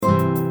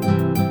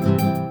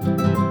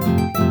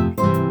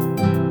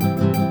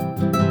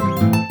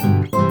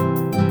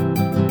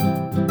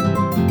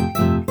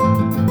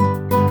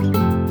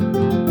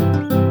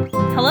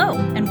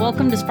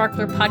welcome to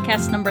Sparkler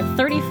Podcast number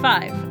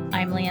 35.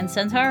 I'm Leanne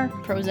Centaur,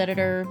 prose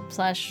editor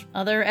 /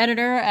 other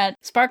editor at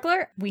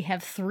Sparkler. We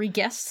have 3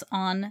 guests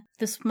on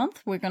this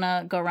month. We're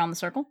gonna go around the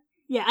circle.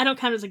 Yeah, I don't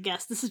count as a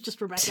guest. This is just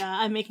Rebecca.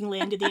 I'm making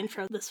Leanne do the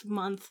intro this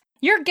month.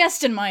 You're a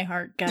guest in my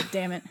heart, god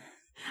damn it.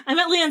 I'm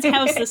at Leanne's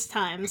house this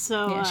time,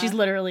 so... Yeah, she's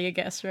literally a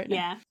guest right now.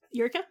 Yeah.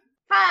 Eurika?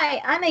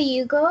 Hi, I'm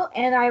eyugho,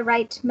 and I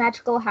write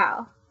Magical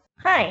How.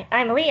 Hi,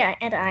 I'm Leah,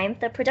 and I'm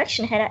the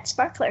production head at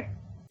Sparkler.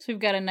 So we've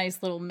got a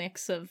nice little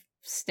mix of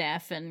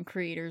staff and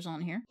creators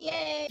on here.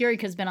 Yay!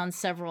 Eureka's been on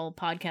several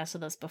podcasts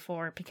with us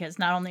before, because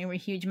not only are we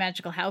huge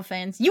Magical How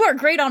fans, you are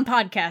great on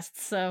podcasts,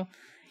 so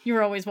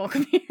you're always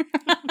welcome here.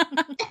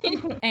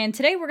 And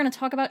today we're going to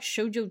talk about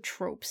shoujo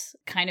tropes.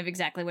 Kind of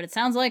exactly what it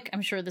sounds like.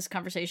 I'm sure this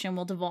conversation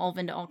will devolve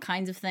into all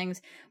kinds of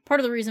things. Part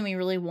of the reason we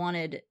really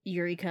wanted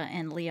Eurika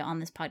and Leah on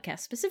this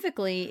podcast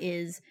specifically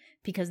is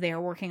because they are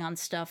working on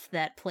stuff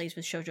that plays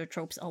with shoujo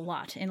tropes a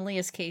lot. In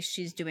Leah's case,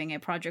 she's doing a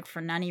project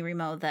for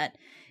NaNiRimo that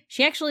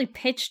she actually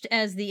pitched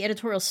as the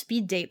editorial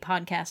speed date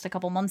podcast a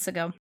couple months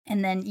ago.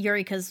 And then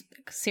Eureka's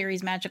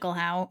series Magical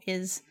How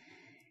is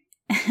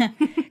kind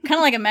of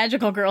like a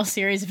magical girl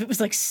series if it was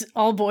like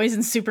all boys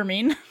and super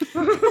mean.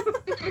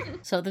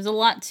 So there's a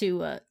lot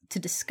to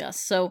discuss.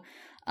 So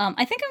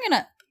I think I'm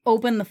going to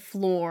open the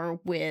floor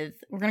with,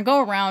 we're going to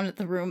go around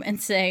the room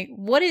and say,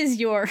 what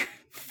is your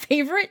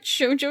favorite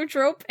shoujo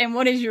trope and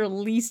what is your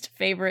least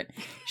favorite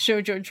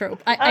shoujo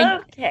trope?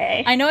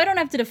 Okay. I know I don't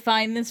have to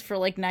define this for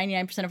like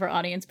 99% of our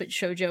audience, but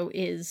shoujo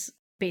is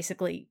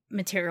basically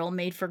material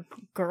made for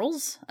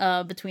girls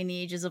between the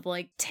ages of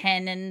like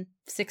 10 and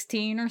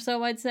 16 or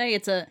so, I'd say.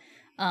 It's a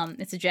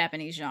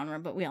Japanese genre,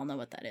 but we all know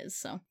what that is.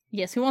 So,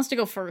 yes, who wants to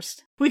go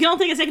first? We can all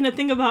take a second to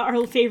think about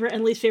our favorite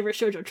and least favorite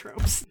shoujo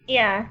tropes.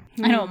 Yeah.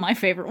 I know what my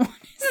favorite one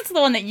is. It's the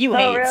one that you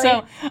hate. Really?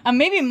 So,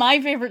 maybe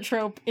my favorite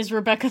trope is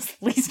Rebecca's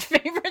least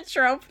favorite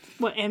trope.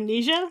 What,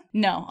 Amnesia?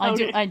 No,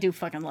 I do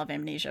fucking love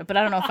Amnesia, but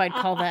I don't know if I'd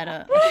call that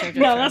a shoujo trope.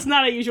 No, that's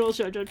not a usual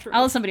shoujo trope.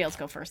 I'll let somebody else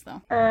go first,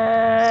 though.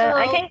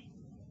 I can...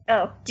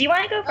 Oh, do you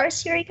want to go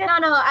first, Eureka?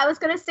 No, I was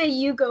gonna say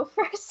you go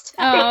first.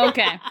 Oh,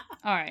 okay.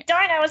 All right.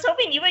 Darn, I was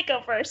hoping you would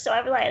go first, so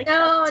I was like...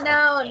 No.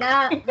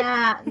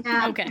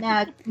 Okay.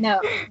 No.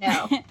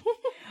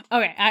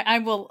 Okay, I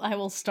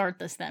will start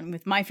this then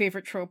with my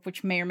favorite trope,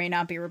 which may or may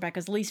not be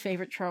Rebecca's least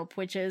favorite trope,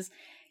 which is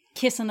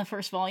kiss in the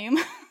first volume.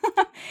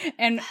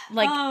 And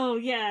like... Oh,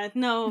 yeah,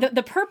 no.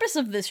 The purpose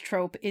of this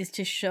trope is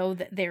to show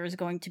that there is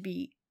going to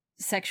be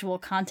sexual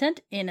content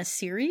in a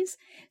series,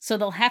 so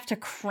they'll have to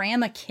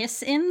cram a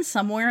kiss in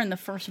somewhere in the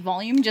first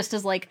volume just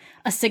as like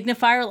a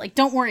signifier, like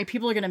don't worry,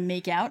 people are gonna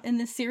make out in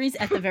this series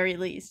at the very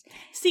least.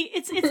 See,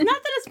 it's not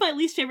that it's my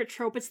least favorite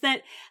trope, it's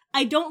that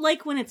I don't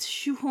like when it's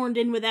shoehorned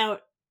in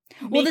without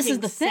well, this is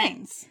the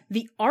sense. thing.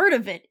 The art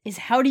of it is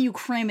how do you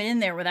cram it in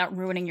there without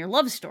ruining your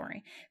love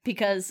story?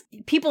 Because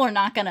people are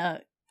not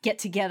gonna get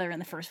together in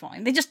the first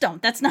volume. They just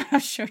don't. That's not how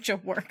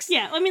shoujo works.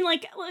 Yeah, I mean,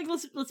 like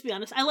let's be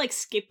honest. I like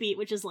Skip Beat,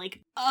 which is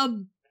like a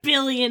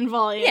billion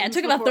volumes. Yeah, it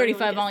took about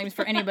 35 volumes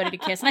for anybody to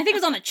kiss. And I think it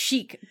was on the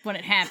cheek when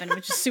it happened,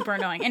 which is super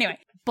annoying. Anyway,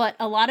 but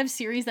a lot of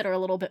series that are a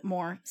little bit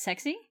more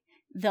sexy,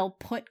 they'll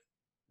put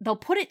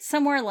it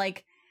somewhere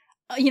like,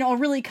 a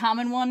really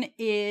common one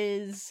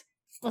is,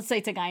 let's say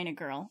it's a guy and a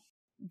girl.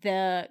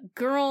 The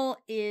girl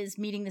is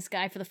meeting this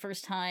guy for the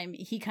first time.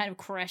 He kind of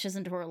crashes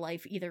into her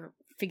life, either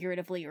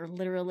figuratively or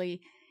literally.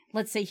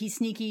 Let's say he's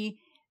sneaky,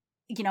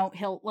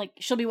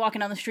 she'll be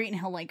walking down the street and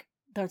he'll like,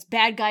 there's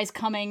bad guys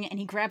coming and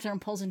he grabs her and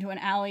pulls into an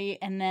alley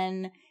and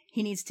then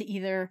he needs to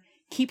either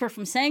keep her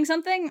from saying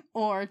something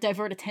or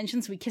divert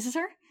attention so he kisses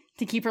her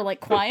to keep her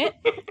like quiet.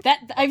 That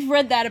I've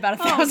read that about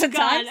 1,000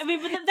 times. I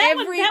mean, but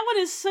that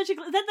one is such a,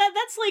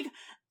 that's like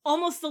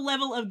almost the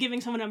level of giving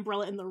someone an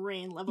umbrella in the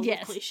rain level of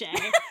cliche.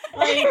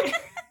 Like,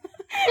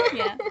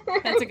 yeah,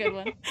 that's a good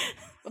one.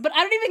 But I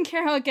don't even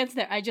care how it gets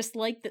there. I just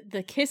like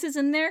the kisses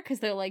in there because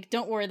they're like,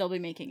 don't worry, they'll be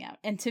making out.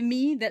 And to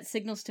me, that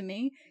signals to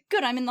me,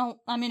 good, I'm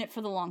in it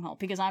for the long haul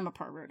because I'm a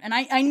pervert. And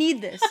I need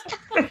this.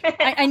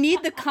 I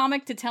need the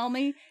comic to tell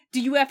me,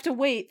 do you have to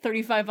wait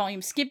 35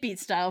 volume Skip Beat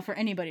style for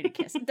anybody to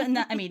kiss?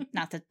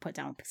 Not to put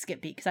down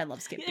Skip Beat because I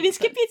love Skip Beat. I mean,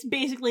 Skip Beat's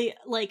basically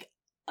like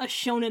a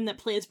shonen that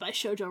plays by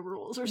shoujo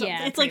rules or something.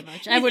 Yeah, it's like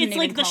much. It's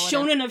like the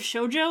shonen of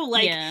shoujo.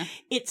 Like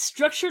it's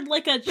structured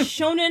like a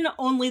shonen,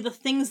 only the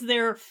things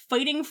they're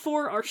fighting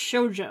for are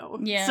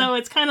shoujo. Yeah. So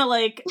it's kind of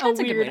like a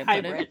weird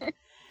hybrid.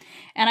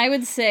 And I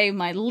would say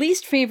my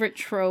least favorite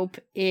trope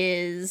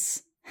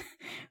is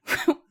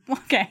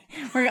okay.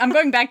 I'm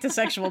going back to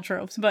sexual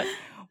tropes, but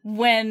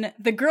when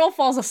the girl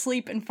falls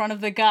asleep in front of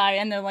the guy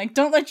and they're like,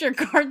 don't let your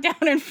guard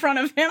down in front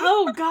of him.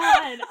 Oh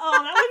god.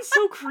 Oh, that one's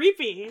so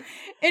creepy.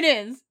 It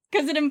is.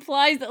 Because it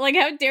implies that, like,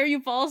 how dare you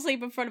fall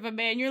asleep in front of a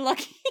man? You're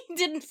lucky he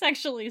didn't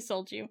sexually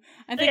assault you.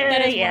 I think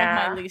that is one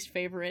of my least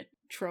favorite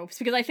tropes.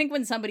 Because I think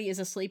when somebody is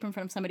asleep in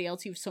front of somebody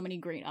else, you have so many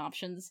great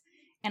options.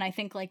 And I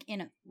think, like,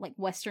 in,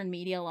 Western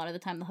media, a lot of the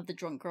time they'll have the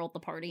drunk girl at the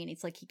party, and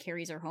it's like he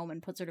carries her home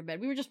and puts her to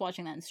bed. We were just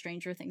watching that in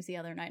Stranger Things the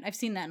other night. I've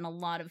seen that in a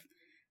lot of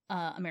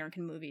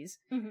American movies.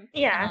 Mm-hmm.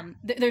 Yeah.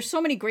 There's so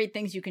many great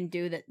things you can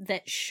do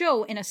that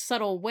show in a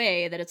subtle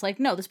way that it's like,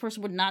 no, this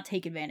person would not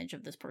take advantage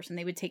of this person.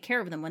 They would take care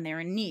of them when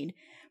they're in need.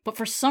 But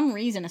for some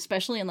reason,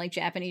 especially in like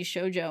Japanese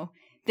shoujo,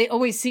 they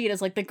always see it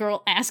as like the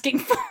girl asking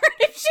for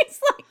it if she's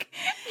like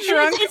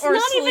drunk it's or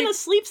not asleep. even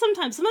asleep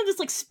sometimes. Sometimes it's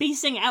like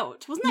spacing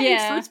out. Wasn't that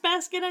in Fruits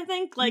Basket, I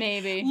think? Like,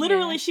 maybe.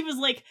 Literally, she was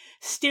like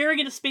staring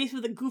into space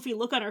with a goofy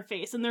look on her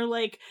face, and they're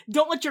like,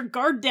 don't let your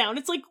guard down.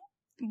 It's like,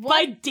 What?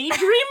 by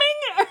daydreaming?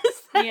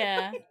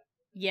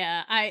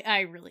 Yeah,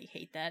 I really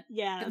hate that.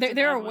 Yeah.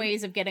 There are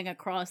ways of getting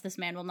across this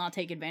man will not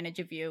take advantage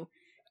of you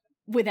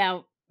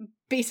without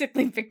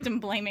basically victim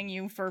blaming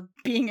you for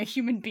being a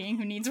human being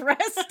who needs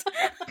rest.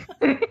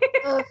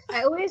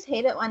 I always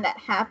hate it when that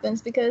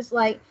happens because,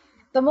 like,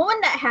 the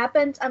moment that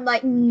happens, I'm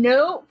like,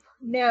 nope,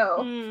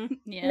 no,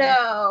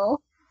 no.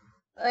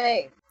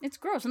 Like, it's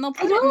gross, and they'll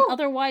put it in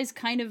otherwise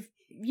kind of,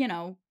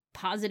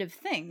 positive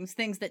things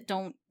that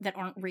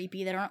aren't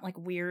rapey, that aren't like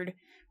weird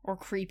or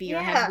creepy or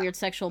have weird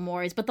sexual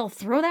mores, but they'll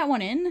throw that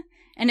one in,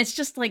 and it's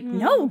just like,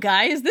 no,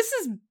 guys, this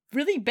is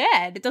really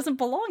bad. It doesn't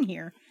belong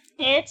here.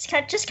 It's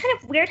just kind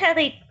of weird how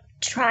they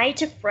try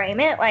to frame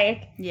it,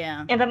 like,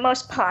 in the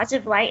most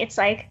positive light. It's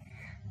like,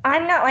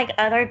 I'm not like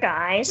other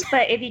guys,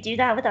 but if you do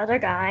that with other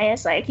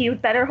guys, like, you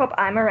better hope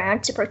I'm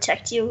around to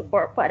protect you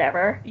or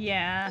whatever.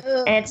 Yeah.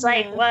 And it's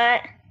like,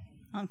 what?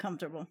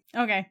 Uncomfortable.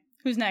 Okay,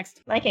 who's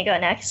next? I can go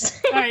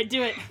next. All right,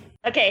 do it.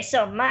 Okay,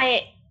 so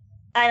I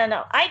don't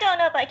know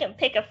if I can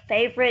pick a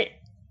favorite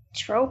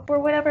trope or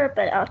whatever,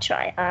 but I'll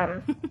try.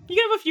 You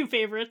can have a few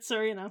favorites,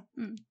 or,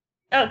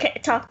 Okay,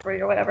 top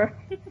 3 or whatever.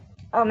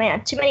 Oh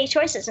man, too many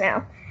choices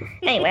now.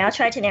 Anyway, I'll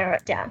try to narrow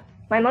it down.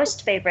 My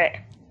most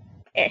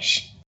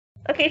favorite-ish.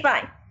 Okay,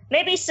 fine.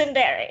 Maybe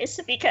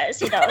tsunderes, because,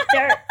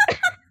 they're...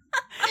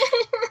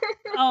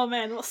 Oh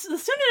man, well, the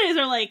tsunderes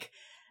are like...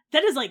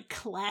 That is, like,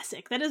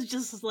 classic. That is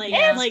just, like...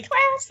 It's like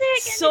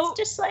classic, so, and it's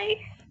just, like...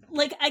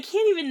 Like, I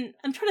can't even...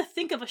 I'm trying to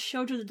think of a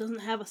shoujo that doesn't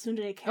have a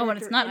tsundere character. Oh, and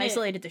it's not in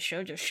isolated to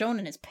shoujo.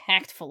 Shonen is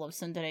packed full of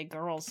tsundere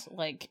girls.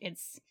 Like,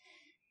 it's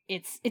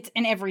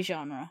in every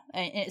genre,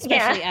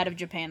 especially out of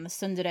Japan. The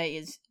tsundere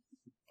is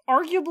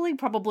arguably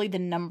probably the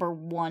number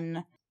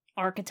one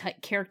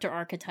character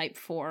archetype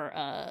for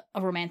a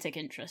romantic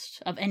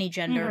interest of any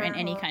gender in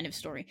any kind of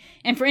story.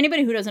 And for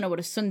anybody who doesn't know what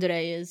a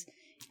tsundere is,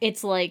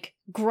 it's like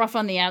gruff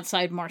on the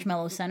outside,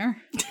 marshmallow center.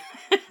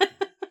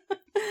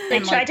 They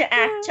try to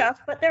act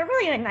tough, but they're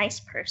really a nice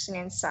person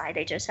inside.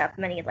 They just have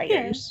many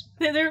layers.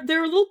 Yeah.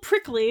 They're a little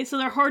prickly, so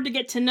they're hard to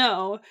get to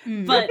know.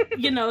 But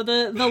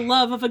the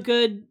love of a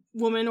good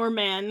woman or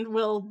man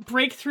will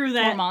break through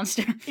that. Or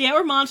monster. Yeah,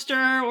 or monster,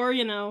 or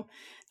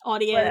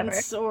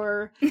audience, whatever.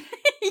 or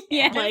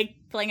like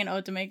playing an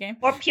otome game,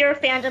 or pure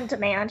fandom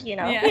demand.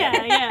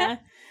 Yeah.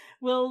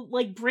 Will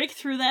like break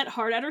through that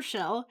hard outer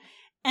shell,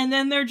 and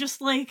then they're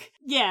just like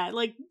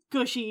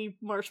gushy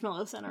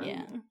marshmallow center.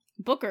 Yeah.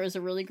 Booker is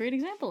a really great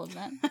example of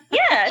that.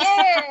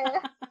 Yeah.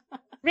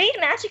 Read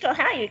Magical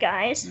How, you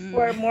guys,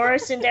 for more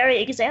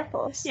tsundere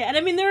examples. Yeah, and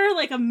I mean, there are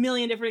like a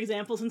million different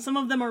examples, and some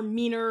of them are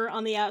meaner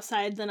on the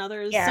outside than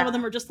others. Yeah. Some of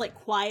them are just like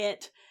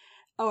quiet,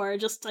 or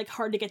just like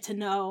hard to get to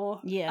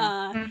know.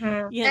 Yeah.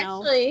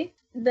 Actually,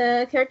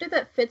 the character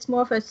that fits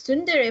more of a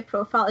tsundere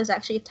profile is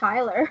actually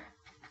Tyler.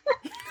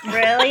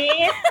 Really?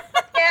 Yeah.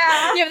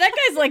 Yeah, but that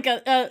guy's like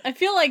I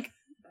feel like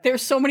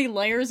there's so many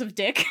layers of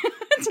dick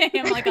to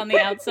him, like on the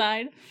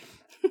outside.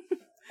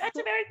 That's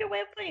a very good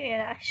way of putting it,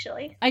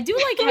 actually. I do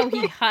like how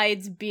he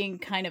hides being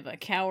kind of a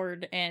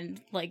coward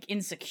and, like,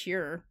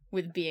 insecure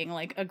with being,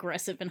 like,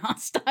 aggressive and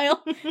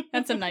hostile.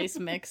 That's a nice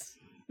mix.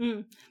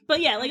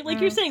 But yeah, like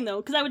you're saying, though,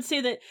 because I would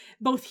say that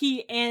both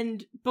he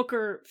and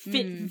Booker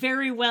fit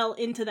very well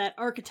into that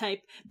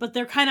archetype, but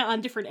they're kind of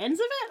on different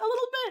ends of it a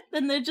little bit,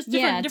 and they're just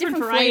different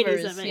varieties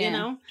flavors, of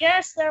it,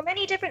 Yes, there are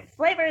many different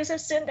flavors of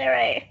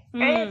tsundere,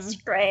 and it's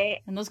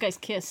great. And those guys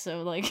kiss,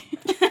 so, like...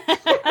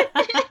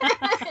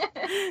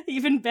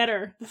 Even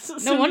better.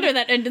 No wonder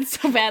that ended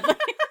so badly.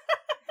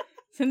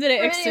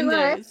 Tsundere x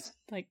tsundere.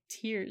 Like,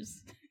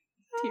 tears.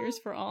 Tears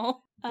for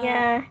all.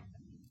 Yeah.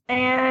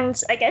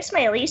 And I guess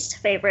my least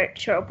favorite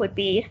trope would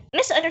be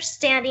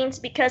misunderstandings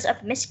because of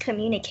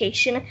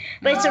miscommunication,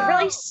 but it's a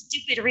really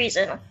stupid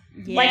reason.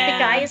 Yeah. Like the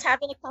guy is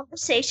having a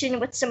conversation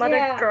with some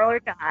other girl or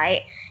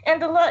guy,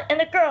 and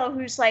the girl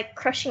who's like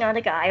crushing on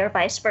the guy or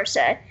vice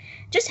versa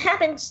just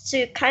happens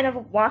to kind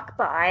of walk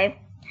by,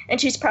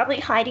 and she's probably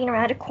hiding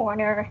around a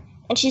corner,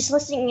 and she's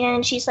listening in,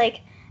 and she's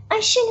like, I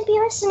shouldn't be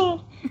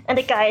listening. And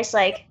the guy is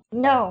like,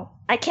 no,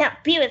 I can't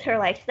be with her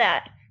like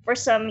that for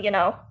some,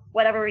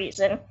 whatever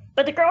reason.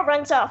 But the girl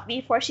runs off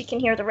before she can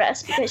hear the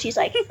rest because she's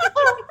like,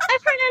 oh,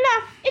 I've heard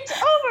enough. It's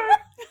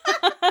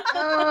over.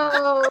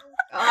 Oh,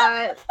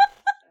 God.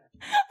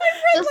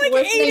 Just like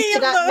listening to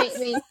that made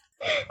me...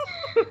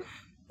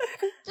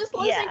 Just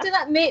listening to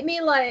that made me,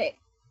 like,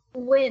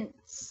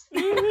 wince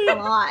a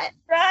lot.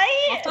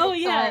 Right? Oh,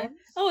 yeah.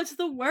 Oh, it's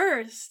the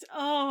worst.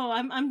 Oh,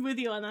 I'm with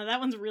you on that. That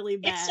one's really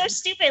bad. It's so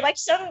stupid. Like,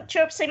 some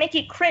tropes, they make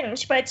you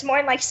cringe, but it's more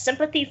in, like,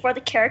 sympathy for the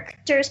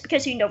characters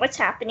because you know what's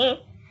happening.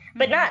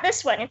 But not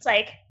this one. It's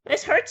like,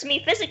 This hurts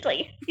me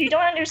physically. You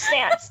don't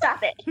understand.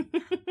 Stop it.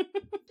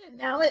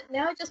 Now it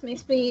just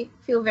makes me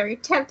feel very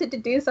tempted to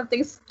do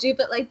something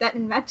stupid like that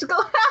in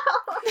magical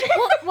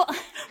house. well,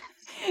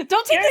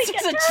 don't take this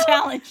as a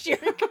challenge,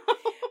 Eurika.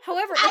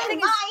 However, I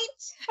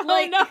might.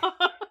 Like, oh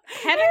no.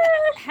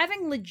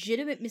 having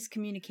legitimate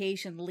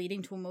miscommunication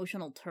leading to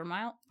emotional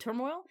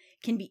turmoil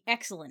can be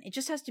excellent. It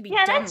just has to be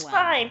done that's well.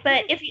 fine.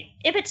 But if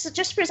it's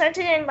just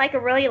presented in like a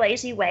really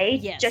lazy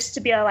way, just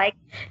to be like,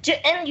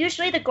 and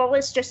usually the goal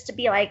is just to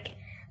be like,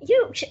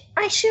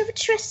 I should have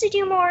trusted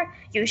you more.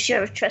 You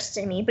should have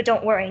trusted me, but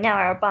don't worry, now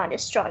our bond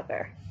is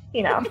stronger.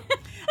 You know.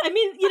 I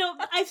mean, you know,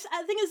 I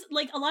think is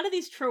like a lot of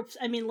these tropes.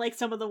 I mean, like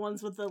some of the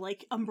ones with the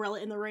like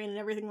umbrella in the rain and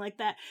everything like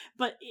that.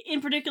 But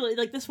in particular,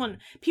 like this one,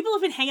 people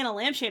have been hanging a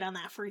lampshade on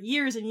that for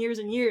years and years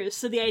and years.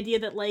 So the idea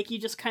that like you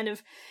just kind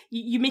of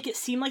you make it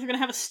seem like you're gonna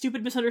have a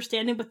stupid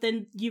misunderstanding, but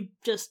then you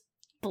just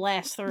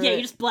blast through it. Yeah,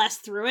 you just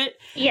blast through it.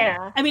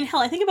 Yeah. I mean, hell,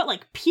 I think about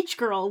like Peach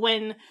Girl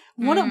when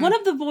one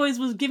of the boys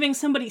was giving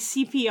somebody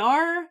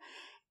CPR.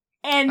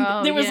 And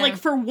there was, like,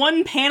 for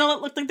one panel,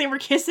 it looked like they were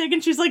kissing,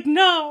 and she's like,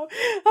 no,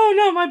 oh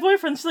no, my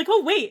boyfriend. She's like,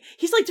 oh wait,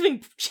 he's, like,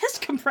 doing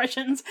chest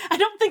compressions. I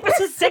don't think this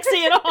is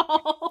sexy at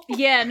all.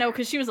 Yeah, no,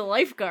 because she was a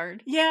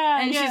lifeguard.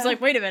 Yeah, and she's like,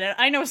 wait a minute,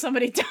 I know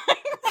somebody dying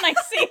when I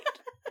see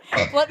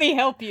it. Let me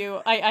help you.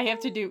 I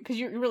have to do, because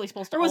you're really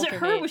supposed to alternate. Or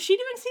was it her? Was she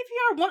doing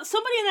CPR?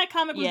 Somebody in that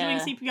comic was doing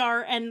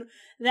CPR, and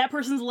that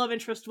person's love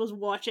interest was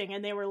watching,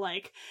 and they were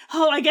like,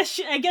 oh, I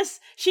guess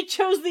she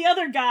chose the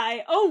other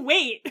guy. Oh,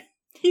 wait.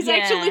 He's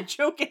actually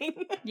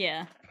choking.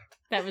 Yeah,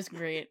 that was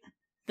great.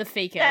 The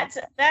fake out.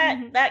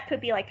 That could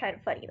be like kind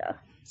of funny though.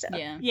 So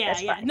yeah.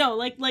 No,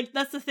 like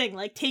that's the thing.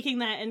 Like taking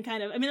that and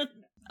kind of. I mean,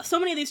 so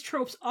many of these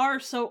tropes are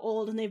so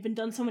old and they've been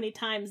done so many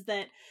times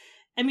that.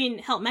 I mean,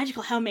 hell,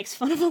 Magical How makes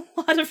fun of a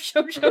lot of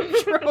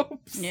shoujo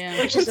tropes. Yeah,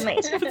 which is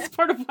amazing. It's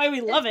part of why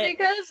we love it.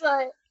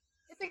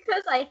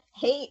 Because I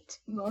hate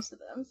most of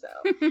them. So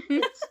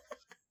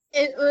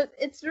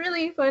it's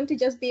really fun to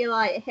just be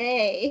like,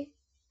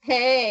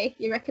 Hey,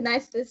 you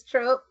recognize this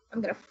trope?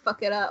 I'm gonna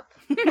fuck it up.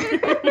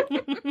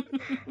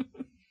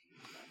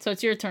 So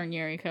it's your turn,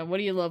 Eurika. What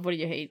do you love? What do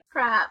you hate?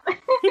 Crap.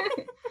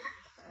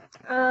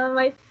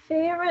 My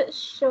favorite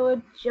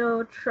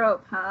shoujo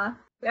trope, huh?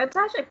 That's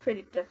actually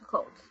pretty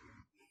difficult.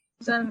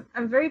 So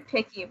I'm very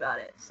picky about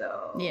it,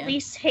 so... Yeah.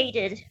 Least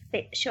hated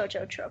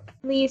shoujo trope.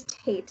 Least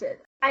hated.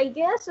 I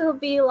guess it would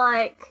be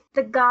like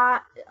the guy...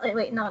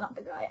 Wait, no, not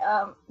the guy.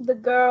 The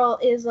girl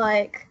is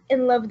like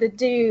in love with the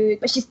dude,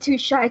 but she's too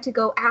shy to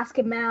go ask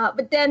him out.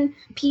 But then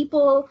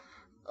people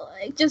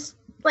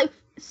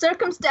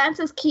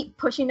circumstances keep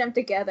pushing them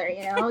together,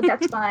 you know?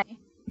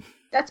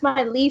 That's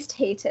my least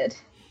hated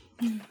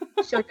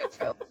shoujo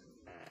trope.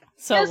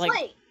 So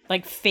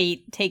like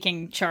fate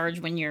taking charge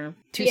when you're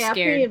too scared.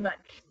 Yeah, pretty much.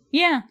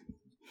 Yeah.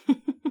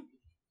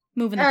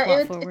 Moving the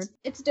plot forward.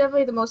 It's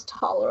definitely the most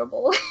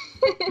tolerable.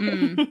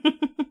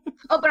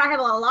 Oh, but I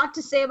have a lot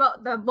to say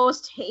about the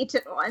most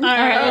hated one. All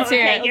right, let's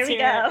hear it. Here we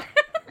go.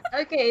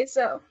 Okay,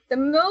 so the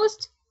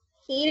most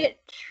hated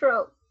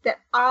trope that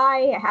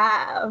I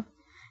have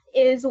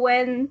is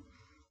when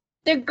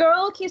the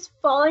girl keeps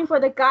falling for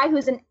the guy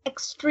who's an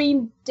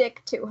extreme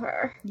dick to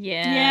her.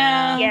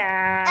 Yeah.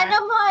 And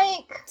I'm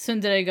like...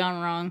 Tsundere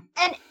gone wrong.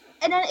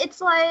 And then it's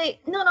like,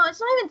 no,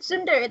 it's not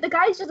even tsundere. The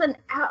guy's just an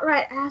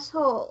outright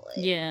asshole.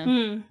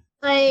 Yeah.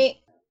 Like,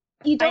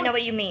 you don't... I know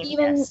what you mean, You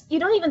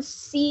don't even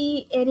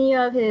see any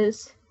of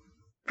his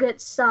good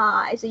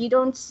sides. You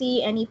don't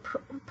see any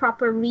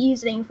proper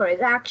reasoning for his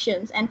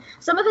actions. And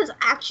some of his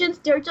actions,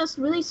 they're just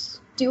really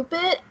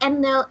stupid.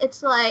 And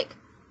it's like,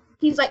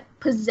 he's like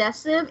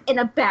possessive in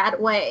a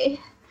bad way.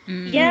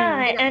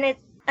 Yeah, and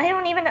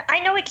I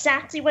know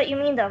exactly what you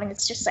mean though, and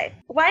it's just like,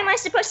 why am I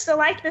supposed to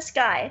like this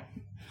guy?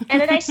 And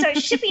then I start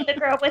shipping the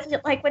girl with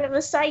like one of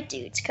the side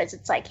dudes, because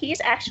it's like, he's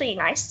actually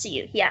nice to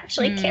you. He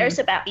actually cares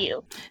about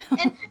you.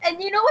 And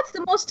you know what's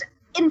the most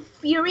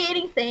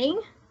infuriating thing?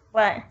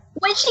 What?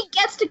 When she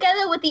gets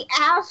together with the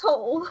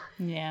asshole.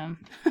 Yeah.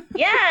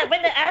 Yeah,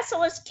 when the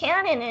asshole is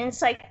canon, and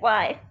it's like,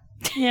 why?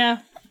 Yeah.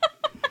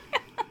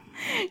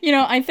 You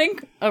know, I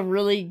think a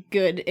really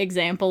good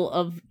example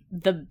of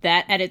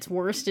that at its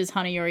worst is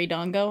Hanayori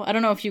Dango. I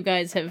don't know if you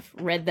guys have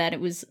read that.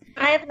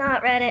 I have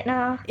not read it,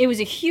 no. It was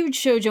a huge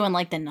shoujo in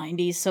like the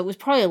 90s, so it was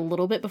probably a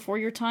little bit before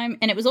your time,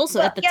 and it was also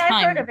at the time... Yeah,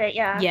 I've heard of it,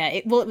 yeah. Yeah,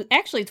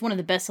 actually it's one of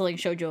the best-selling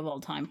shoujo of all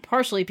time,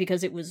 partially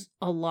because it was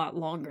a lot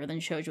longer than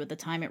shoujo at the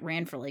time. It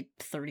ran for like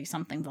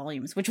 30-something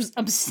volumes, which was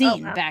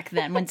obscene back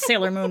then, when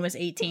Sailor Moon was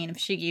 18,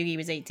 Shigeyugi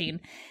was 18,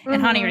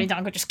 and Hanayori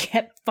Dango just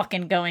kept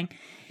fucking going.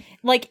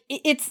 Like,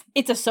 it's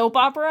a soap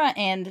opera,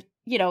 and...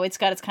 You know, it's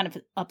got its kind of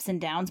ups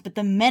and downs, but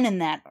the men in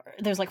that,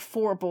 there's like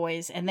 4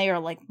 boys, and they are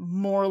like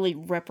morally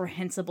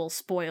reprehensible,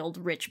 spoiled,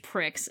 rich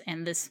pricks,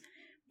 and this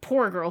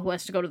poor girl who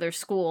has to go to their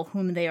school,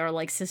 whom they are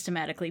like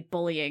systematically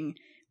bullying,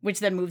 which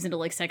then moves into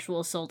like sexual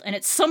assault, and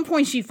at some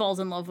point she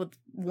falls in love with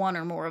one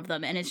or more of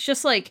them, and it's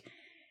just like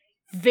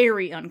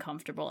very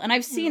uncomfortable. And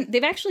I've seen,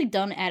 they've actually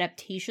done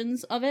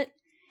adaptations of it,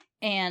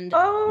 and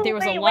Oh, there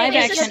was a wait, live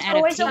is action this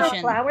Boys Over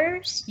adaptation.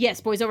 Flowers?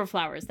 Yes, Boys Over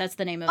Flowers. That's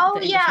the name of Oh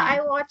the yeah,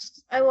 English name.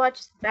 I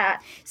watched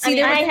that. See, I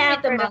didn't have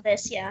read the heard of manga.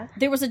 this, yeah.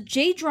 There was a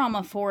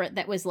J-drama for it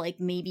that was like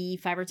maybe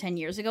 5 or 10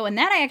 years ago, and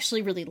that I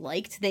actually really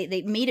liked.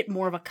 They made it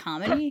more of a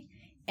comedy,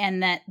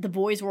 and that the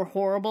boys were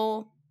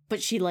horrible,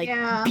 but she like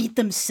Yeah. beat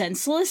them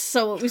senseless,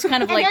 so it was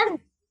kind of And like, then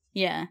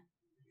yeah.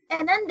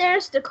 And then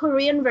there's the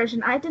Korean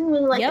version. I didn't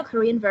really like Yep. the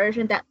Korean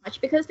version that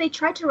much because they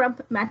tried to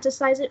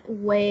romanticize it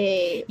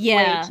way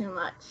too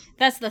much.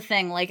 That's the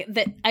thing. Like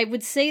that, I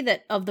would say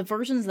that of the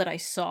versions that I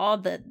saw,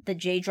 the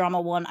J-drama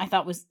one I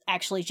thought was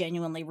actually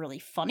genuinely really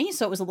funny,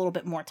 so it was a little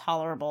bit more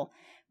tolerable.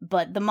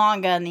 But the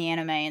manga and the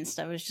anime and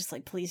stuff was just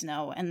like, please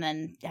no. And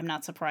then I'm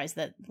not surprised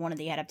that one of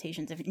the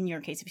adaptations, if in your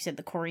case, if you said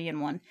the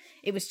Korean one,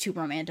 it was too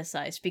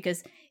romanticized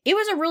because it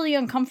was a really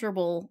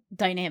uncomfortable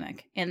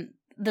dynamic. And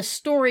the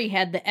story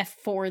had the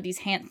F4, these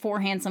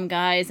four handsome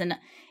guys, and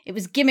it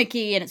was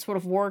gimmicky and it sort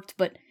of worked,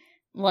 but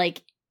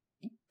like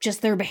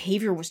just their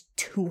behavior was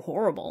too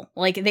horrible.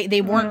 Like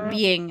they weren't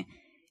being,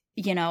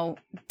 you know,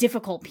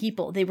 difficult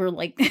people. They were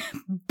like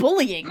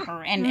bullying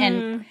her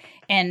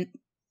and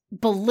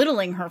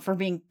belittling her for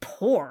being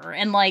poor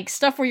and like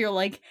stuff where you're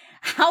like,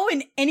 how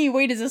in any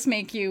way does this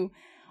make you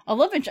a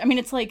love interest? I mean,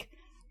 it's like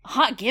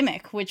hot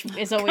gimmick, which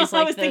is always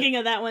like I was thinking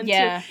of that one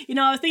too. You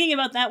know, I was thinking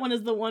about that one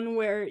as the one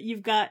where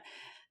you've got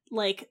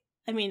like,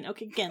 I mean,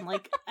 okay, again,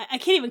 like I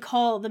can't even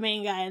call the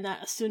main guy in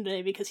that a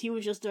tsundere because he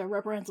was just a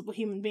reprehensible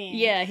human being.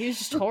 Yeah, he was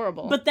just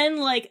horrible. But then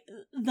like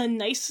the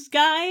nice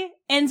guy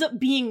ends up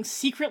being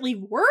secretly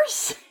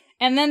worse.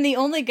 And then the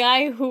only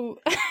guy who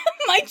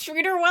might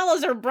treat her well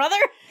is her brother.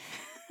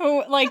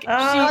 Who, like,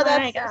 Oh that's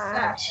my so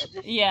gosh.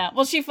 sad. yeah,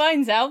 well, she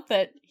finds out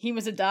that he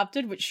was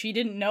adopted, which she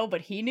didn't know, but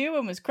he knew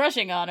and was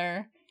crushing on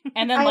her.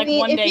 And then, I like, mean,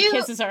 one if day you-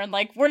 kisses her and,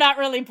 like, we're not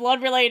really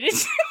blood related.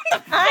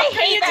 I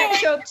hate that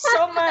joke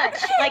so much.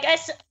 Like,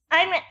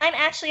 I'm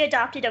actually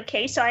adopted,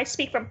 okay? So I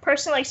speak from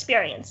personal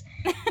experience.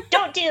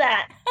 Don't do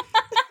that.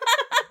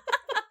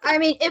 I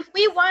mean, if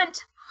we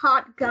want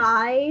hot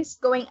guys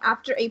going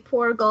after a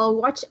poor girl,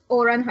 watch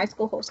Oran High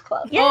School Host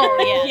Club. Yeah.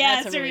 Oh, yeah,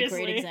 Yeah, that's a really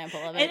seriously. great example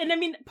of it. And I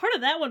mean, part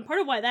of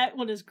why that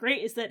one is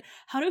great is that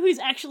Haruhi's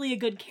actually a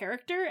good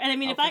character. And I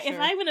mean, Oh, if for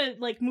sure. I'm gonna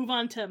like move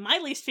on to my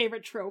least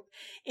favorite trope,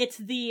 it's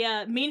the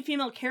main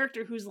female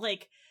character who's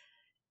like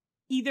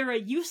either a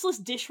useless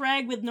dish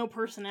rag with no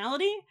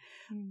personality,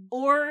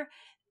 or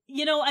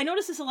you know, I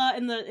notice this a lot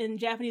in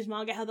Japanese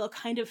manga how they'll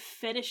kind of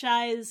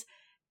fetishize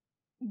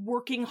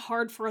working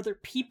hard for other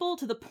people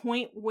to the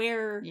point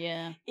where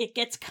Yeah. it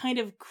gets kind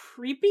of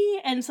creepy,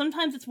 and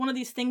sometimes it's one of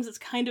these things that's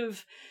kind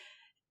of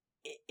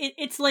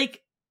it's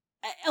like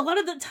a lot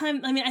of the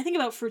time. I mean, I think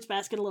about Fruits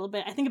Basket a little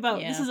bit. I think about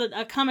this is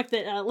a comic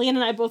that Leanne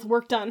and I both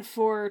worked on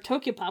for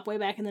Tokyo Pop way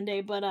back in the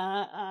day, but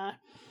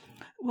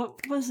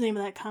what was the name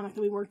of that comic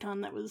that we worked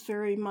on that was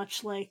very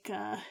much like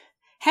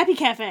Happy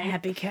Cafe?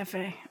 Happy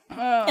Cafe.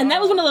 And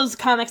that was one of those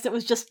comics that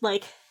was just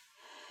like,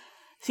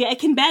 see, I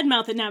can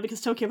badmouth it now because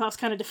Tokyo Pop's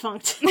kind of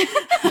defunct.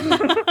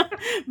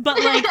 But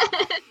like,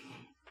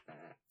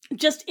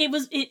 just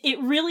it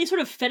really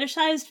sort of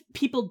fetishized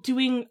people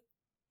doing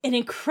an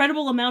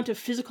incredible amount of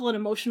physical and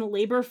emotional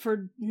labor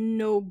for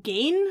no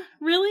gain,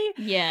 really.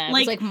 Yeah, it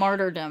like- was like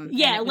martyrdom. and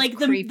Yeah, it was like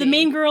the creepy.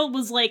 main girl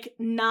was like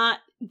not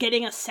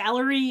getting a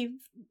salary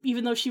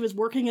even though she was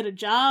working at a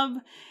job.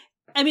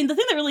 I mean, the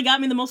thing that really got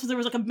me the most was there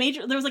was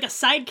like a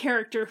side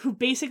character who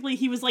basically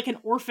he was like an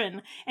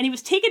orphan and he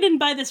was taken in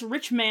by this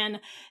rich man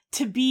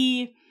to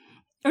be,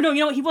 or no, you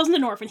know what, he wasn't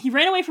an orphan. He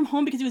ran away from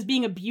home because he was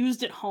being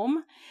abused at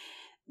home.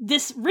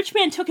 This rich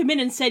man took him in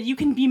and said, you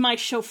can be my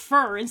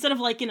chauffeur, instead of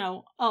like, you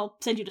know, I'll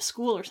send you to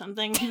school or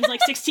something. He was like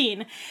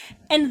 16.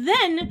 And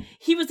then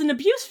he was an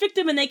abuse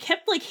victim and they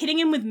kept like hitting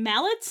him with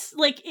mallets,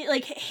 like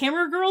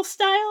Hammer Girl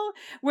style,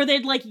 where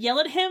they'd like yell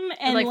at him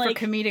and like, like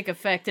for comedic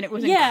effect, and it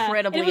was yeah,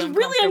 incredibly and it was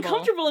uncomfortable. really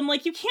uncomfortable. And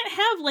like, you can't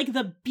have like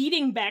the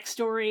beating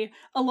backstory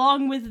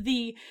along with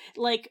the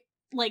like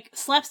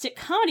slapstick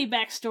comedy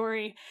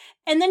backstory.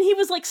 And then he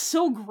was like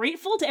so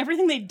grateful to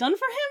everything they'd done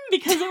for him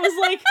because it was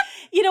like,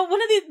 you know,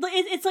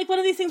 it's like one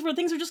of these things where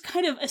things are just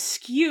kind of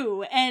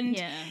askew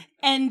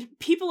and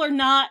people are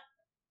not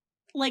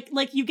like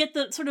you get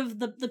the sort of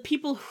the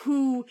people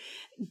who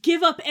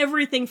give up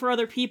everything for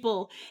other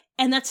people,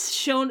 and that's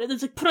shown,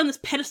 it's like put on this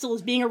pedestal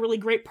as being a really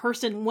great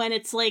person when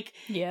it's like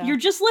you're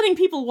just letting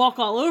people walk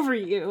all over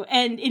you.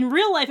 And in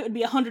real life it would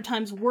be 100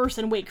 times worse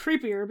and way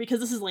creepier because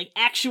this is like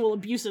actual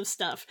abusive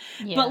stuff.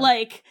 But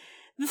like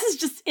this is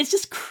just, it's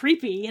just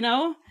creepy, you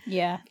know?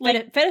 Yeah.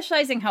 Like-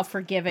 Fetishizing how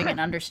forgiving and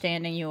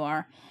understanding you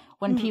are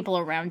when people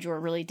around you are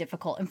really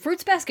difficult. And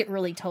Fruits Basket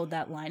really towed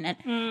that line.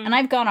 And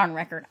I've gone on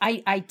record.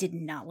 I did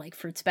not like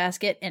Fruits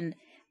Basket. And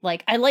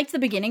like, I liked the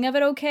beginning of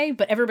it okay,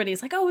 but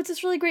everybody's like, oh, it's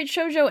this really great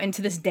shoujo. And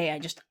to this day,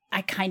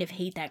 I kind of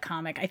hate that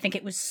comic. I think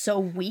it was so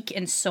weak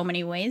in so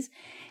many ways.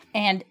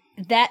 And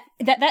that's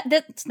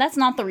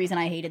not the reason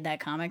I hated that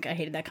comic. I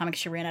hated that comic.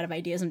 She ran out of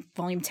ideas in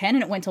volume 10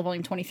 and it went till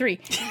volume 23.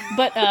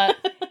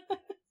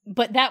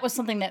 But that was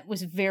something that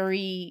was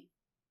very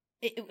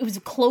it was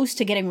close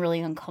to getting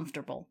really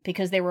uncomfortable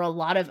because there were a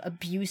lot of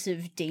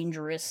abusive,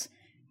 dangerous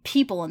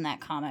people in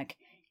that comic,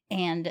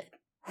 and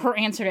her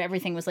answer to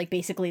everything was like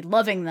basically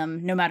loving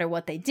them no matter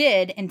what they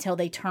did until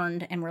they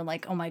turned and were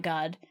like, oh my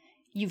god,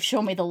 you've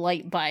shown me the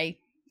light by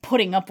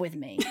putting up with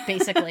me,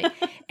 basically.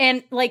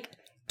 And like,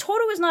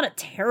 Toto is not a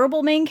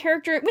terrible main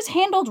character. It was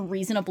handled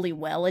reasonably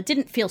well. It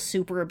didn't feel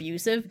super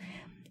abusive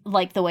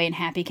like the way in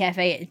Happy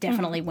Cafe. It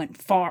definitely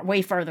went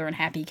way farther in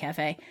Happy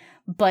Cafe.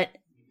 But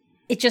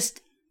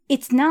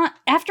it's not,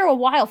 after a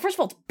while, first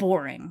of all, it's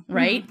boring,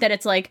 right? That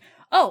it's like,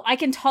 oh, I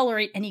can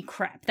tolerate any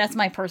crap. That's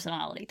my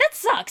personality. That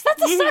sucks. That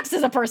sucks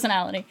as a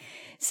personality.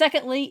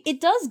 Secondly,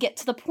 it does get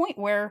to the point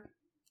where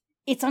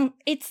it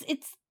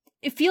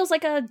feels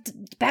like a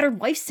battered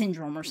wife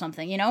syndrome or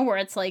something, you know, where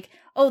it's like,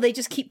 oh, they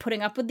just keep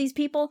putting up with these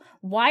people.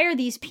 Why are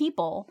these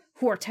people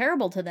who are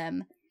terrible to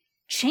them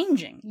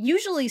changing?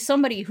 Usually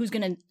somebody who's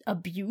going to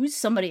abuse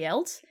somebody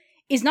else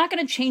is not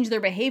going to change their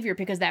behavior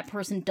because that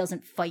person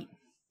doesn't fight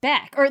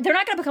back. Or they're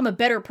not going to become a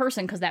better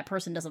person because that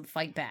person doesn't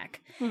fight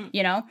back.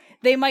 You know?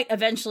 They might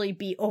eventually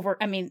be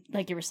I mean,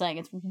 like you were saying,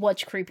 it's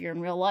much creepier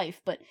in real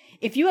life. But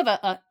if you have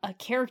a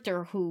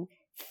character who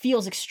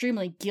feels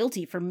extremely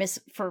guilty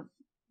for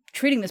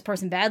treating this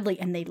person badly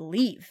and they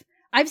leave,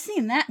 I've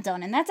seen that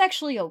done, and that's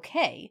actually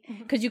okay.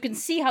 Because you can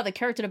see how the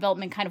character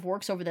development kind of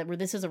works over that, where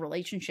this is a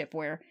relationship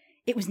where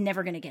it was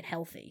never going to get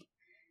healthy.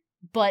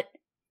 But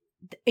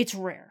it's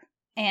rare.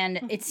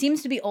 And it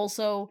seems to be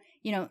also,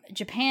 you know,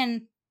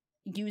 Japan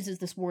uses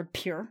this word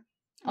pure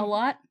a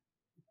lot.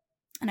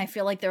 And I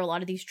feel like there are a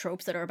lot of these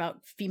tropes that are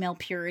about female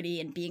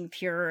purity and being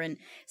pure. And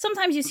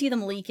sometimes you see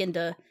them leak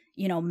into,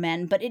 you know,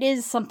 men. But it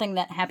is something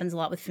that happens a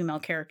lot with female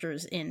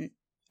characters in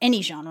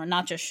any genre,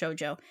 not just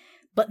shoujo.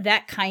 But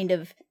that kind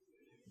of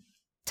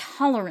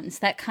tolerance,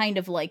 that kind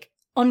of like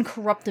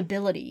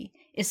uncorruptibility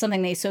is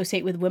something they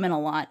associate with women a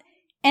lot.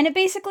 And it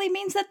basically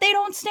means that they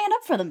don't stand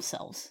up for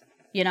themselves,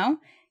 you know?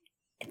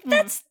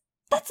 That's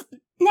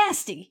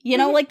nasty, you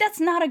know? Like, that's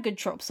not a good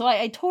trope. So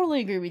I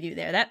totally agree with you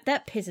there.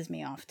 That pisses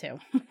me off, too.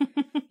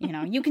 You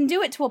know, you can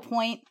do it to a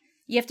point.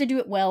 You have to do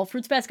it well.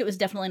 Fruits Basket was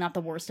definitely not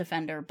the worst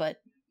offender, but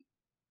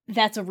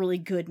that's a really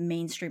good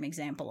mainstream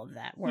example of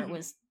that, where it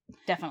was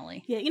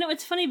definitely you know,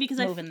 it's funny because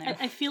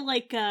I feel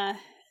like no,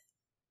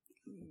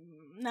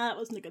 that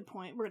wasn't a good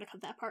point. We're gonna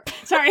cut that part.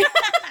 Sorry.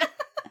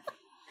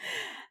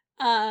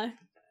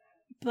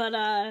 But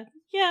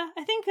yeah,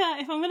 I think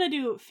if I'm gonna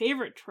do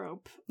favorite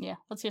trope,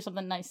 let's hear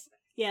something nice.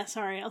 Yeah,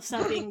 sorry, I'll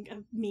stop being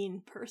a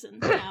mean person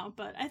now,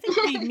 but I think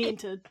being mean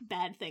to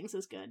bad things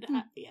is good.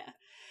 Yeah.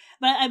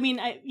 But I mean,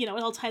 you know,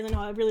 it all ties into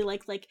how I really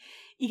like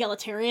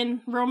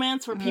egalitarian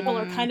romance where people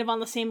are kind of on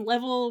the same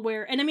level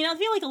and I mean, I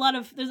feel like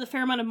there's a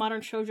fair amount of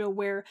modern shoujo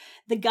where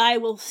the guy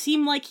will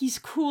seem like he's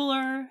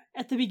cooler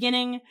at the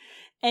beginning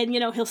and,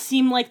 you know, he'll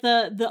seem like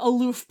the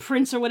aloof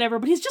prince or whatever,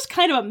 but he's just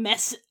kind of a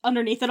mess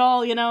underneath it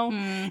all, you know?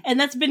 And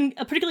that's been,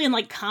 particularly in,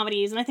 like,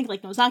 comedies, and I think,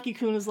 like,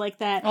 Nozaki-kun was like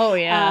that. Oh,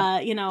 yeah.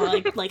 You know,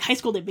 like High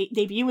School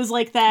Debut was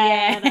like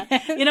that. Yeah.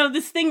 And, you know,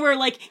 this thing where,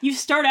 like, you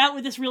start out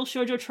with this real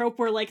shoujo trope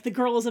where, like, the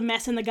girl is a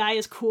mess and the guy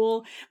is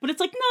cool, but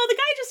it's like, no, the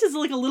guy just is,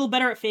 like, a little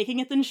better at faking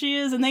it than she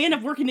is, and they end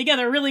up working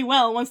together really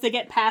well once they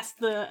get past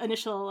the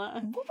initial...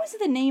 What was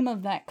the name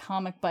of that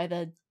comic by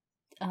the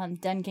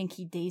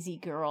Dengenki Daisy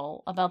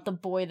girl about the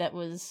boy that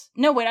was...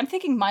 No, wait, I'm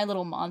thinking My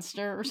Little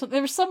Monster or something.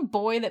 There was some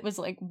boy that was,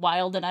 like,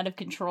 wild and out of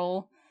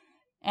control.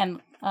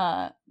 And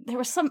there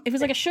was it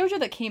was like a shoujo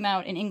that came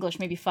out in English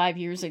maybe 5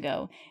 years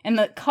ago. And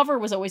the cover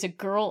was always a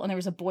girl and there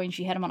was a boy and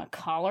she had him on a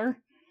collar.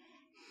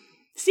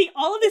 See,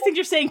 all of these things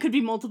you're saying could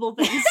be multiple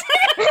things.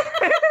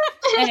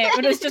 And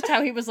it was just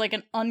how he was, like,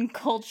 an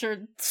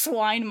uncultured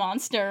swine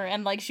monster.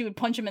 And, like, she would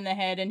punch him in the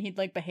head and he'd,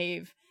 like,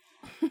 behave.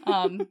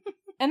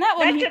 And that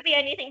one could be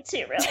anything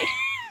too, really.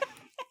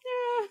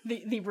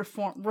 the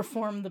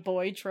reform the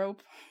boy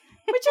trope,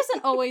 which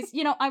isn't always,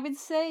 you know, I would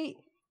say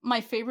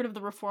my favorite of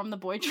the reform the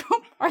boy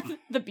trope are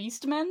the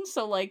Beast Men.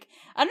 So, like,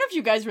 I don't know if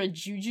you guys read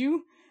Juju.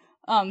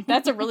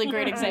 That's a really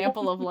great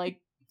example of, like,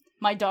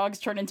 my dogs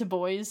turn into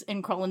boys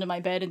and crawl into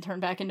my bed and turn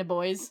back into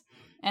boys.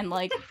 And,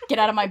 like, get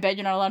out of my bed,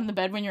 you're not allowed in the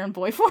bed when you're in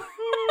boy form.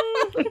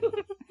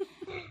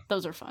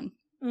 Those are fun.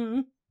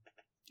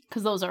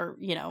 Because those are,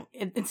 you know,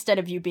 instead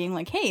of you being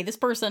like, hey, this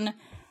person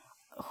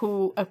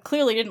who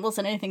clearly didn't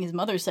listen to anything his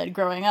mother said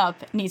growing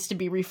up needs to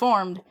be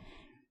reformed,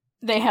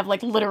 they have,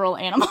 like, literal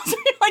animals.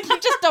 Like, you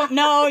just don't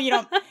know,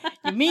 you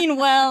mean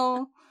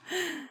well.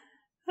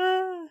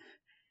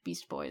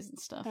 Beast Boys and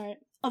stuff. All right.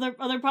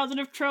 Other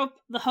positive trope,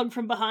 the hug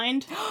from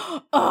behind.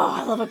 Oh,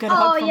 I love a good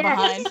hug from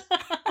behind.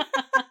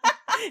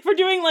 We're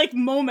doing, like,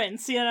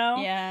 moments, you know?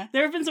 Yeah.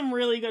 There have been some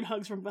really good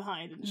hugs from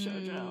behind in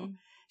shoujo.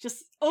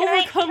 Just can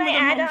overcome I with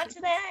add emotion. on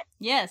to that?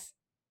 Yes.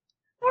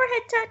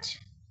 Forehead touch.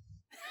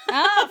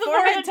 Ah,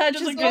 forehead touch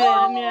is a good.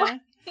 Yeah.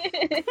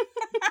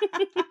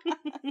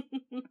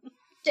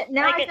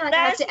 Now I feel like I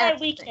have that's to my add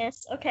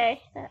weakness.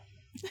 Okay.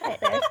 Right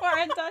there.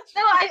 Forehead touch.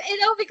 No, I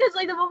know, because,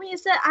 like, the moment you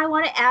said I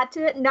want to add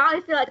to it, now I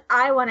feel like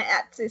I want to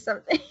add to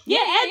something. Yeah,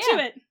 add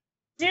to it.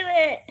 Do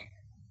it.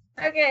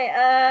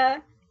 Okay,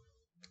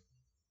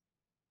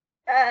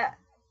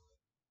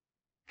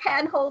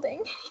 hand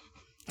holding.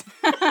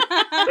 I'm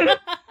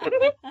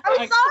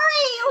Okay.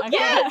 sorry. Okay.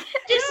 Yeah.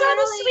 Just so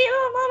the sweet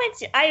little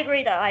moments. I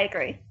agree, though. I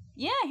agree.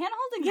 Yeah, hand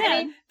holding.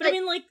 Yeah, but I like,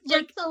 mean, like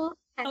gentle.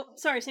 oh,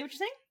 sorry. Say what you're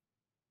saying.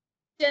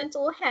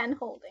 Gentle hand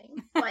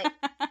holding, like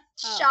Oh.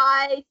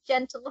 shy,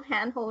 gentle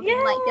hand holding.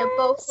 Like they're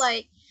both Yes.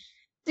 like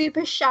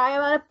super shy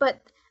about it,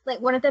 but like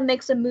one of them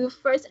makes a move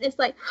first, and it's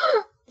like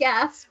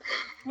gasp.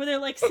 Where they're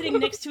like sitting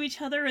next to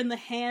each other and the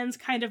hands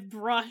kind of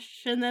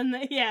brush, and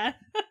then yeah.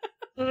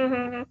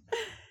 Mm-hmm.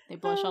 They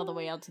blush all the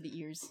way out to the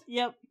ears.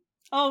 Yep.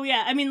 Oh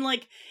yeah, I mean,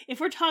 like, if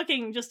we're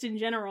talking just in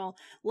general,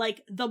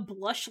 like the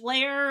blush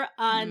layer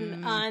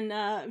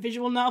on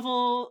visual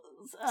novels,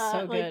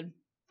 So like, good.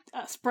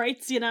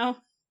 sprites, you know,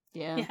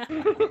 Yeah.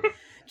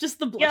 just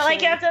the blush. Yeah,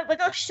 like you layer. have the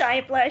little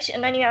shy blush,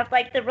 and then you have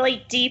like the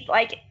really deep,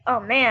 like,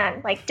 oh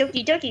man, like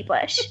Doki Doki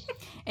blush.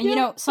 And you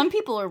know, some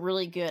people are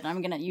really good.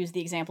 I'm gonna use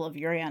the example of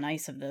Yuri on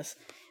Ice of this.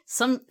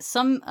 Some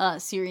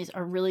series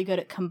are really good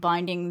at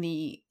combining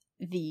the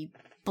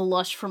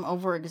blush from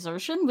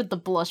overexertion with the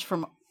blush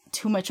from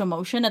too much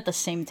emotion at the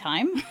same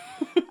time.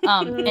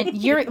 And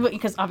Yuri,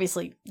 because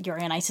obviously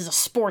Yuri on Ice is a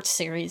sports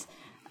series.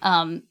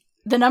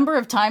 The number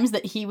of times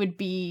that he would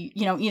be,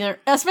 you know, either,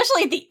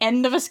 especially at the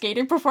end of a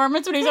skating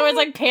performance when he's always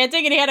like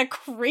panting and he had a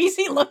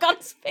crazy look on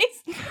his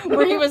face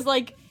where he was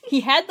like, he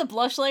had the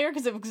blush layer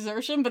because of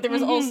exertion, but there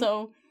was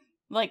also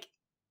like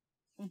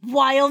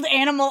wild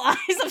animal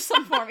eyes of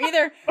some form.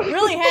 Either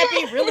really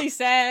happy, really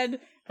sad,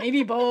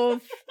 maybe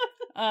both.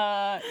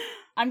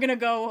 I'm gonna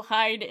go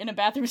hide in a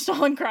bathroom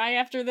stall and cry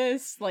after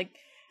this. Like,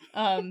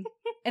 and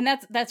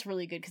that's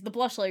really good because the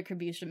blush layer could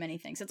be used for many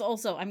things. It's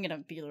also, I'm gonna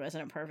be the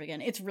resident perv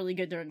again. It's really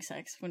good during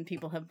sex when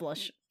people have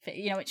blush.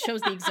 You know, it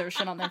shows the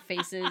exertion on their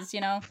faces.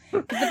 You know,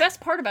 because the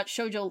best part about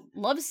shoujo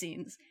love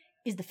scenes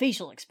is the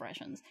facial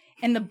expressions,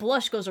 and the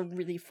blush goes a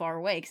really far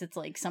way because it's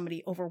like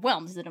somebody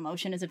overwhelmed. Is it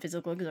emotion? Is it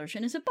physical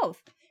exertion? Is it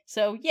both?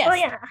 So yes, Oh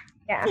yeah,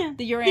 yeah.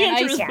 the Yuri The on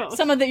answer Ice, is both.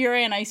 some of the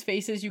Yuri on Ice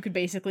faces you could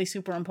basically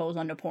superimpose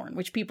onto porn,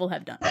 which people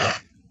have done.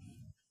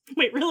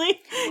 Wait, really?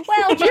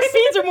 Well, Your just,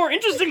 scenes are more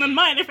interesting than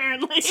mine,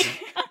 apparently.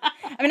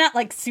 I mean, not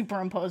like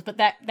superimpose, but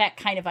that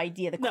kind of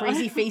idea. The No.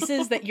 crazy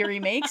faces that Yuri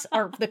makes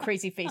are the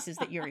crazy faces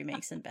that Yuri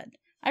makes in bed.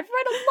 I've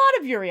read a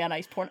lot of Yuri on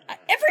Ice porn.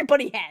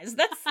 Everybody has.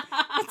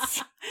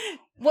 That's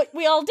what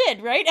we all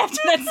did, right? After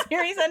that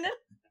series ended.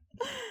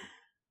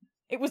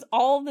 It was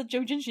all the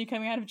doujinshi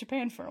coming out of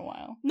Japan for a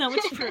while. No,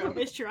 it's true.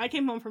 It's true. I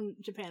came home from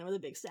Japan with a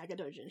big stack of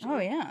doujinshi. Oh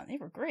yeah, they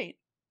were great.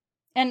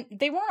 And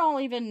they weren't all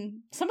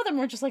even, some of them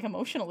were just like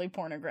emotionally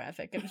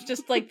pornographic. It was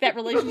just like that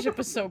relationship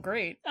was so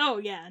great. Oh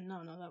yeah,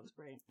 no, that was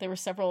great. There were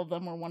several of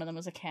them where one of them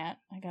was a cat.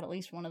 I got at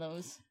least one of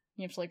those.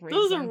 You have to like raise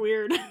Those them. are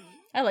weird.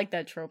 I like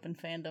that trope in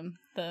fandom.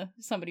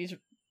 Somebody's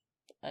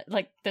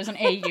like there's an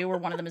AU where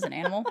one of them is an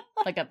animal,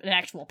 like an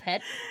actual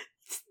pet.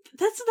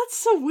 That's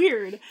so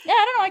weird. Yeah,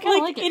 I don't know. I kind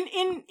of like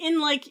it.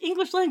 In like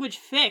English language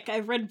fic,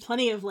 I've read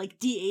plenty of like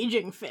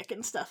de-aging fic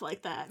and stuff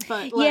like that.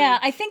 But like, Yeah,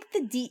 I think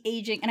the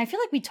de-aging, and I feel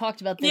like we talked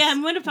about this yeah,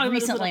 I'm going to talk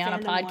recently about on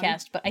this a with fandom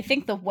podcast, but I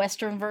think the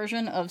Western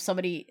version of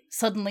somebody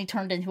suddenly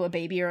turned into a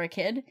baby or a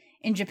kid,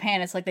 in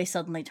Japan it's like they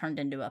suddenly turned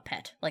into a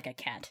pet, like a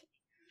cat.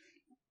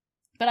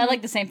 But I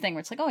like the same thing where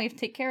it's like, oh, you have to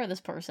take care of this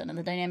person, and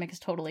the dynamic is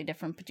totally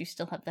different, but you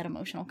still have that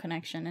emotional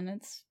connection, and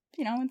it's,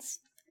 you know, it's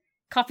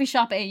coffee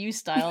shop AU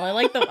style. I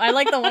like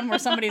the one where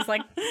somebody's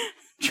like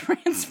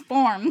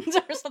transformed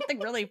or something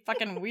really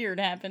fucking weird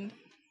happened.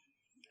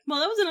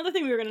 Well, that was another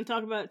thing we were going to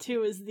talk about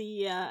too, is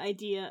the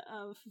idea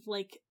of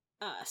like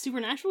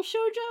supernatural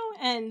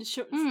shoujo and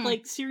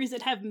like series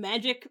that have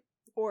magic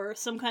or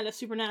some kind of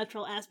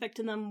supernatural aspect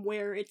to them,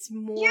 where it's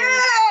more.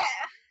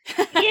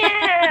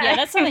 Yeah,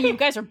 that's something you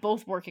guys are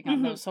both working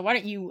on, though. So why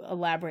don't you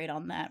elaborate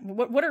on that?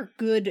 What are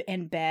good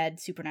and bad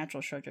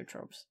supernatural shoujo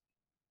tropes?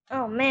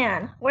 Oh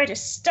man, where to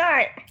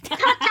start?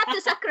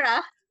 Captain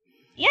Sakura.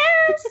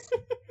 Yes!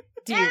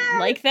 Do you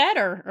like that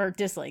or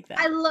dislike that?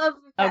 I love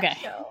that Okay.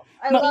 show.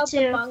 I Me love the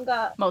too.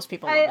 manga. Most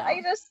people love that I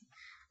one. love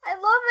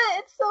it.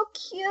 It's so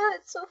cute.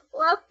 It's so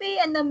fluffy,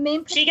 and the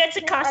main. She gets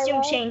a protagonist I costume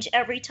love. change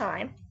every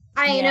time.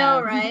 I Yeah.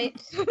 know, right?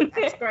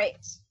 That's great.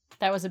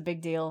 That was a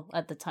big deal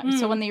at the time.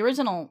 So when the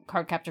original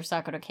Cardcaptor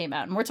Sakura came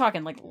out, and we're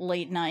talking like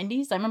late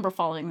 90s, I remember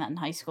following that in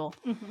high school.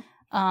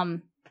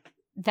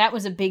 That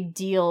was a big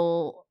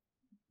deal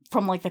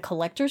from like the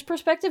collector's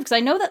perspective, because I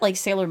know that like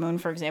Sailor Moon,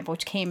 for example,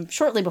 which came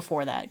shortly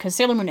before that, because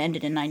Sailor Moon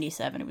ended in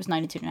 97, it was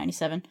 92 to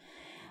 97,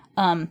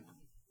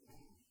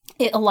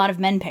 a lot of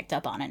men picked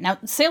up on it. Now,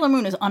 Sailor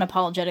Moon is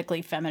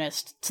unapologetically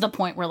feminist to the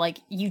point where like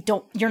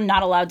you're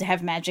not allowed to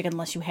have magic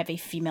unless you have a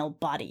female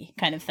body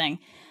kind of thing.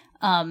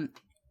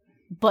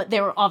 But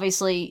there were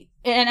obviously,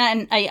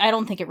 and I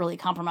don't think it really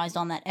compromised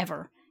on that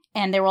ever.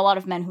 And there were a lot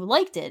of men who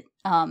liked it.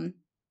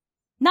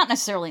 Not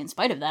necessarily in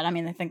spite of that. I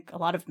mean, I think a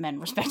lot of men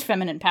respect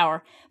feminine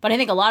power, but I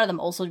think a lot of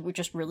them also were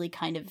just really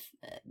kind of,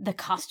 the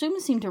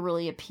costumes seemed to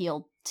really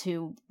appeal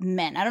to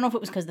men. I don't know if it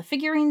was because the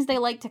figurines they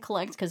like to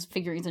collect, because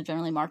figurines are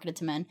generally marketed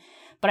to men.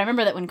 But I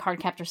remember that when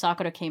Cardcaptor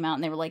Sakura came out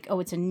and they were like, oh,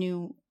 it's a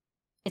new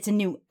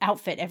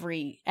outfit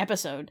every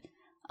episode.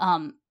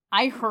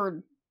 I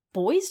heard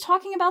boys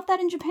talking about that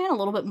in Japan a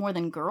little bit more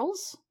than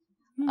girls.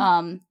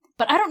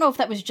 But I don't know if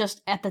that was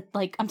just at the,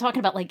 like, I'm talking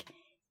about, like,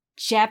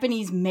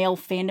 Japanese male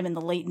fandom in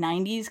the late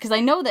 90s, because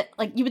I know that,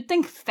 like, you would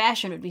think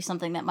fashion would be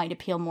something that might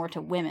appeal more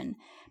to women,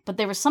 but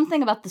there was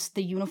something about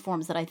the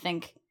uniforms that I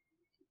think,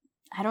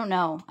 I don't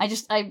know. I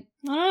don't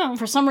know.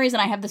 For some reason,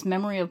 I have this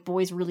memory of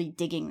boys really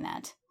digging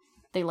that.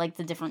 They like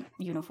the different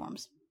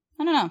uniforms.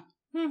 I don't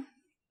know.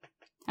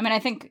 I mean, I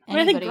think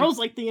I think girls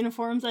like the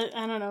uniforms. I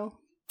don't know.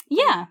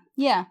 Yeah.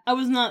 I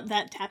was not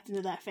that tapped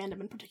into that fandom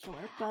in particular,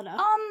 but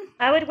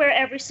I would wear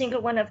every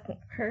single one of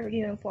her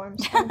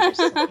uniforms.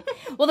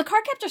 Well, the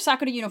Cardcaptor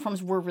Sakura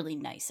uniforms were really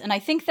nice, and I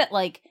think that,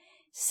 like,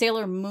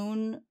 Sailor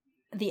Moon,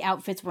 the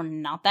outfits were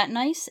not that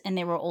nice, and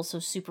they were also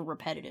super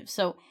repetitive.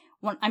 So,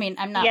 I'm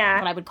not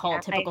what I would call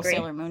a typical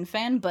Sailor Moon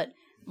fan, but,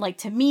 like,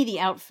 to me, the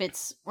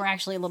outfits were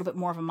actually a little bit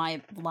more of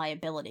a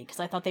liability, because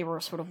I thought they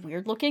were sort of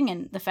weird looking,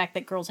 and the fact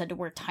that girls had to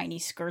wear tiny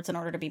skirts in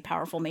order to be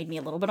powerful made me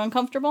a little bit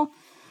uncomfortable.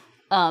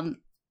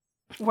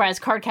 Whereas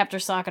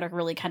Cardcaptor Sakura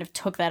really kind of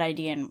took that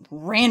idea and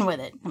ran with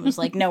it. And was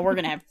like, no, we're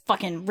gonna have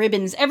fucking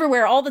ribbons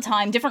everywhere all the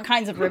time, different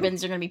kinds of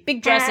ribbons. They're gonna be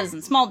big dresses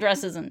and small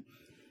dresses and...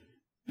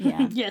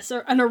 Yeah. Yes,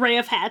 or an array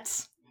of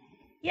hats.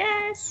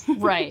 Yes!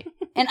 Right.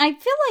 And I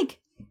feel like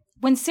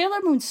when Sailor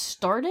Moon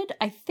started,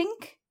 I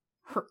think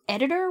her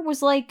editor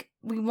was like,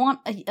 we want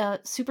a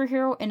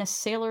superhero in a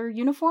sailor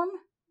uniform.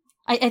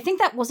 I think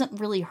that wasn't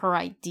really her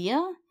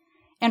idea.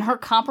 And her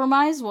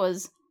compromise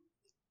was...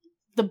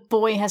 the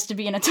boy has to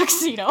be in a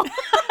tuxedo.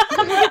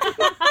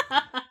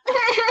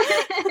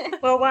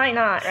 Well, why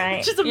not, right?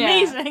 Which is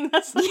amazing.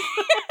 That's like...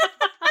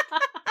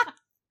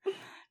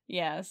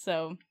 Yeah,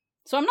 so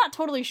I'm not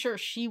totally sure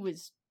she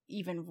was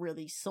even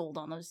really sold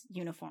on those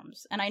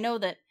uniforms. And I know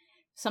that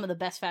some of the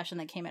best fashion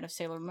that came out of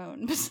Sailor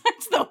Moon,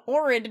 besides the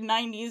horrid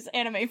 90s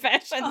anime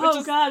fashion, which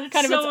is God, it's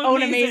kind of so its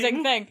own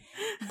amazing thing.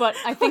 But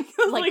I think,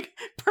 like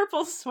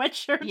purple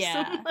sweatshirts.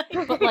 Yeah,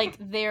 and, but, like,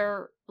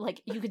 they're,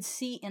 like, you could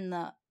see in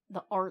the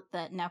art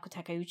that Naoko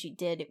Takeuchi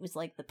did, it was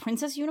like the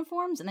princess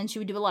uniforms, and then she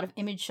would do a lot of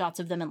image shots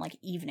of them in, like,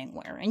 evening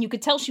wear. And you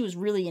could tell she was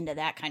really into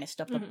that kind of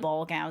stuff, the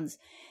ball gowns,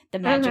 the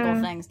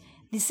magical things.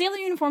 The sailor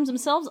uniforms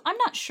themselves, I'm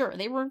not sure.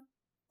 They were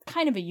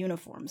kind of a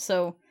uniform.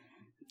 So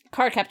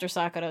Cardcaptor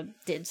Sakura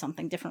did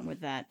something different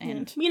with that.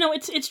 And you know,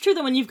 it's true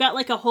that when you've got,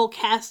 like, a whole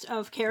cast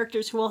of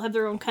characters who all have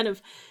their own kind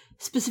of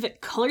specific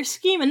color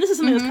scheme, and this is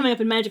something that's coming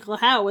up in Magical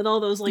How with all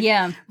those, like,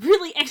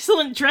 really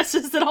excellent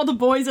dresses that all the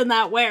boys in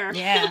that wear.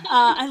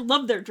 I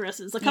love their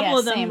dresses. A couple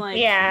of them, same. like,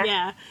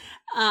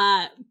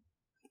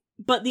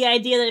 but the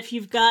idea that if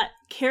you've got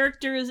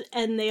characters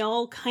and they're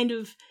all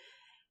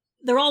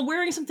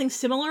wearing something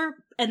similar,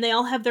 and they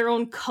all have their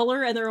own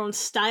color and their own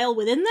style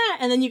within that,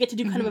 and then you get to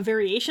do kind of a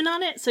variation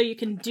on it, so you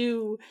can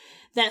do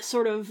that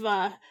sort of,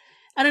 I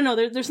don't know,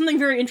 there's something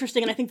very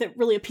interesting, and I think that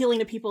really appealing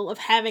to people of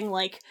having,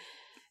 like,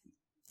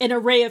 an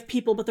array of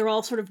people, but they're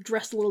all sort of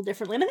dressed a little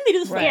differently. And I think they do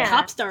this with like,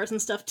 pop stars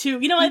and stuff too.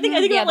 You know, I think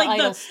about like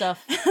the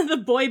stuff. the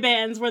boy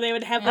bands where they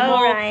would have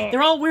them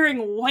they're all wearing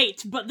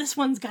white, but this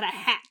one's got a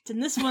hat,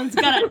 and this one's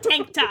got a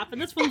tank top, and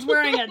this one's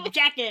wearing a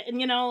jacket, and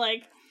you know,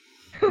 like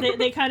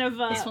they kind of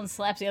this one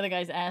slaps the other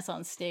guy's ass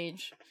on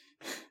stage.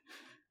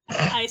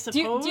 I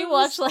suppose. Do you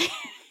watch like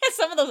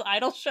some of those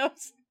idol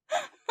shows?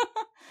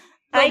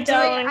 I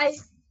don't.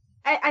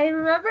 I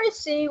remember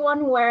seeing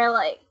one where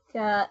like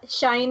a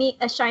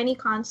shiny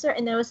concert,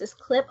 and there was this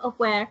clip of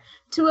where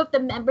two of the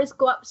members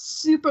go up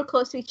super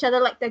close to each other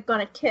like they're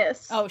gonna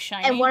kiss. Oh,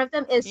 Shiny. And one of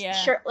them is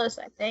shirtless,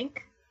 I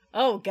think.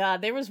 Oh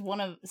god, there was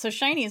so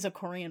Shiny is a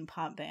Korean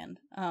pop band.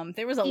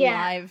 There was a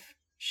live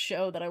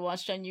show that I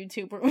watched on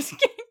YouTube where it was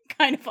getting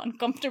kind of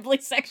uncomfortably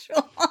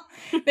sexual.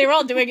 They were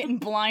all doing it in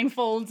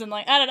blindfolds and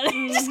like, I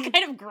don't know, just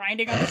kind of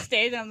grinding on the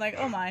stage, and I'm like,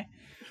 oh my.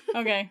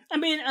 Okay. I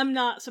mean, I'm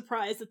not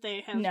surprised that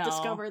they have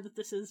discovered that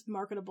this is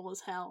marketable as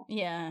hell.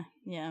 Yeah.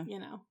 You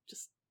know,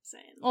 just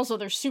saying. Also,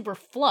 they're super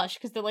flush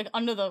because they're like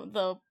under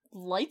the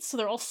lights, so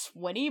they're all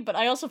sweaty, but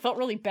I also felt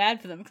really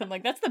bad for them because I'm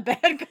like, that's the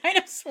bad kind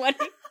of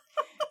sweaty.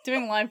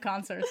 Doing live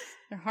concerts.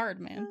 They're hard,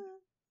 man.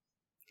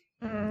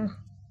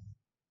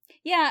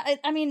 Yeah,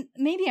 I mean,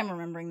 maybe I'm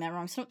remembering that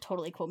wrong, so don't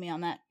totally quote me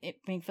on that,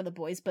 it being for the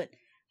boys, but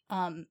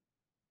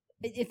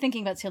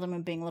thinking about Sailor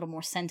Moon being a little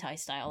more Sentai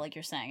style, like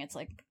you're saying, it's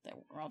like,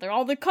 they're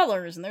all the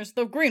colors, and there's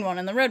the green one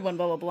and the red one,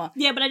 blah, blah, blah.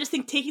 Yeah, but I just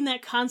think taking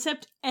that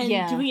concept and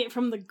doing it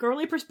from the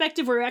girly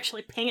perspective, where you're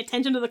actually paying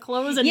attention to the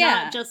clothes and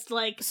not just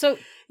like,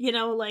 you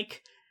know,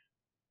 like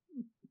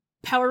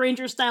Power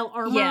Ranger style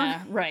armor.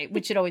 Yeah, right,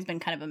 which had always been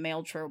kind of a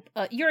male trope.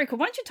 Eurika,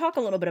 why don't you talk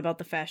a little bit about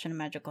the fashion in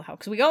Magical How?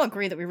 Because we all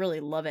agree that we really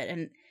love it,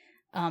 and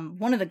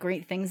one of the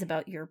great things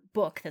about your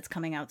book that's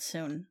coming out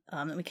soon,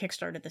 that we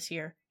kickstarted this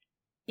year,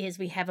 is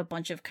we have a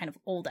bunch of kind of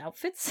old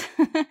outfits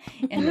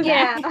in the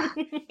back.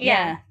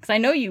 Yeah, because I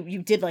know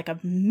you did like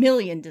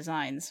 1,000,000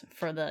 designs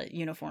for the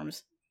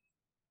uniforms.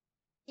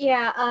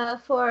 Yeah,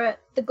 for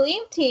the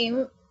Gleam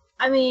team,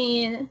 I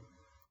mean,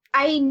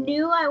 I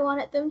knew I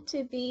wanted them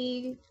to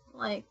be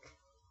like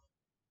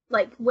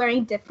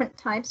wearing different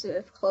types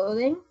of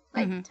clothing,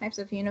 like types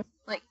of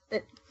like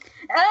that.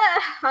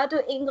 How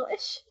to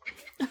English?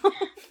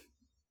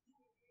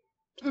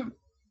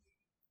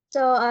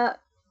 So,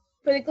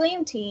 for the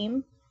Gleam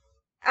team,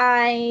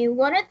 I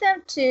wanted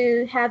them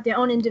to have their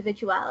own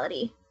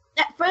individuality.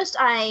 At first,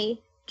 I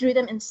drew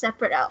them in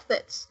separate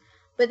outfits,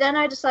 but then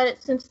I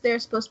decided since they're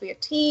supposed to be a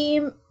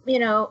team,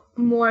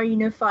 more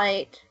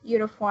unified,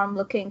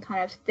 uniform-looking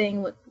kind of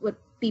thing would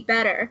be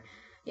better,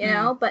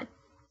 But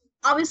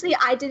obviously,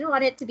 I didn't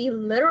want it to be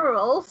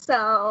literal,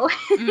 so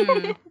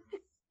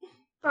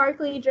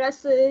sparkly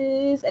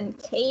dresses and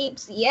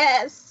capes,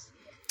 yes.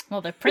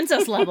 Well, they're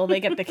princess level. They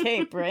get the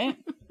cape, right?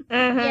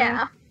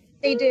 Yeah,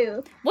 they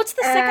do. What's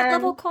the second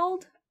level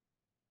called?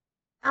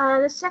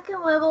 The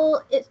second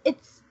level,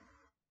 it's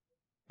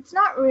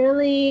not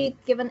really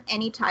given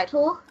any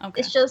title. Okay.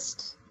 It's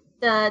just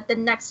the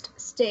next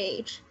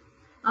stage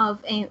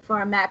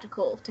for a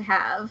magical to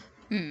have.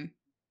 And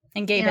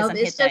Gabe hasn't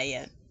hit that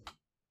yet.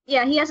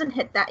 Yeah, he hasn't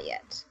hit that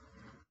yet.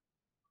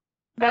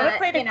 I would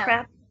play the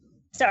crap.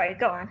 Sorry,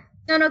 go on.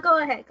 No, go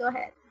ahead.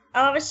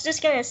 I was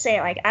just gonna say,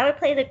 I would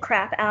play the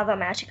crap out of a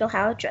Magical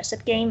How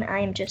dress-up game. I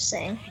am just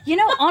saying.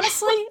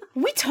 Honestly,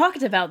 we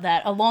talked about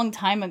that a long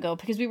time ago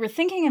because we were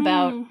thinking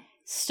about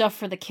stuff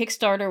for the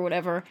Kickstarter or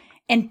whatever,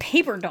 and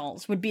paper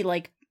dolls would be,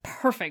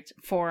 perfect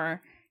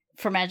for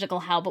Magical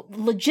How, but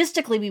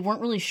logistically we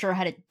weren't really sure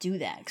how to do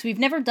that because we've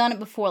never done it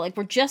before.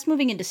 We're just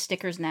moving into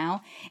stickers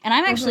now, and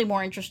I'm actually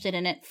more interested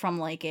in it from,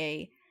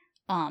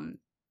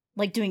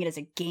 doing it as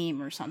a game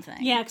or something.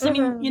 Yeah, because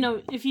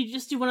if you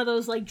just do one of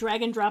those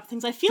drag and drop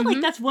things, I feel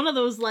like that's one of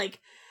those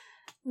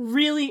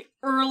really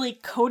early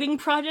coding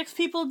projects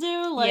people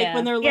do.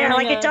 When they're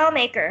learning a doll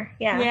maker.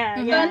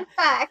 Yeah.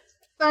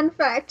 Fun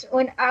fact.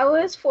 When I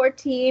was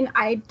 14,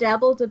 I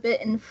dabbled a bit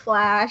in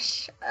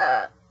Flash,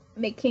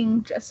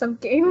 making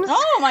dress-up games.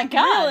 Oh my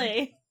god!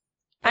 Really?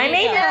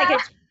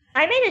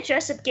 I made a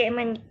dress-up game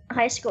in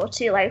high school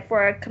too,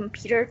 for a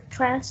computer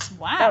class.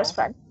 Wow, that was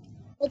fun.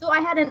 Although I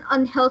had an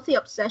unhealthy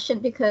obsession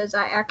because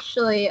I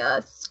actually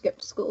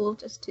skipped school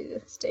just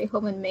to stay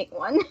home and make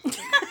one.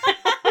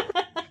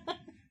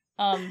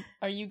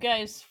 Are you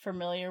guys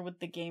familiar with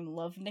the game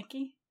Love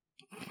Nikki?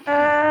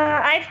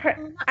 I've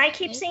heard. I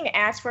keep seeing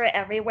ads for it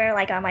everywhere,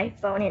 on my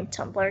phone and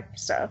Tumblr.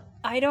 So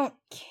I don't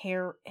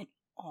care at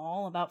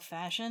all about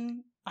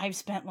fashion. I've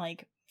spent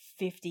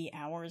 50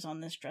 hours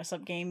on this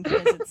dress-up game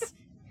because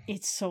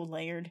it's so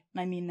layered.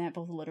 I mean that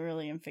both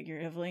literally and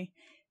figuratively.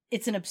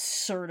 It's an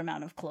absurd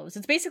amount of clothes.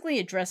 It's basically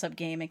a dress-up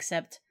game,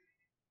 except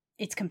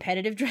it's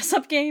competitive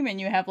dress-up game,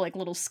 and you have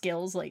little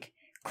skills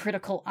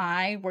critical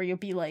eye, where you'll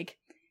be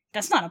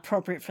that's not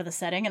appropriate for the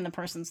setting, and the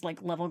person's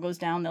level goes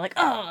down. They're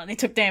oh, they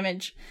took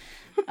damage.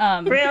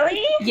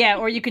 Really? Yeah,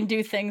 or you can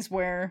do things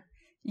where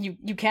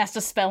you cast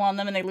a spell on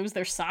them and they lose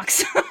their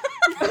socks.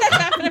 That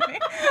happened to me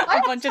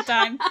a bunch of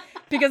times.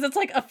 Because it's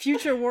a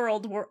future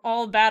world where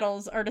all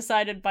battles are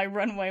decided by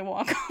runway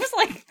walk-offs.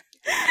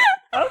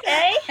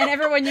 Okay. And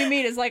everyone you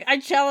meet is I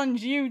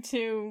challenge you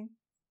to,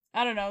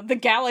 I don't know, the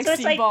galaxy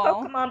so it's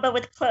ball. Pokemon, but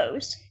with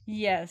clothes.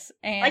 Yes.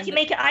 And you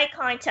make eye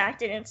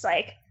contact and it's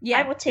I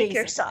will take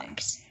your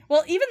socks.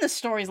 Well, even the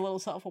story's a little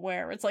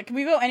self-aware. It's can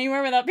we go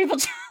anywhere without people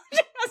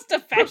challenging us to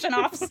fashion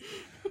offs?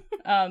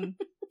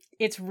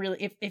 It's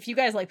really, if you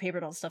guys like paper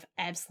doll stuff,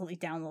 absolutely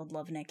download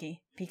Love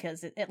Nikki,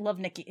 because Love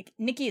Nikki.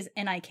 Nikki is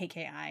Nikki.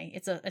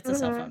 It's a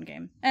cell phone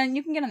game, and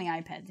you can get on the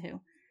iPad too.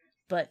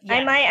 But yeah.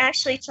 I might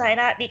actually try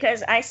that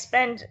because I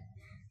spend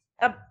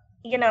a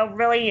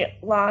really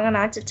long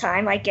amount of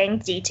time getting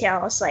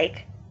details,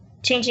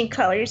 changing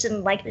colors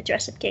in the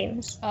dress-up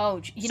games.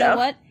 Oh, you know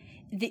what?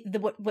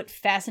 What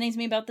fascinates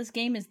me about this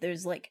game is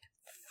there's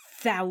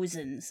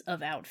thousands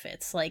of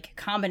outfits,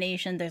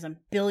 combination. There's a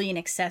billion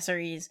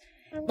accessories.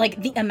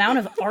 The amount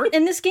of art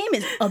in this game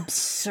is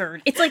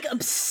absurd. It's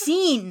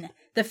obscene,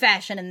 the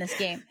fashion in this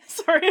game.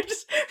 Sorry, I'm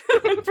just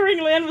remembering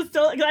Lianne was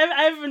telling,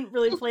 I haven't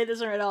really played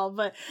this at all,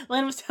 but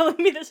Lianne was telling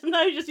me that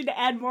sometimes you just need to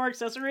add more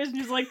accessories, and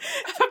she's a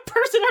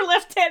person her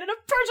left hand, and a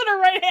person her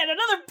right hand,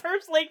 another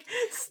purse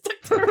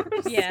stuck to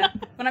her. Yeah,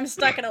 when I'm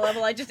stuck at a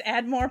level, I just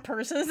add more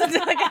purses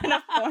until I get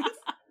enough points.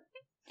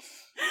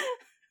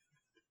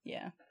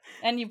 Yeah,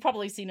 and you've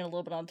probably seen it a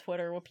little bit on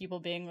Twitter with people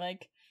being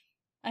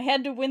I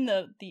had to win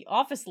the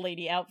office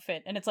lady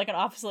outfit, and it's an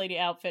office lady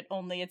outfit,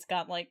 only it's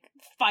got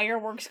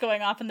fireworks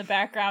going off in the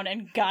background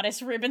and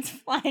goddess ribbons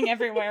flying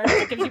everywhere, and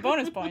it gives you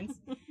bonus points.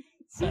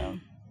 So,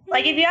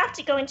 if you have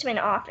to go into an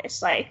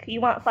office, you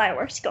want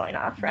fireworks going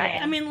off,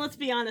 right? I mean, let's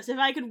be honest. If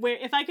I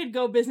could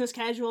go business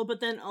casual, but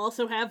then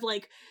also have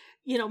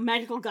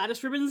magical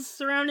goddess ribbons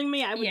surrounding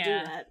me, I would do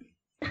that.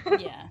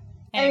 Yeah.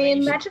 Anyway, I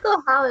mean,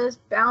 Magical How is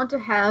bound to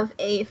have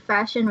a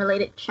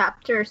fashion-related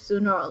chapter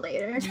sooner or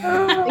later.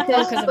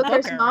 Because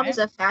Booker's mom is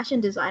a fashion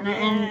designer,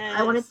 and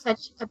I want to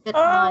touch a bit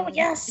on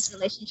his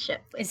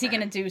relationship with Is he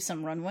going to do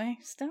some runway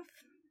stuff?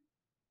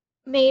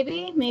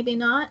 Maybe, maybe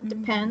not.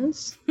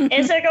 Depends.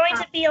 Is there going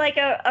to be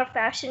a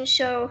fashion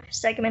show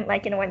segment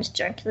in Orange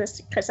Junk?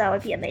 Because that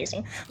would be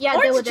amazing. Yeah,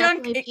 Orange there would Junk,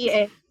 definitely be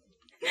a...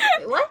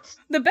 Wait, what?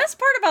 The best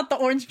part about the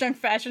Orange Junk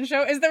fashion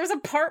show is there was a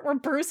part where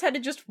Bruce had to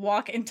just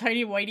walk in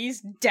tidy whities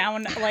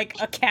down, like,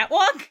 a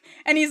catwalk,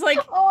 and he's like,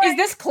 is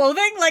this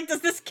clothing? Like,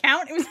 does this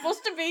count? It was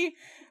supposed to be,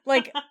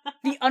 like,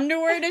 the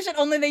underwear edition,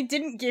 only they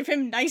didn't give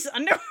him nice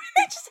underwear.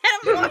 They just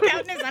had him walk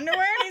out in his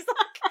underwear, and he's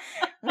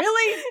like,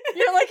 really?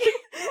 You're like,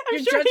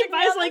 I'm sure he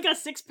buys, like, a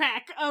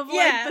 6-pack of,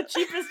 like, the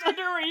cheapest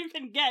underwear you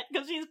can get,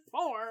 because he's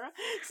poor,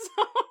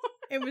 so...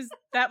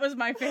 That was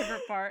my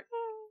favorite part.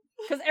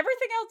 Because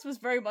everything else was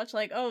very much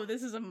like, oh,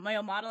 this is a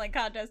male modeling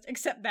contest,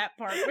 except that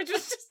part, which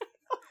was just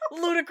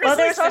ludicrously Well,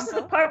 there's simple. also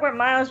the part where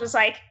Miles was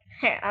like,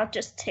 hey, I'll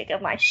just take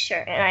off my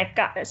shirt and I've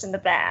got this in the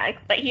bag.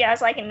 But he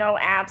has, like, no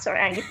abs or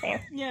anything.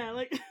 Yeah,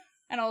 like...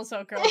 And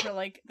also girls are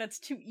like, that's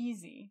too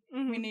easy.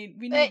 Mm-hmm.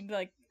 We need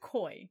like,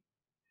 koi.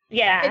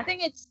 Yeah. I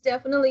think it's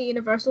definitely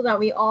universal that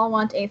we all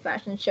want a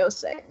fashion show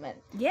segment.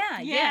 Yeah,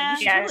 you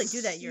should totally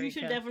do that, Eureka. You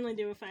should definitely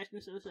do a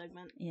fashion show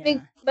segment. Yeah.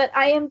 But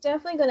I am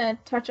definitely gonna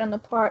touch on the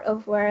part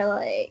of where,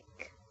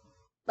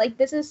 like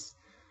this is,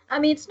 I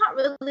mean, it's not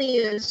really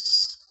a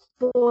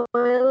spoiler,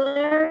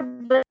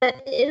 but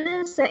it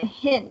is a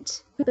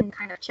hint in the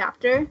kind of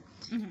chapter,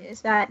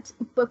 is that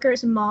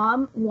Booker's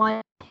mom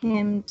wanted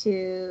him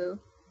to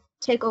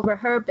take over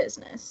her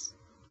business.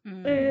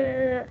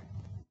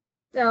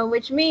 So,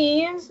 which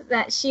means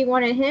that she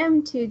wanted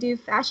him to do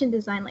fashion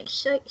design like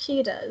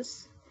she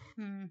does.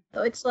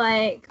 So it's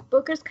like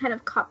Booker's kind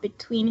of caught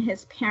between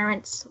his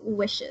parents'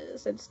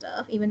 wishes and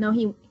stuff, even though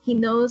he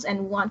knows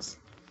and wants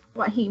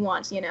what he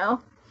wants, you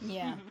know?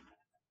 Yeah.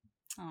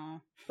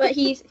 Aw. But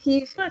he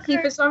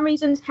for some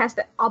reason has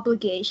the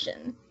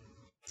obligation.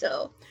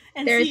 So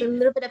And there's a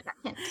little bit of that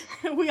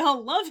hint. We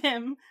all love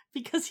him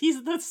because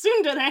he's the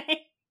tsundere.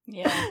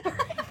 Yeah.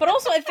 But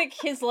also I think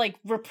his, like,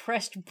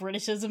 repressed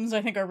Britishisms,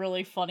 I think, are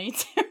really funny,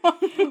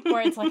 too.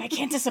 Where it's like, I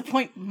can't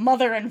disappoint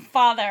mother and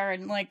father,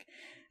 and, like,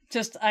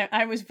 just,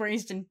 I was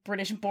raised in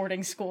British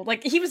boarding school.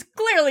 Like, he was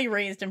clearly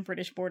raised in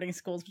British boarding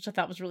schools, which I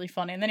thought was really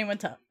funny. And then he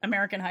went to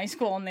American high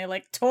school, and they,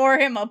 like, tore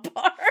him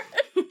apart.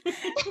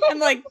 And,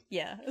 like,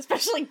 yeah,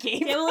 especially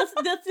Gabe. Yeah, well,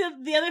 that's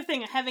the other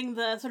thing. Having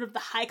the sort of the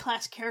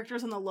high-class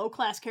characters and the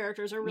low-class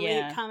characters are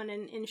really common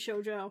in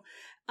shoujo.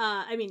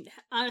 I mean,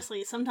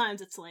 honestly,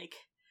 sometimes it's like...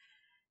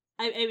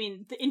 I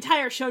mean, the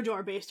entire shoujo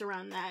are based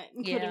around that,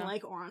 including,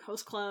 like, Ouran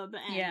Host Club,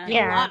 and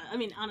a lot, I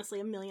mean,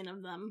 honestly, a million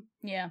of them.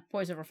 Yeah,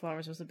 Boys Over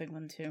Flowers was a big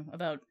one, too,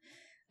 about,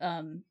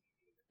 well,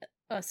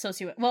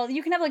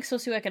 you can have, like,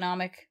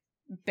 socioeconomic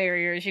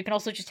barriers, you can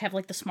also just have,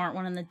 like, the smart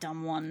one and the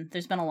dumb one.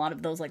 There's been a lot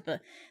of those, like, the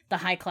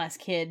high-class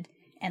kid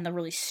and the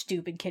really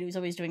stupid kid who's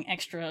always doing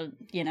extra,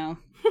 you know,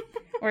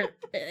 or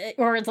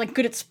it's, like,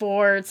 good at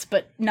sports,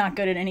 but not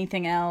good at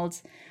anything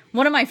else.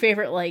 One of my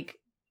favorite, like,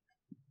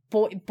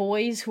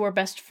 boys who are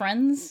best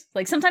friends.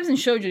 Like, sometimes in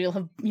shoujo you'll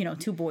have, you know,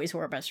 two boys who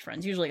are best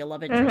friends, usually a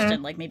love interest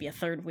and, like, maybe a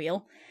third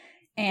wheel.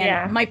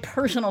 And my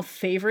personal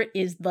favorite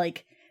is,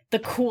 like, the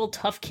cool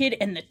tough kid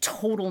and the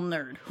total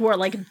nerd who are,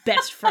 like,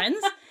 best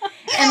friends.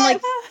 And, like,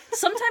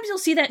 sometimes you'll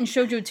see that in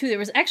shoujo too. There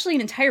was actually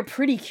an entire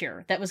Pretty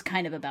Cure that was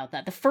kind of about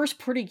that. The first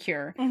Pretty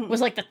Cure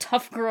was, like, the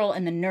tough girl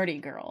and the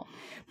nerdy girl.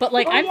 But,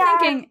 like,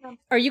 thinking,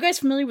 are you guys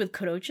familiar with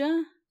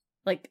Kurocha?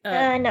 Like,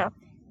 no.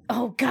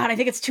 Oh God, I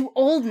think it's too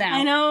old now.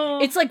 I know.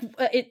 It's like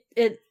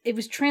it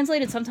was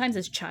translated sometimes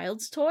as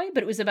child's toy,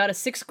 but it was about a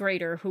 6th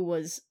grader who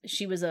was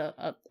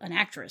an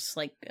actress.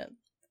 Like,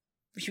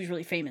 she was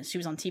really famous. She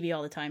was on TV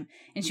all the time,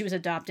 and she was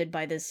adopted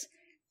by this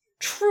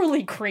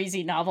truly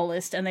crazy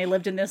novelist, and they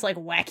lived in this, like,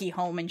 wacky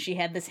home, and she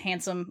had this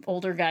handsome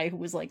older guy who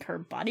was, like, her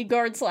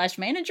bodyguard /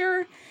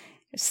 manager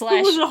 / who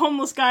was a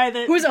homeless guy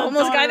that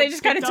they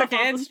just kind of took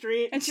in. The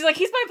street. And she's like,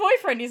 he's my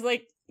boyfriend. He's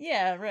like,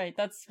 yeah, right,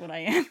 that's what I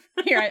am.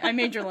 Here, I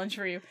made your lunch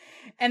for you.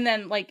 And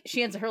then, like,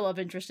 her love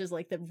interest is,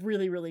 like, the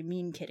really, really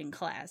mean kid in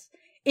class.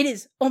 It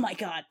is, oh my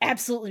God,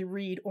 absolutely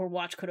read or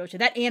watch Kurocha.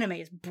 That anime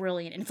is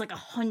brilliant, and it's like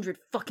 100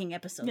 fucking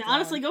episodes. Yeah, long.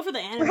 honestly, go for the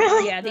anime.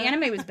 Really? Yeah, the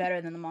anime was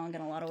better than the manga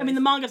in a lot of ways. I mean,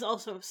 the manga's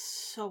also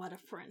so out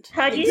of print.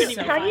 How do you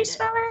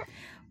spell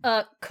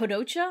it?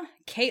 Kodocha?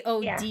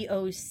 Kodoch.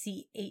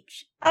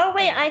 Oh,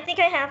 wait, I think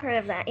I have heard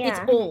of that, yeah. It's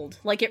old.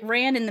 Like, it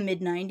ran in the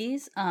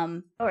mid-90s.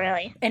 Oh,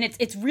 really? And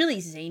it's really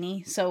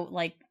zany, so,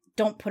 like,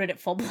 don't put it at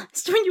full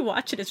blast when you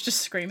watch it. It's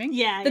just screaming.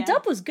 Yeah, The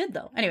dub was good,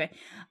 though. Anyway,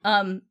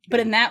 but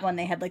in that one,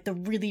 they had, like, the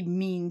really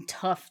mean,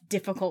 tough,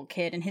 difficult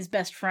kid, and his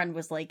best friend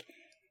was, like,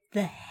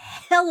 the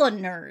hella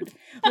nerd.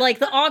 Like,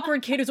 the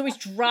awkward kid who's always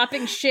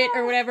dropping shit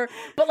or whatever,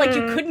 but, like,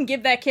 you couldn't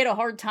give that kid a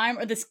hard time,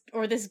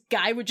 or this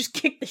guy would just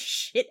kick the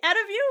shit out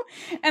of you.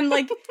 And,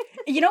 like,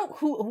 you know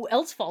who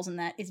else falls in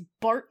that is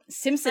Bart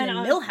Simpson in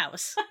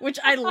Milhouse, which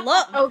I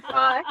love. Oh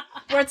God.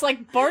 Where it's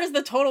like Bart is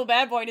the total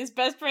bad boy and his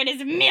best friend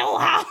is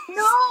Milhouse.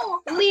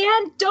 No,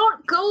 Leanne,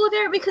 don't go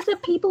there, because the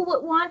people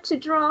would want to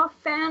draw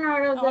fan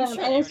art of them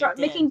and start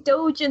making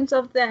doujins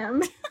of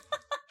them.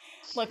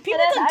 Look,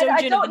 people done doujin I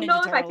of don't the Ninja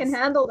know Turtles. if I can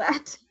handle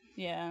that.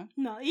 Yeah.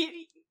 No,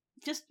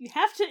 you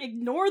have to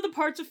ignore the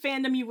parts of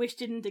fandom you wish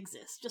didn't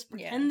exist. Just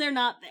pretend they're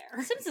not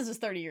there. Since this is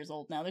 30 years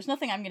old now, there's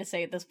nothing I'm going to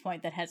say at this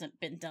point that hasn't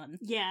been done.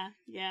 Yeah.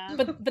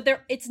 But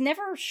it's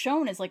never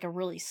shown as like a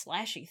really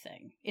slashy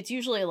thing. It's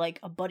usually like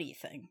a buddy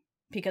thing.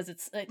 Because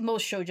it's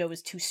most shoujo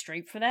is too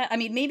straight for that. I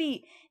mean,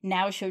 maybe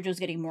now shoujo's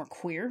getting more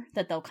queer,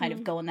 that they'll kind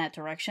of go in that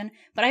direction.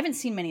 But I haven't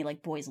seen many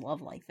like boys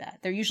love like that.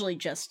 They're usually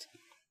just,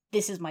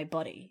 this is my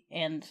buddy,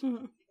 and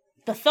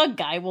the thug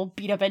guy will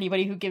beat up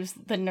anybody who gives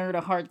the nerd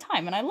a hard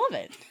time, and I love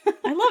it.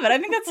 I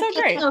think that's so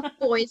great. Speaking of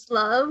boys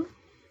love,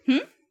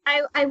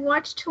 I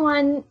watched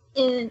one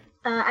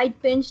I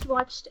binge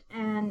watched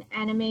an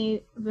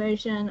anime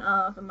version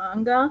of a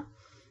manga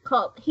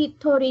called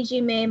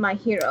Hitorijime My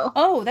Hero.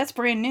 Oh, that's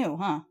brand new,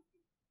 huh?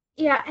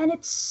 Yeah, and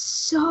it's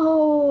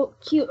so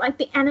cute. Like,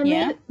 the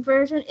anime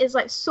version is,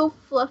 like, so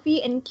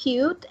fluffy and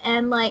cute,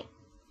 and, like,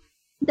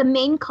 the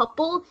main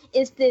couple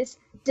is this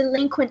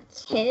delinquent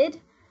kid,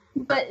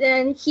 but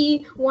then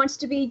he wants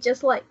to be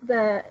just like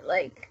the,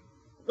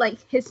 like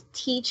his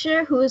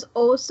teacher, who is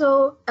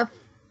also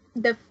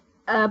the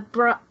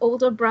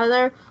older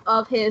brother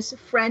of his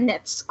friend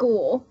at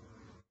school.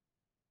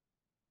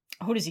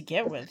 Who does he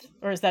get with?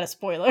 Or is that a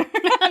spoiler?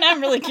 I'm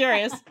really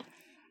curious.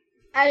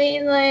 I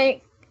mean,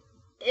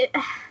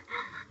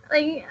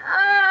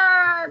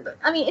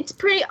 I mean, it's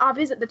pretty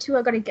obvious that the two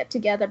are going to get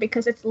together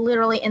because it's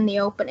literally in the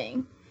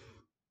opening.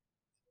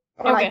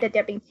 Or, like, that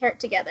they're being paired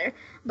together.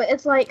 But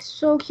it's, like,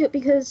 so cute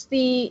because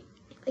the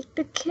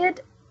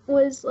kid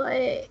was,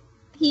 like,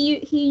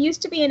 he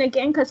used to be in a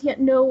gang because he had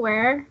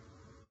nowhere.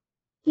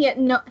 He had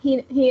no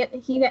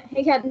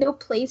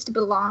place to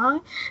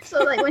belong.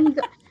 So, like, when he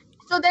got...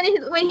 So then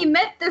when he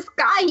met this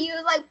guy, he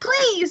was like,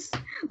 please,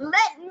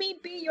 let me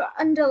be your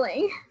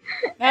underling.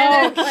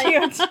 And then,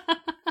 cute.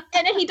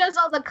 And then he does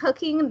all the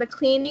cooking, the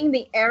cleaning,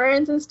 the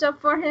errands and stuff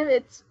for him.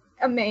 It's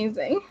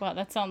amazing. Wow,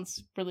 that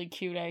sounds really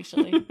cute,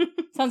 actually.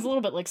 Sounds a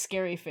little bit like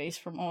Scary Face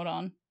from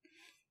Odon.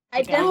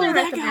 I definitely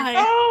recommend guy.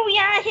 Oh,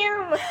 yeah,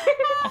 him!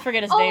 I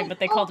forget his name, but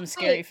they called him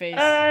Scary Face.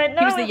 No,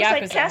 he was the it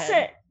Yakuza like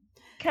head.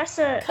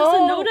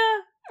 Casanova?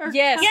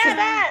 Yes. Yeah,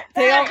 that!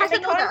 They all- They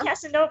call him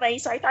Casanova.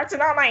 He's like, that's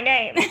not my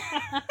name.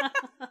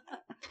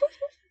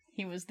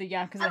 He was the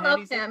Yakuza I head. love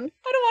He's him. like,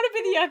 I don't want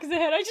to be the Yakuza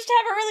head. I just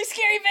have a really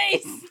scary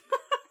face.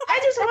 I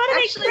just want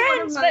to actually make one of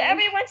friends, my- but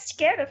everyone's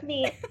scared of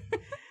me.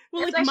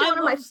 Well, It's like, actually my one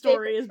of my love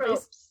story is favorite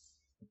based... tropes.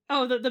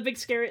 Oh,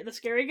 the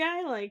scary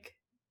guy? Like...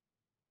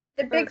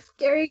 The big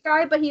scary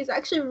guy, but he's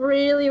actually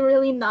really,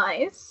 really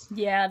nice.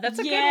 Yeah, that's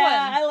a good one.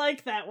 I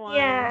like that one.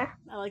 Yeah.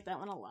 I like that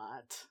one a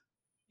lot.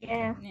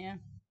 Yeah. Yeah.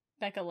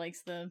 Becca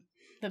likes the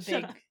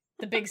Shut up.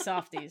 big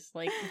softies,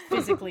 like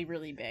physically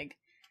really big.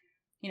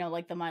 You know,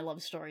 like the My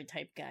Love Story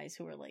type guys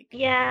who are like,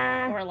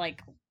 Yeah. or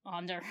like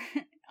Anders.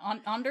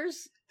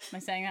 Am I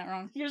saying that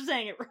wrong? You're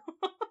saying it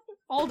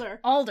wrong.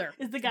 Alder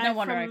is the guy No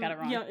wonder from I got it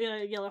wrong.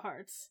 Yellow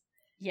Hearts.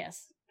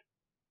 Yes,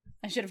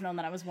 I should have known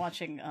that. I was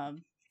watching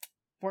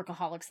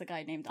Workaholics. The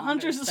guy named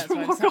Hunters Anders. is That's from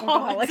why I said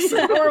Workaholics. He's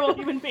a horrible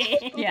human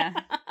being. Yeah.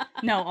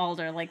 No,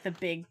 Alder, like the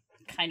big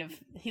kind of.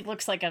 He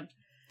looks like a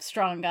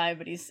strong guy,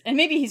 but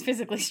maybe he's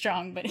physically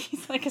strong, but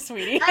he's like a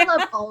sweetie. I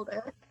love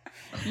Alder.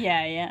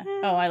 Yeah.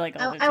 Oh, I like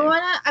Alder too.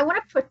 I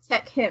wanna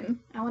protect him.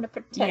 I wanna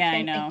protect him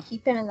I know. and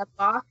keep him in a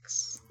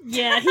box.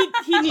 Yeah,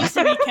 he needs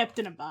to be kept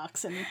in a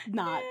box and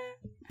not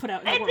put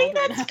out in the I world think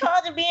right that's now.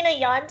 called being a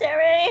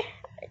yandere.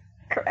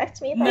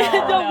 Correct me if I'm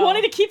No. wrong. No,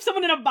 wanting to keep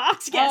someone in a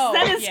box, yes, Oh,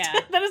 that is yeah.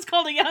 that is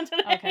called a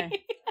yandere.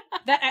 Okay.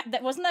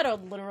 That wasn't that a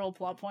literal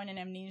plot point in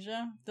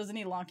Amnesia? Doesn't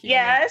he lock you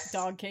Yes. in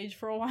a dog cage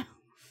for a while?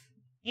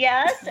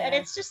 Yes, Yeah. and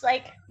it's just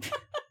like...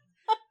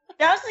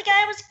 that was the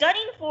guy I was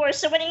gunning for,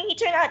 so when he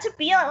turned out to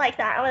be like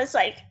that, I was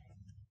like...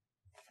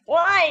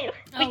 Why?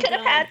 We Oh, could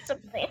have God. had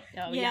something.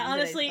 Oh, Yeah, Yandere's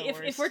honestly, the if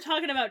worst. we're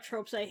talking about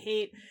tropes I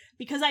hate,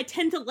 because I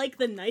tend to like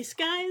the nice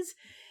guys,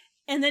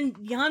 and then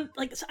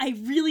so I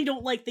really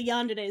don't like the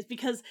yanderes,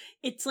 because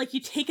it's like you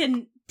take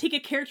a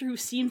character who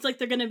seems like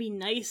they're gonna be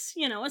nice,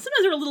 you know, and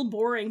sometimes they're a little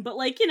boring, but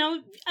like, you know,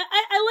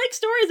 I like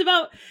stories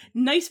about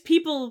nice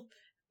people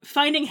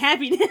finding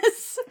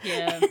happiness.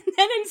 Yeah. And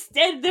then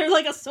instead they're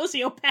like a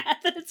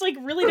sociopath, and it's like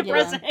really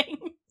depressing.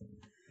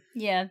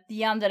 Yeah,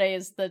 the Yandere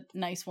is the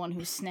nice one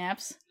who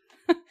snaps.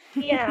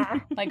 Yeah.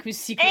 Like, who's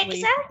secretly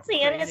Exactly,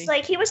 and crazy. it's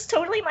like, he was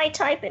totally my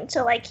type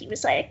until, like, he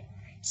was like,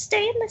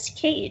 stay in this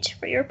cage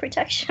for your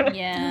protection.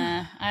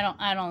 Yeah,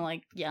 I don't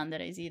like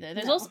yanderes either.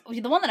 There's No. also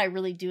the one that I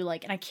really do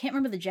like, and I can't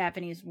remember the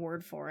Japanese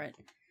word for it.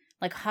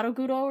 Like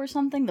haroguro or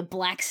something? The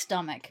black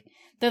stomach.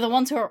 They're the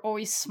ones who are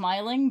always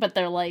smiling, but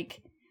they're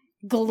like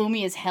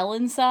gloomy as hell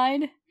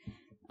inside.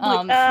 Like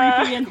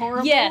creepy and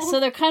horrible. Yeah, so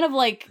they're kind of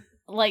like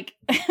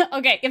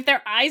okay, if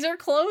their eyes are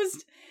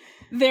closed,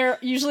 they're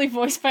usually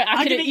voiced by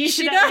Akira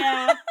Ishida.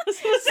 Yeah. I was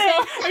gonna say,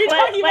 are you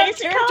What- talking what about is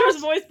it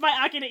characters called? voiced by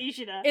Akira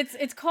Ishida?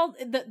 It's called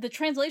the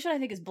translation I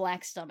think is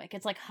black stomach.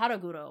 It's like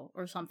haroguro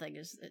or something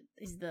is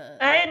the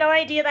I had no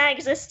idea that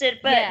existed,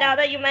 but Yeah. now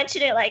that you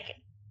mention it, like,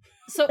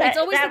 so that, it's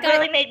always that the guy.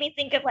 really made me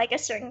think of, like, a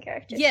certain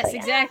character. Yes, so, yeah.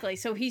 exactly.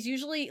 So he's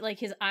usually like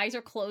his eyes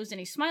are closed and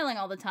he's smiling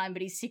all the time,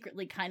 but he's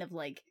secretly kind of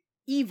like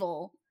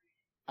evil.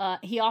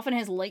 He often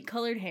has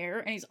light-colored hair,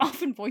 and he's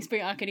often voiced by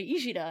Akira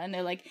Ishida, and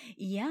they're like,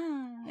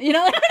 yeah, you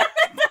know?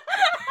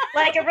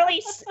 like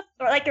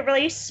a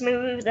really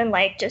smooth and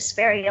like just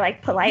very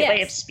like polite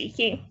way of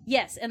speaking.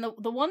 Yes, and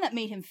the one that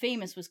made him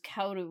famous was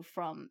Kaoru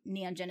from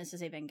Neon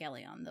Genesis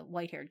Evangelion, the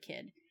white-haired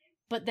kid.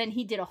 But then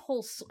he did a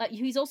whole...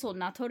 he's also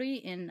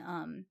Natori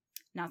in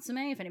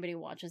Natsume, if anybody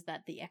watches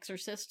that, The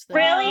Exorcist.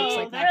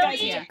 Really? That guy's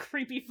such a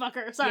creepy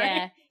fucker. Sorry.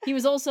 Yeah, he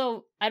was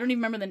also... I don't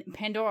even remember the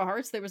Pandora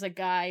Hearts. There was a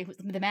guy...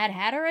 The Mad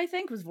Hatter, I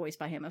think, was voiced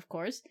by him, of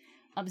course.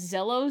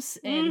 Zelos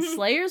and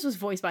Slayers was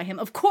voiced by him,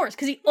 of course,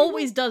 because he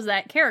always does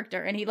that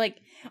character. And he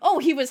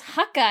he was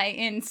Hakai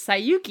in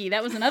Sayuki.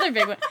 That was another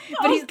big one.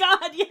 But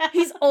God, yeah.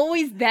 He's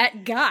always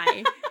that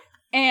guy.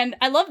 And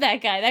I love that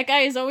guy. That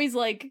guy is always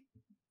like...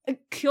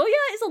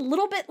 Kyoya is a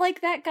little bit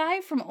like that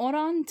guy from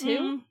Oran,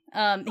 too. He's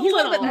a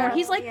little bit more...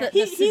 He's like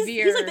the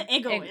severe... He's like the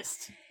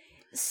egoist.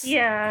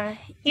 Yeah,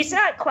 he's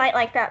not quite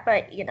like that,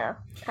 but you know,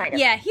 kind of.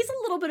 Yeah, he's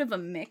a little bit of a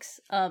mix.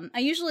 I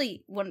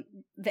usually when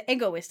the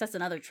egoist, that's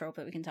another trope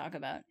that we can talk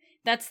about.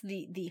 That's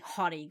the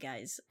haughty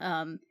guys.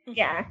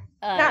 Yeah,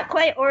 not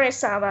quite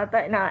Orisama,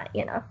 but not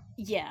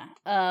Yeah.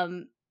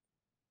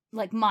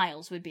 Like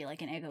Miles would be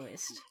like an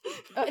egoist.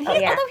 Although he's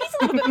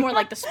a little bit more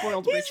like the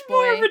spoiled rich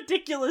boy. He's more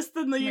ridiculous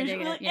than the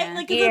usual. Yeah.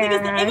 The thing is,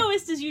 the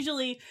egoist is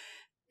usually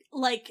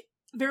like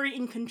very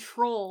in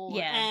control,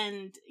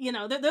 and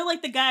they're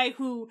like the guy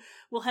who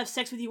will have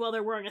sex with you while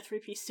they're wearing a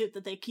 3-piece suit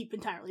that they keep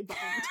entirely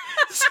buttoned.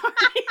 Sorry,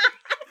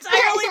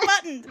 entirely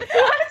buttoned.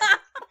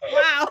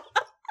 Wow.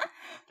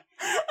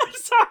 I'm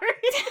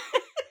sorry.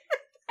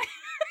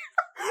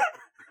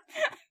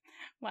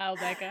 Wow,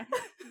 Becca.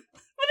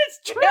 But it's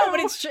true. No, but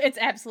it's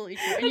absolutely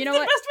true. And you know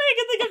what? It's the best way I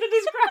can think of to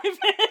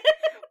describe it.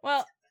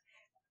 Well,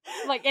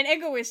 like an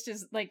egoist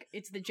is like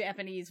it's the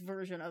Japanese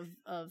version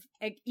of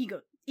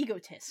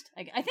egotist.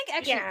 I think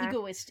actually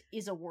egoist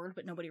is a word,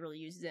 but nobody really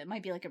uses it. It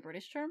might be like a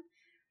British term.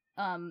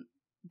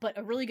 But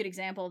a really good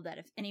example of that,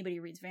 if anybody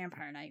reads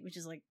Vampire Knight, which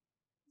is like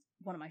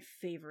one of my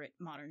favorite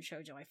modern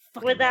shoujo, I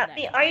fucking would love that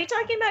be? Are you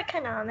talking about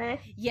Kaname?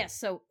 Yes.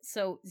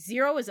 So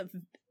Zero is a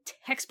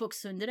textbook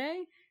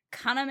tsundere.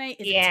 Kaname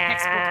is a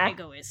textbook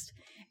egoist.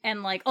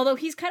 And like, although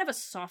he's kind of a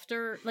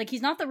softer, like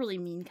he's not the really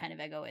mean kind of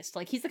egoist.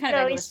 Like he's the kind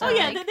of egoist. They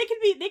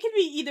could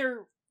be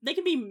either they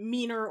can be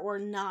meaner or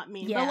not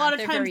mean. Yeah, but a lot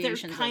of times they're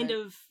kind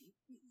of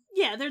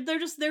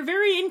they're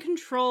very in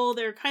control.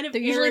 They're kind of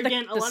usually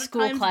arrogant. the a lot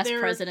school of times class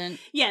president.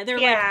 Yeah, they're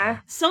like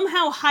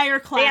somehow higher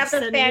class they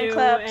have the than fan you.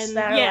 Clubs And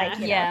that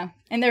are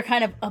and they're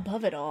kind of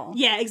above it all.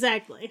 Yeah,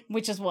 exactly.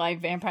 Which is why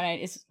Vampire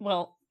Knight is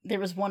there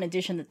was one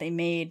edition that they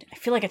made. I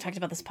feel like I talked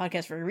about this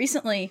podcast very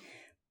recently,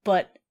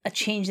 but a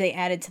change they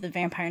added to the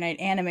Vampire Knight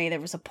anime, there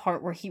was a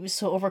part where he was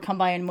so overcome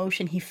by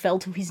emotion he fell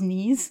to his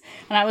knees.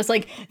 And I was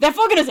like, that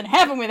fucking doesn't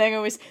happen with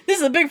egoists. This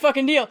is a big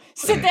fucking deal.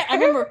 Sit there. I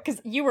remember, because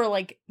you were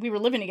like, we were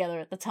living together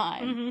at the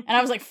time. And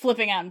I was like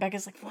flipping out, and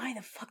Becca's like, why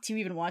the fuck do you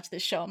even watch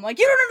this show? I'm like,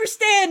 you don't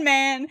understand,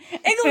 man.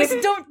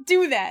 Egoists don't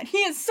do that.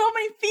 He has so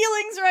many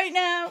feelings right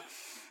now.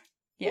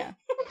 Yeah.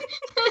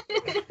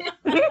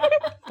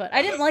 But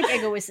I didn't like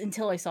egoists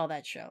until I saw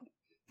that show.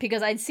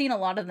 Because I'd seen a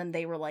lot of them,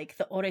 they were like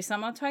the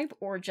Ore-sama type,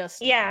 or just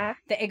the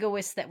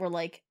egoists that were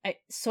like,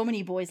 so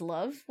many boys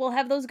love will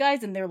have those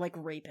guys, and they're like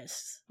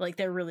rapists. Like,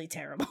 they're really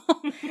terrible.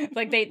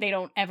 Like, they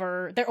don't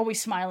ever, they're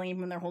always smiling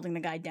even when they're holding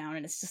the guy down,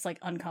 and it's just like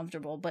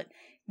uncomfortable. But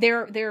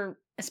they're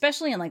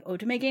especially in like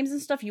otome games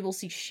and stuff, you will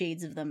see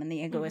shades of them, and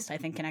the egoist, I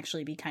think, can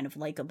actually be kind of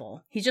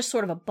likable. He's just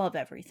sort of above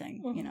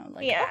everything,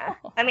 like. Yeah.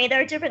 I mean, there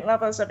are different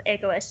levels of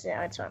egoists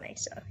now, it's funny,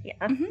 so, yeah.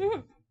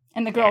 Mm-hmm.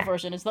 And the girl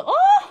version is the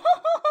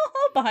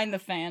behind the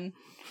fan.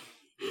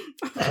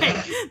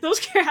 Okay,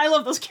 I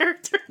love those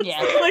characters. Yeah,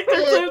 like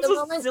they're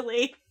so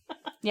silly.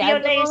 Yeah,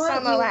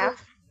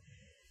 laugh.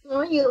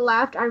 When you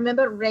laughed, I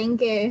remember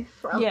Renge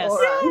from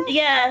Oran.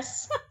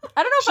 Yes.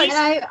 I don't know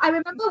if I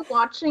remember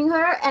watching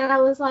her, and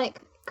I was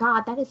like,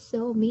 God, that is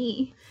so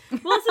me. Well,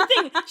 that's the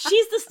thing.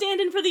 She's the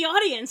stand-in for the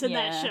audience in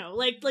that show.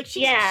 Like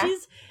she's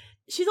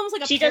almost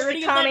like a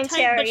parody of that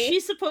type, but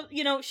she's supposed,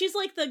 she's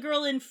like the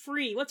girl in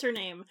Free. What's her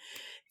name?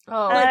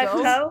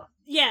 Go?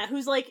 Yeah,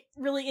 who's like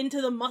really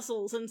into the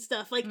muscles and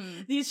stuff. Like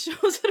these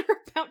shows that are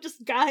about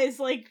just guys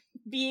like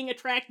being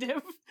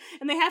attractive,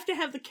 and they have to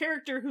have the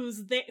character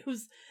who's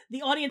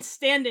the audience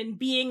stand-in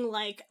being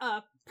like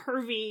a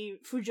pervy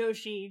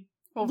fujoshi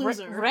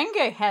loser.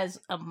 Renge has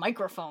a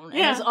microphone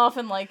and is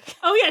often like,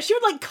 oh yeah, she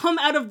would like come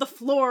out of the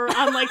floor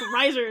on like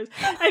risers.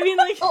 I mean,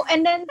 like,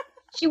 and then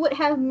she would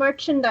have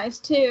merchandise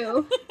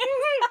too.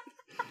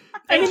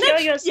 And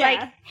Shoujo's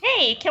like,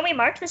 hey, can we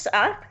mark this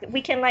up?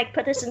 We can, like,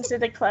 put this into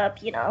the club,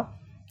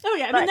 Oh,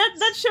 yeah. I mean,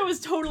 that show is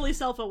totally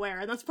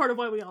self-aware, and that's part of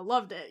why we all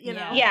loved it, you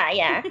know?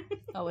 Yeah.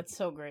 Oh, it's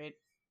so great.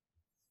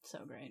 So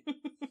great.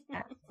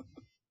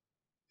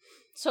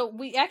 So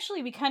we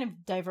kind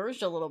of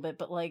diverged a little bit,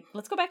 but, like,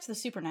 let's go back to the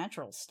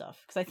supernatural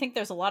stuff, because I think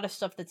there's a lot of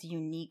stuff that's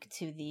unique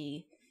to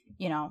the,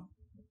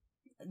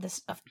 the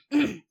stuff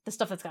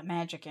that's got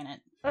magic in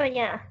it. Oh,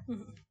 yeah.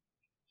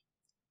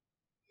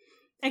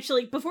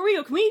 Actually, before we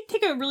go, can we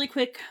take a really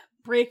quick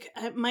break.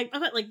 I've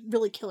got like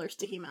really killer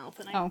sticky mouth,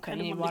 and I okay,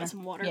 kind of want to get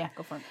some water. Yeah,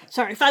 go for it.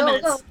 Sorry, 5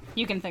 minutes. Go.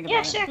 You can think about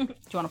Yeah, it. sure. Do you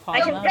want to pause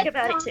I can that? think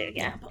about it too,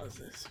 yeah. Pause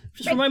this.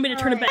 Just remind me to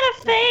turn it back.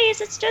 Not a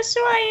face, it's just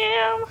who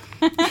I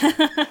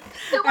am.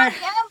 So I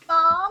am,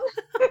 Mom.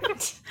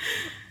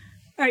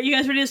 All right, you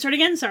guys ready to start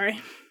again? Sorry.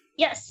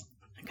 Yes.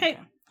 Okay.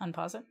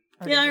 Unpause it?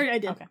 Or Yeah, did you? I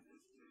did. Okay.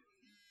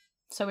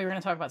 So we were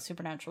going to talk about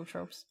supernatural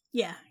tropes.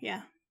 Yeah.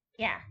 Yeah.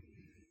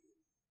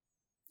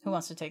 Who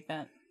wants to take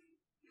that?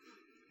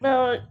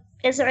 Well,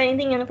 is there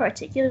anything in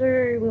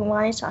particular we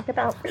want to talk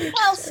about first?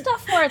 Well,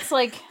 stuff where it's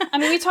like, I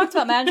mean, we talked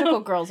about magical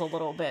girls a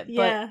little bit, but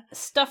Yeah.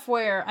 stuff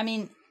where, I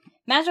mean,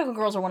 magical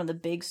girls are one of the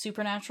big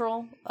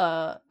supernatural.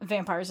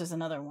 Vampires is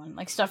another one.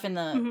 Like stuff in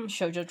the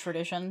shoujo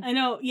tradition. I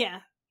know. Yeah.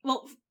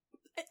 Well,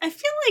 I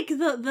feel like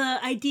the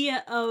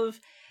idea of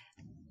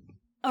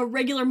a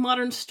regular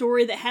modern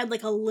story that had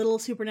like a little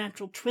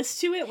supernatural twist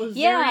to it was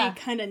very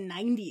kind of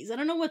 90s. I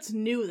don't know what's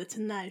new that's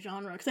in that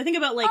genre, because I think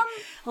about like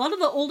a lot of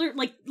the older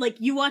like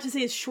you want to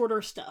say is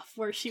shorter stuff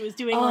where she was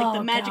doing like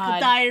the magical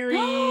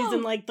diaries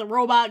and like the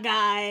robot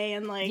guy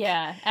and like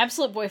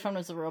Absolute Boyfriend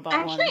was the robot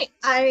one. Actually,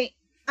 I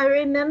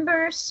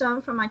remember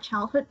some from my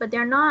childhood, but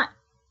they're not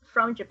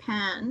from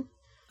Japan.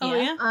 Oh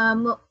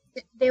yeah.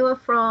 They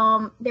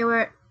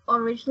were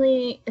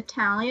originally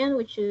Italian,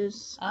 which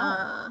is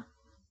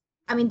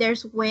I mean,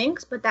 there's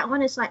Winx, but that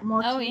one is like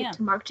more to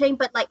marketing.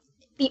 But like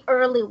the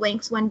early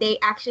Winx, when they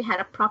actually had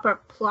a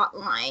proper plot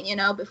line, you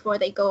know, before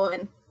they go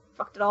and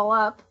fucked it all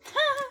up.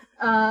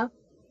 And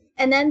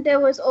then there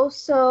was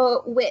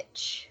also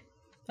Witch,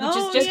 which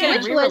is just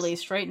getting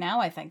re-released right now,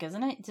 I think,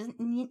 isn't it?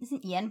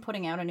 Isn't Yen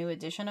putting out a new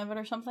edition of it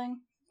or something?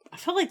 I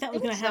felt like that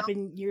was going to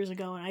happen years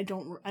ago, and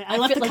I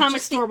left the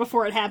comic store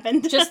before it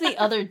happened. Just the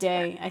other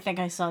day, I think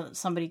I saw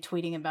somebody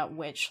tweeting about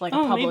Witch, like a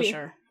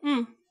publisher.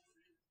 Maybe.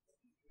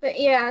 But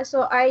yeah,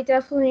 so I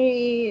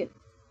definitely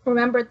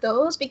remember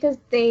those because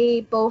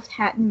they both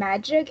had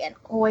magic and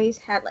always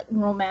had like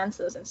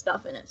romances and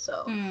stuff in it.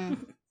 So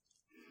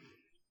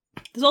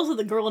there's also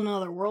the Girl in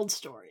Another World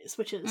stories,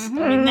 which is I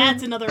mean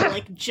that's another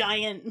like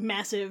giant,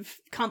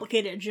 massive,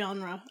 complicated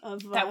genre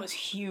of that was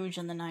huge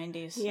in the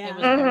 90s. Yeah, it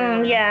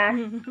was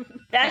yeah.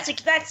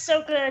 That's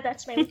so good.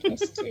 That's my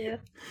weakness too.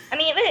 I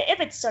mean, if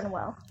it's done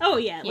well. Oh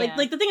yeah,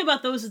 like the thing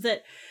about those is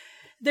that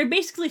they're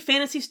basically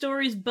fantasy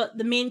stories, but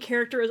the main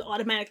character is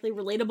automatically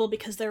relatable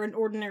because they're an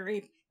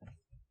ordinary,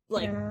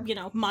 like, you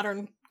know,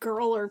 modern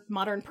girl or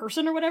modern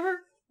person or whatever.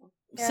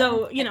 Yeah.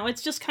 So, you know,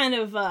 it's just kind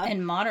of... And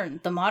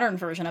the modern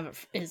version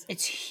of it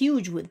it's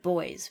huge with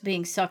boys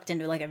being sucked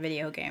into, like, a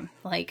video game.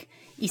 Like,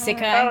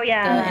 Isekai,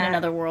 the In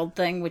Another World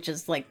thing, which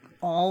is, like,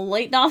 all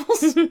light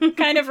novels,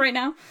 kind of, right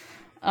now.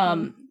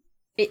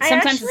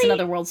 Sometimes it's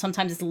Another World,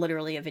 sometimes it's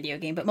literally a video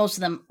game, but most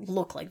of them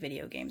look like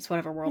video games,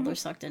 whatever world they're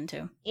sucked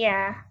into.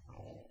 Yeah.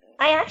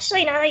 I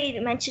actually, now that you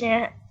mention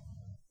it,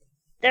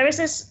 there was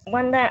this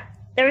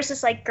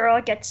like girl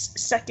gets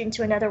sucked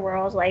into another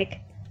world,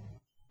 like,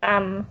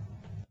 and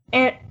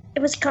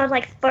it was called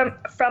like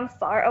From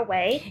Far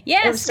Away.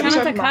 Yes,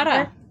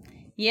 Takara.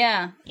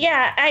 Yeah.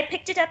 Yeah, I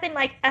picked it up in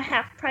like a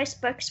half-price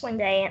books one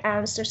day, and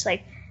I was just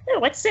like, oh,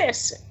 what's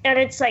this? And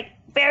it's like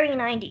very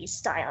 90s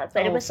style,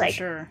 but it was like,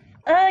 sure.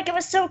 It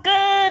was so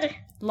good.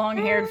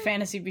 Long-haired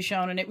fantasy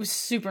Bishonen, it was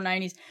super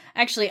 90s.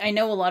 Actually, I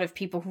know a lot of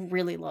people who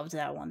really loved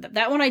that one.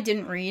 That one I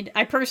didn't read.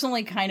 I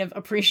personally kind of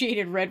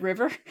appreciated Red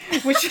River,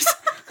 which was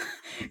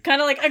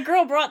kind of like a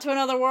girl brought to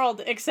another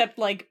world, except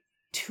like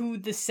to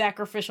the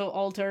sacrificial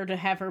altar to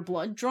have her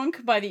blood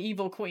drunk by the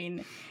evil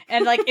queen.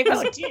 And like it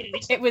was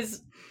it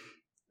was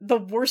the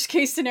worst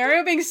case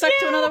scenario, being sucked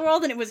to another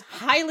world, and it was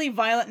highly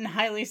violent and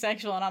highly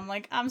sexual, and I'm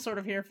like, I'm sort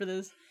of here for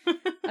this.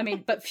 I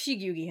mean, but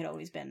Fushigi had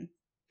always been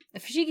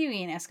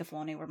Fushigi and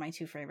Escaflowne were my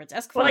two favorites.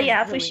 Escaflowne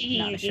is really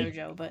not a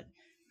shoujo, but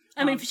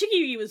I mean,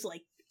 Fushigi was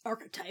like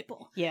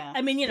archetypal. Yeah,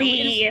 I mean, you know,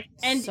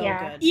 so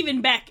good.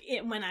 Even back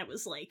when I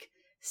was like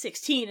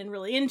 16 and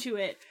really into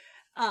it,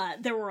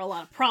 there were a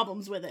lot of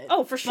problems with it.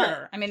 Oh, for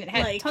sure. I mean, it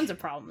had tons of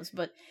problems,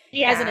 but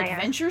as an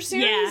adventure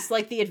series,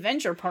 like the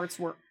adventure parts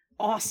were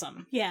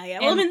awesome. Yeah.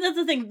 Well, I mean, that's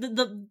the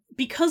thing.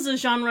 Because the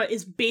genre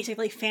is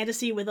basically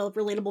fantasy with a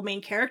relatable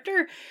main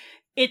character,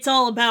 it's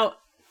all about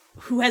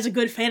who has a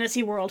good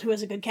fantasy world, who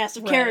has a good cast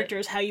of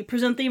characters, how you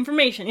present the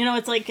information. You know,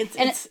 it's like it's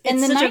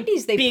in the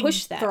 90s they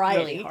pushed that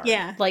variety. Really hard.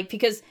 Yeah, like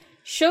because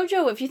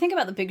shoujo, if you think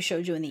about the big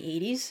shoujo in the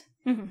 80s,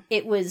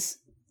 it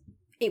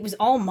was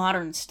all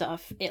modern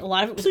stuff. A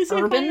lot of it was Please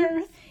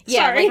urban.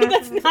 Yeah, sorry, like,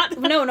 that's not.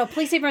 No.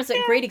 Police Save Earth is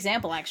a great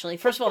example. Actually,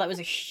 first of all, that was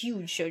a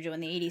huge shoujo in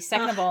the 80s.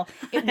 Second of all,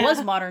 it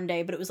was modern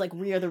day, but it was like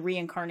we are the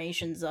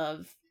reincarnations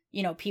of,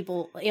 you know,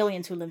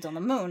 aliens who lived on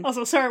the moon.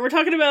 Also, sorry, we're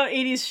talking about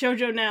 80s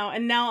shoujo now,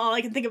 and now all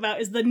I can think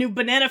about is the new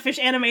Banana Fish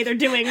anime they're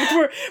doing, which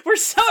we're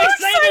so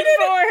excited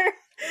for!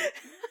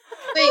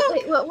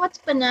 Wait, what's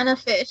Banana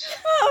Fish?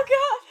 Oh,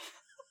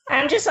 God!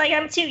 I'm just like,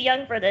 I'm too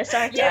young for this,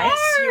 aren't I? Yes,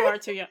 you are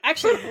too young.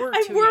 Actually, we're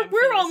too young for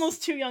We're this.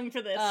 almost too young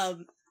for this.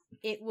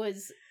 It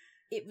was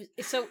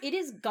it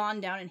has gone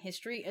down in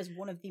history as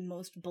one of the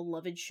most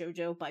beloved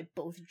shoujo by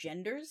both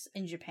genders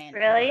in Japan.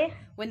 Really?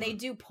 When they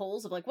do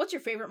polls of like, what's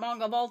your favorite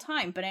manga of all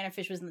time? Banana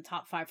Fish was in the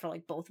top 5 for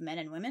like both men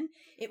and women.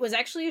 It was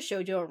actually a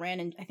shoujo. It ran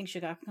in, I think,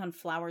 Shogakukan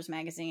Flowers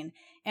magazine.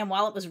 And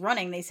while it was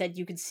running, they said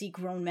you could see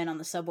grown men on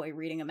the subway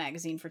reading a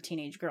magazine for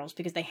teenage girls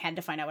because they had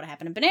to find out what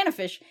happened in Banana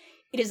Fish.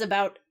 It is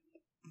about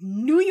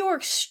New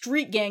York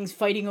street gangs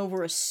fighting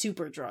over a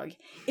super drug.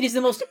 It is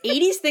the most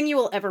 80s thing you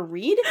will ever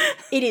read.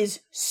 It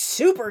is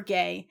super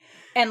gay.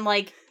 And,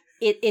 like,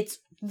 it's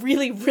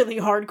really, really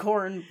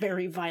hardcore and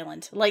very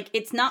violent. Like,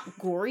 it's not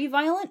gory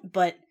violent,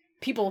 but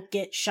people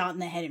get shot in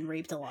the head and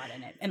raped a lot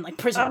in it. And, like,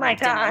 prison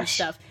raped and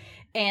stuff.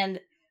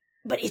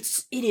 But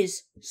it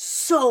is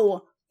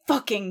so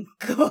fucking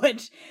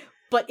good.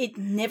 But it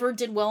never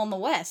did well in the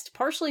West.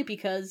 Partially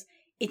because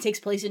it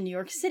takes place in New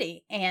York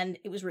City, and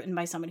it was written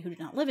by someone who did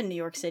not live in New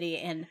York City,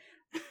 and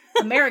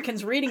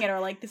Americans reading it are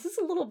like, this is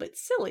a little bit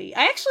silly.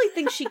 I actually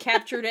think she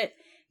captured it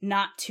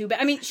not too bad.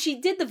 I mean,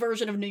 she did the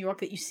version of New York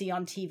that you see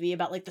on TV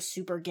about, like, the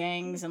super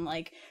gangs and,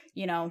 like,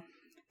 you know,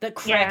 the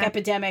crack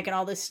epidemic and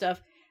all this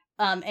stuff.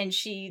 And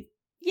she,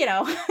 you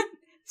know,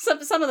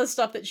 some of the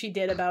stuff that she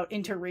did about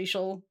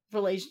interracial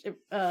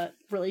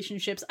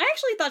relationships, I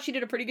actually thought she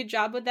did a pretty good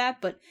job with that,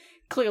 but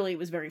clearly it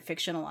was very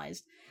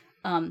fictionalized.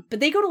 But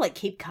they go to, like,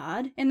 Cape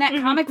Cod in that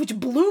comic, which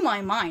blew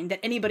my mind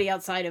that anybody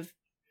outside of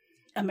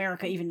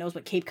America even knows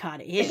what Cape Cod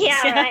is.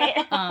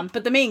 Yeah, right.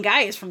 But the main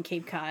guy is from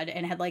Cape Cod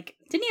and had, like,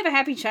 didn't he have a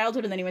happy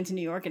childhood and then he went to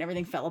New York and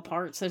everything fell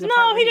apart? So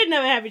no, he didn't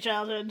have a happy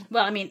childhood.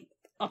 Well, I mean,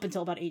 up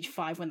until about age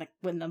 5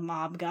 when the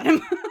mob got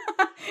him.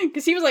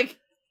 Because he was, like,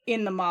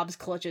 in the mob's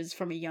clutches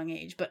from a young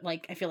age, but,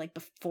 like, I feel like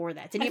before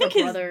that. Didn't he have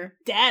a brother?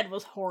 His dad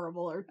was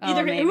horrible, or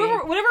either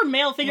whatever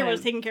male figure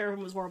was taking care of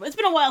him was horrible. It's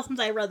been a while since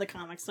I read the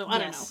comics, so I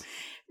don't know.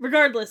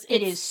 Regardless,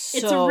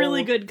 it's a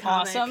really good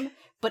comic. Awesome,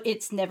 but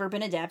it's never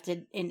been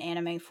adapted in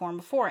anime form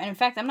before. And in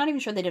fact, I'm not even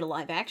sure they did a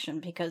live action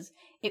because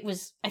it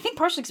was, I think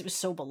partially because it was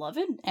so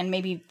beloved, and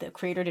maybe the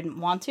creator didn't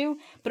want to,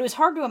 but it was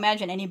hard to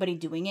imagine anybody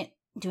doing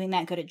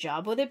that good a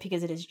job with it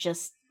because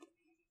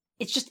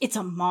it's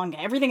a manga.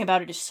 Everything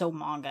about it is so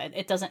manga.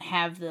 It doesn't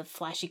have the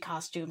flashy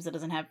costumes. It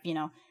doesn't have, you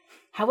know.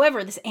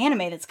 However, this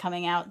anime that's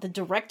coming out, the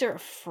director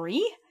of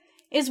Free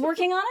is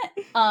working on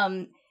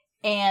it.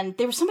 And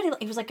there was somebody,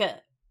 it was like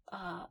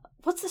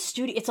what's the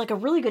studio? It's like a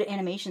really good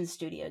animation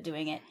studio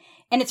doing it.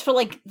 And it's for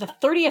like the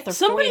 30th or 40th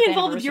somebody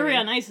involved with Yuri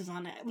on Ice is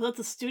on it. Was that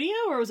the studio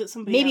or was it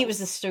somebody Maybe else? It was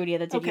the studio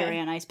that did Yuri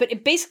on Ice. But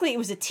it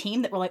was a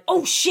team that were like,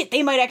 oh shit,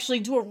 they might actually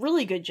do a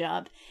really good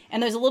job.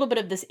 And there's a little bit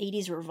of this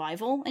 80s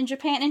revival in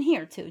Japan and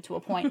here too, to a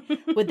point,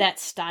 with that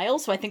style.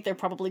 So I think they're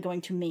probably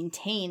going to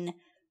maintain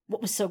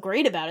what was so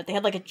great about it. They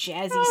had like a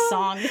jazzy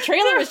song. The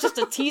trailer was just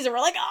a teaser. We're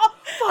like, oh,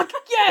 fuck,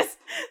 yes!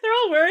 They're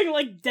all wearing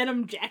like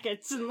denim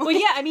jackets. And, like... Well,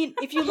 yeah, I mean,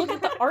 if you look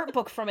at the art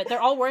book from it,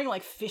 they're all wearing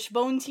like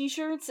fishbone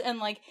t-shirts. And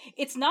like,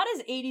 it's not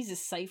as 80s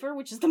as Cypher,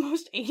 which is the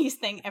most 80s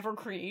thing ever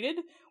created,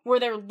 where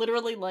they're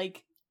literally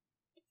like,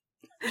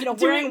 you know,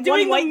 wearing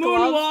doing one white the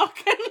glove.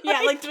 moonwalk.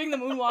 Yeah, like doing the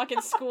moonwalk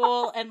in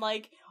school. And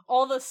like,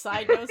 all the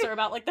side notes are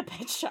about like the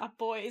Pet Shop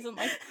Boys and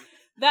like,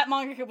 that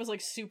mangaka was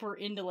like super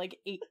into like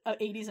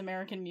 80s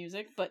American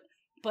music, but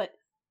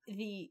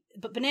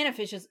Banana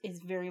Fish is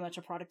very much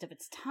a product of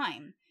its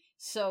time,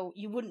 so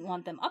you wouldn't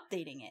want them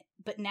updating it.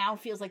 But now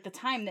feels like the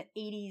time that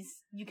 80s,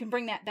 you can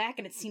bring that back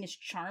and it's seen as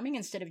charming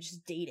instead of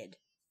just dated,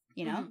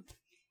 you know? Mm-hmm.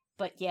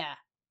 But yeah,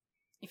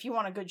 if you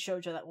want a good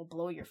shoujo that will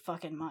blow your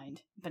fucking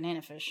mind,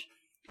 Banana Fish.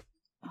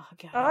 Oh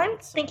god. All I'm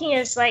thinking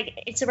is like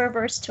it's a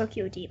reverse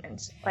Tokyo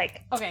Demons.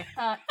 Like okay,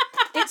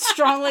 it's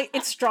strongly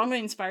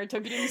inspired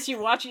Tokyo Demons. You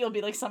watch it, you'll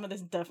be like, some of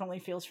this definitely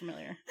feels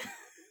familiar.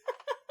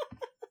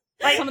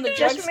 Like, some of the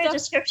just from your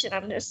description,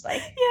 I'm just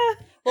like,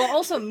 yeah. Well,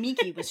 also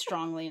Miki was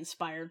strongly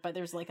inspired by,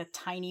 there's like a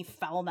tiny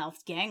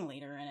foul-mouthed gang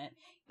leader in it.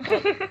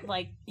 But,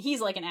 like, he's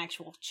like an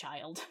actual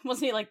child.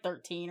 Wasn't he like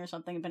 13 or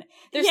something? But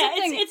there's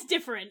something... it's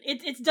different.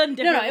 It's done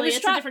differently. No, it's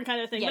a different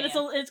kind of thing. Yeah,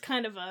 but it's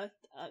kind of a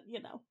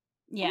you know.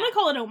 Yeah. I'm gonna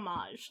call it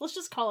homage. Let's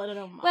just call it an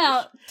homage.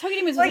 Well, Tokyo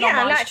Demons is an homage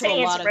I'm not to saying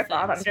a it's lot a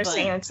ripoff. things, I'm just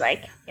saying it's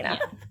like, you know.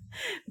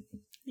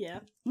 Yeah.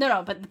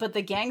 No, but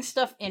the gang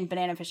stuff in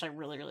Banana Fish I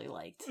really, really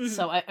liked. Mm-hmm.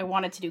 So I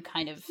wanted to do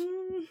kind of...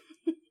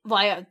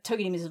 Well,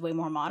 Tokyo Demons is way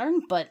more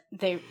modern, but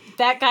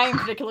that guy in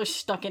particular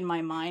stuck in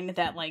my mind,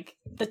 that, like,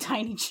 the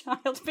tiny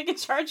child being in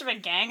charge of a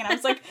gang, and I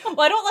was like,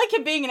 well, I don't like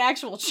him being an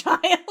actual child.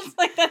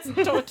 Like, that's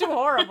too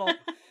horrible.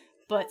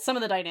 But some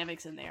of the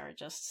dynamics in there are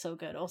just so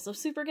good. Also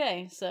super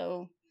gay,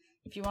 so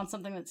if you want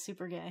something that's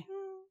super gay.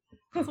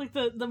 It's like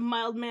the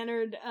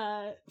mild-mannered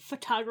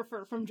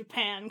photographer from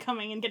Japan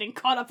coming and getting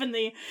caught up in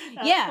the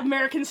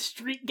American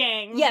street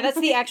gang. Yeah, that's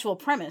the actual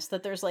premise,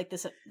 that there's like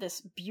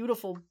this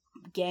beautiful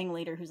gang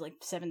leader who's like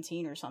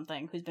 17 or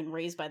something, who's been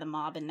raised by the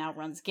mob and now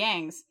runs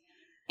gangs.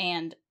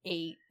 And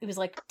it was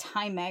like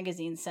Time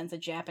magazine sent a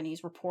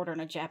Japanese reporter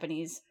and a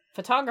Japanese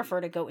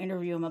photographer to go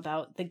interview him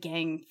about the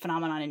gang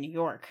phenomenon in New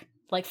York,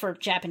 like for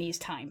Japanese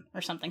Time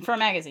or something, for a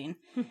magazine.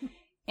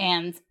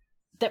 And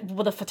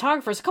the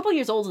photographer is a couple of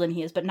years older than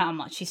he is, but not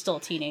much. He's still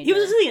a teenager. He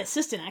was the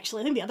assistant,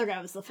 actually. I think the other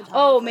guy was the photographer.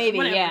 Oh, maybe,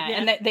 Whatever, yeah.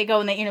 And they go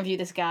and they interview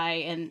this guy,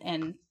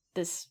 and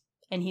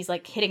he's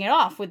like hitting it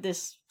off with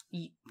this,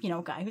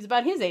 guy who's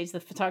about his age, the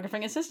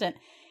photographing assistant.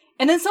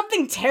 And then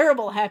something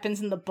terrible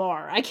happens in the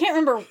bar. I can't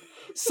remember,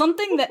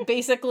 something that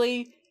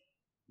basically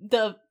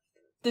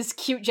this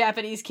cute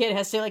Japanese kid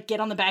has to like get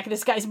on the back of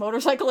this guy's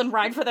motorcycle and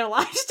ride for their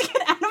lives to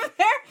get out of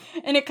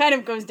there. And it kind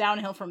of goes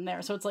downhill from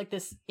there. So it's like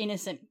this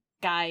innocent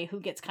guy who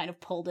gets kind of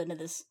pulled into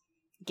this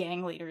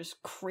gang leader's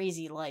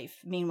crazy life.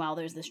 Meanwhile,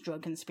 there's this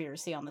drug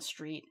conspiracy on the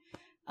street.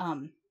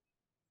 God,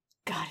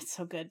 it's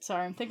so good.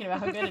 Sorry, I'm thinking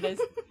about how good it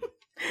is.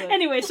 But...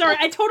 Anyway, sorry,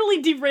 I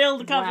totally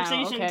derailed the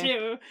conversation, wow, okay.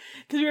 too.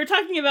 Because we were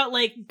talking about,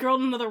 like, Girl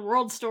in Another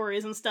World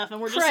stories and stuff,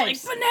 and we're just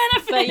like, banana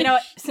fish! But, you know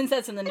what? Since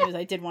that's in the news,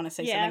 I did want to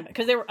say Yeah. something.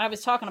 Because I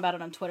was talking about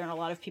it on Twitter, and a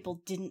lot of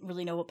people didn't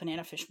really know what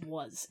banana fish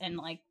was. And,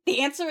 like,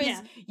 the answer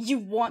is, you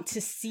want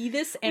to see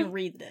this and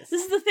read this.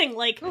 This is the thing,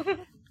 like...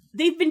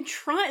 They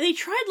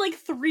tried like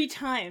 3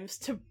 times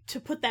to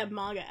put that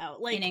manga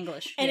out, like in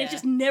English, and it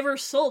just never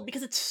sold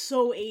because it's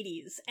so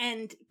 80s,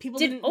 and people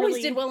did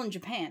well in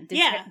Japan. Did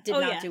not do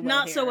well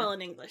not here. so well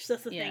in English.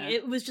 That's the thing.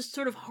 It was just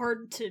sort of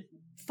hard to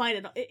find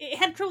it. It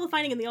had trouble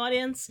finding in the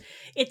audience.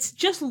 It's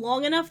just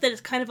long enough that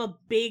it's kind of a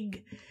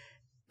big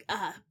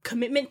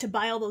commitment to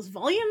buy all those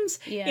volumes.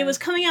 Yeah. It was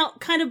coming out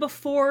kind of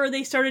before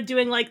they started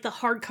doing like the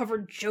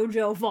hardcover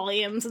JoJo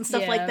volumes and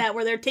stuff like that,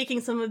 where they're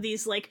taking some of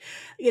these like,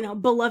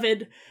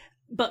 beloved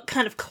but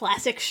kind of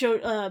classic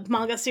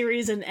manga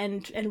series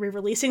and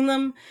re-releasing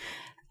them.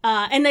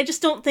 And I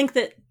just don't think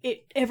that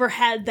it ever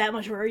had that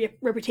much of a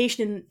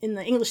reputation in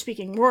the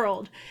English-speaking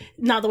world.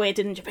 Not the way it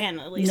did in Japan,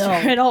 at least,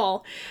 at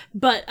all.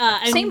 But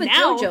same with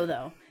now, JoJo,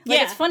 though.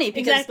 Like, it's funny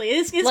because... Exactly.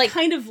 It's like,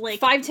 kind of like...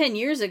 5-10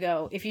 years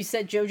ago, if you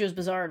said JoJo's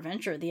Bizarre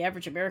Adventure, the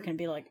average American would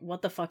be like,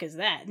 what the fuck is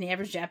that? And the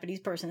average Japanese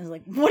person is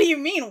like, what do you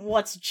mean,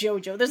 what's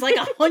JoJo? There's like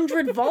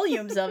 100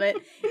 volumes of it.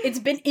 It's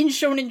been in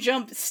Shonen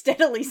Jump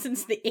steadily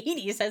since the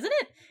 80s, hasn't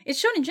it?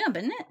 It's Shonen Jump,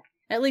 isn't it?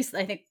 At least,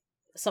 I think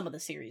some of the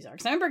series are.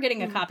 Because I remember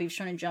getting a copy of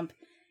Shonen Jump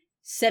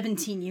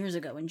 17 years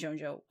ago when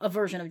a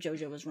version of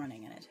JoJo was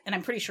running in it. And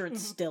I'm pretty sure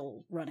it's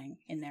still running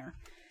in there.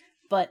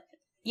 But,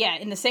 yeah,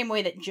 in the same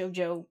way that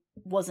JoJo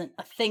wasn't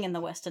a thing in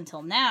the West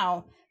until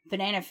now,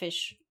 banana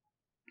fish,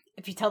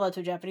 if you tell that to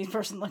a Japanese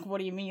person, like, what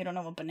do you mean you don't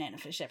know what banana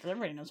fish is?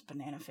 Everybody knows what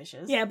banana fish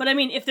is. Yeah, but I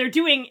mean, if they're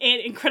doing an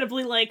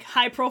incredibly, like,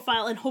 high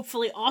profile and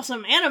hopefully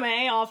awesome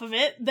anime off of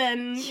it,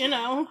 then,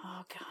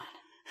 Oh, God.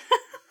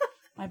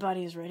 My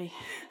body is ready.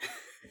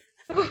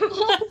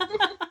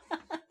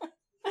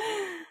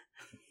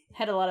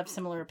 Had a lot of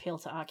similar appeal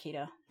to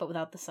Akira, but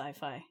without the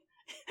sci-fi.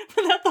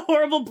 Without the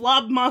horrible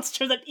blob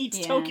monster that eats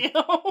Tokyo.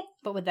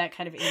 But with that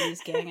kind of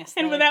 80s gang aesthetic.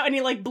 And without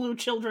any, like, blue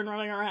children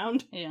running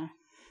around. Yeah.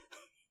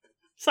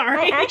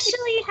 Sorry. I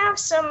actually have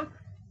some,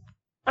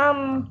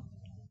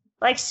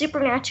 like,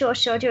 supernatural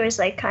shoujo is,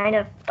 like, kind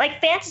of, like,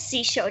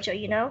 fantasy shoujo,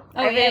 you know?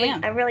 Oh,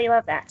 I really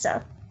love that,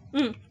 so.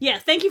 Yeah,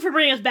 thank you for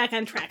bringing us back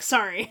on track.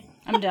 Sorry.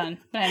 I'm done.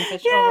 Banana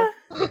fish,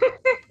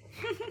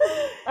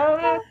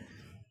 over.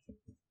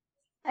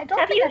 I don't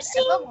Have think you I've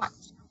seen- ever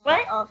watched a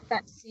What? lot of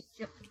fantasy.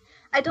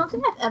 I don't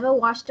think I've ever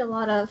watched a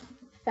lot of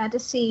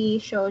fantasy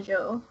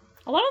shoujo.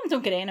 A lot of them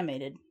don't get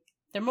animated.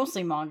 They're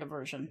mostly manga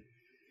version.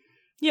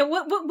 Yeah,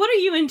 what are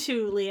you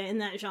into, Leah, in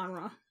that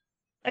genre?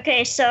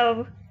 Okay,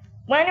 so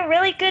one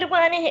really good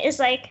one is,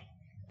 like,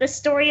 the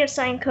story of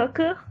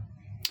Sankoku.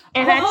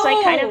 And that's,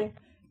 like, kind of...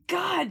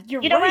 God, you're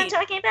right. You know what I'm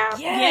talking about?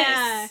 Yes.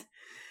 Yeah.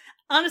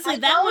 Honestly, I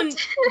that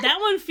don't. that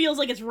one feels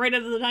like it's right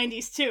out of the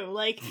 90s too.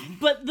 Like,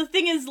 but the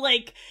thing is,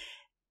 like,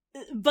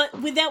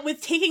 but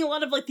with taking a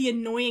lot of like the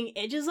annoying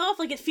edges off,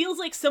 like it feels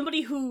like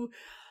somebody who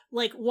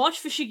like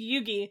watched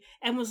Fushigi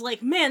and was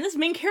like, man, this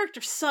main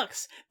character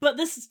sucks, but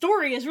this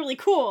story is really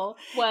cool.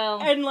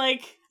 Well, And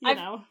like, you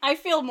know, I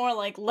feel more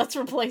like let's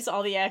replace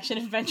all the action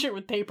adventure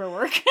with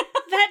paperwork.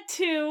 that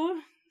too.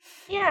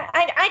 Yeah,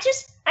 I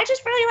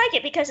just really like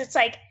it because it's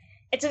like,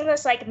 it's in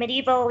this like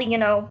medieval, you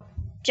know,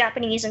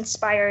 Japanese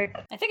inspired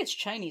I think it's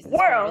Chinese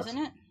world, isn't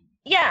it?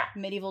 Yeah.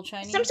 Medieval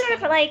Chinese. Some sort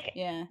of like,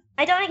 yeah.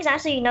 I don't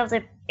exactly know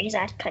the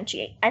exact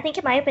country. I think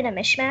it might have been a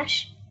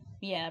mishmash.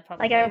 Yeah,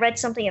 probably. Like I read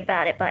something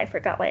about it, but I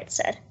forgot what it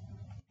said.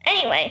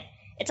 Anyway,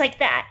 it's like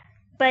that,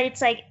 but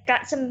it's like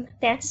got some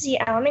fantasy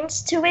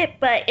elements to it,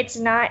 but it's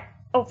not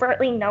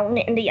overtly known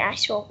in the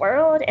actual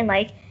world. And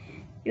like,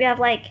 you have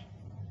like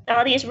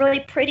all these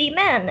really pretty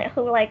men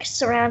who like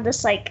surround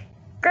this like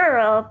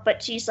girl,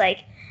 but she's like,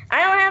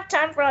 I don't have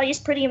time for all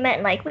these pretty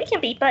men. Like, we can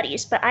be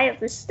buddies, but I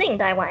have this thing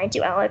that I want to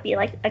do. I want to be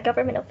like a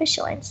government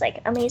official, and it's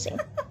like amazing.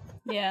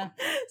 Yeah.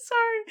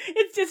 Sorry,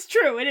 it's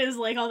true. It is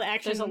like all the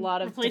action. There's a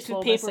lot of replaced with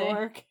diplomacy.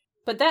 paperwork.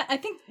 But that, I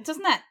think,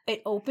 doesn't that,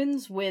 it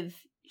opens with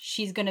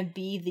she's gonna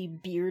be the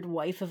beard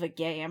wife of a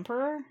gay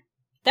emperor?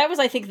 That was,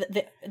 I think,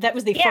 that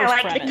was the first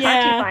like premise. the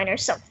concubine or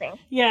something.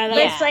 Yeah, But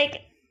it's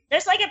like,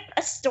 there's like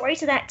a story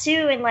to that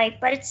too, and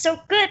like, but it's so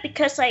good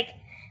because like,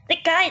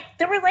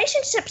 the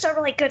relationships are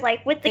really good,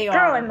 like with the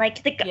girl and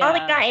like all the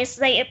guys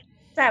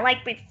that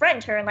like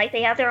befriend her, and like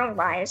they have their own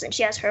lives, and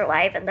she has her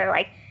life, and they're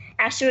like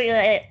actually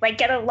like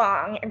get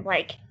along, and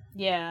like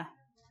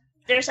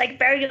there's like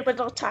very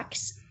little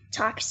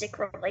toxic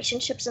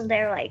relationships in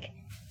there, like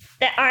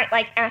that aren't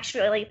like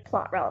actually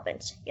plot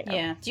relevant, you know.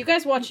 Yeah. Do you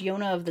guys watch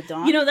Yona of the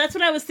Dawn? You know, that's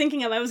what I was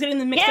thinking of. I was getting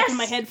them mixed up in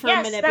my head for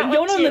a minute. But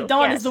Yona of the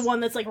Dawn is the one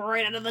that's like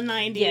right out of the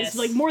 90s,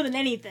 like more than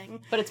anything.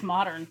 But it's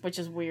modern, which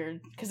is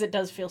weird because it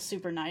does feel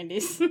super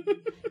 90s.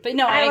 But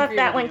no, I love agree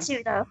that with one you.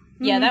 too, though.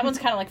 Yeah, that one's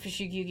kind of like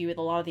Fushigi with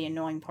a lot of the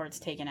annoying parts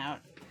taken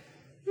out.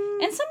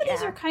 And some of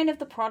these are kind of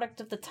the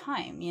product of the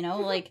time, you know?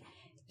 Like,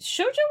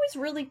 shoujo is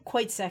really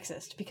quite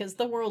sexist because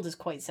the world is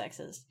quite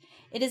sexist.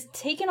 It has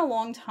taken a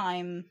long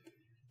time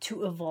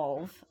to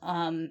evolve.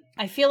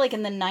 I feel like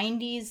in the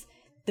 90s,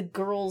 the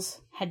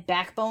girls had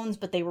backbones,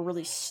 but they were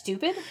really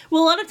stupid.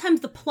 Well, a lot of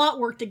times the plot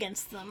worked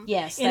against them.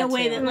 Yes, in a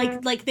way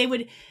that like they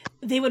would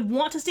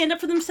want to stand up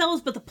for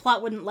themselves, but the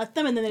plot wouldn't let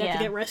them, and then they'd have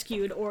to get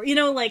rescued, or you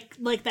know, like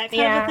that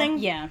kind of a thing.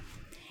 Yeah,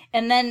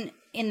 and then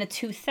in the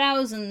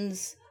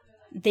 2000s,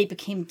 they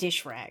became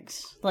dish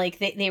rags. Like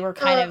they were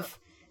kind of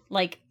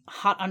like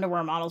hot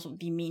underwear models would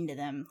be mean to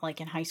them, like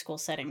in high school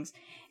settings.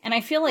 And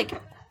I feel like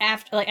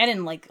after, like, I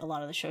didn't like a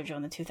lot of the shoujo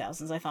in the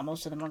 2000s. I thought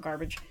most of them were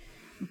garbage.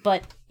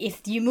 But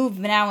if you move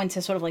now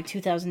into sort of like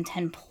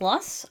 2010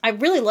 plus, I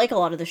really like a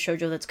lot of the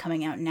shoujo that's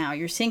coming out now.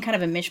 You're seeing kind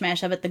of a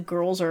mishmash of it. The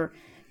girls are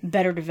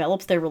better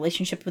developed. Their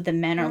relationship with the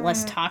men are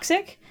less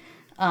toxic.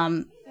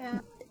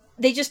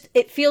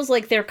 It feels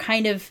like they're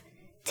kind of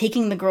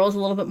taking the girls a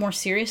little bit more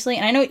seriously.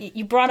 And I know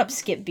you brought up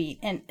Skip Beat,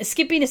 and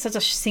Skip Beat is such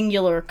a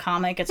singular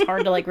comic. It's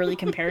hard to like really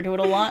compare to it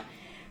a lot.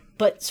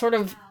 But sort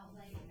of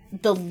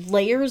the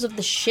layers of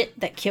the shit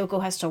that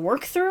Kyoko has to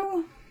work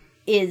through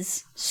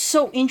is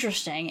so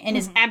interesting and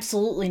is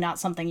absolutely not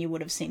something you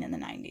would have seen in the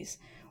 90s.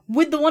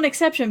 With the one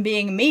exception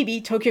being maybe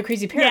Tokyo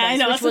Crazy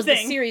Paradise, which was the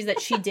series that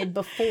she did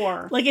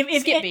before. Like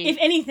if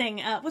anything,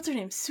 what's her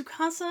name?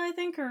 Tsukasa, I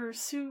think, or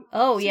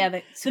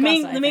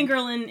the main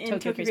girl in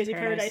Tokyo Crazy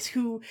Paradise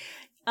who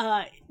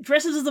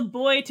dresses as a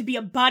boy to be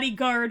a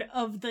bodyguard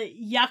of the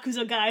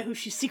Yakuza guy who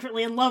she's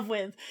secretly in love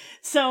with.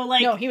 So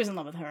like, no, he was in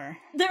love with her.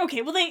 They're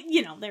okay. Well,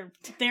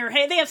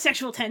 they have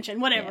sexual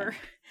tension, whatever.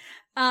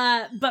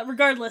 Yeah. But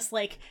regardless,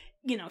 like,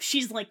 you know,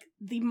 she's like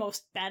the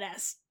most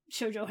badass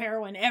shoujo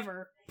heroine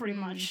ever, pretty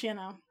much. You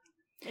know,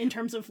 in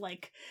terms of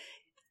like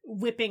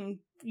whipping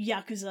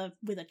Yakuza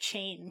with a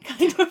chain,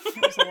 kind of.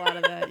 There's a lot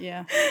of that,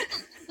 yeah.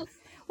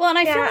 Well, and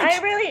I feel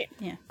like...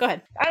 Yeah, go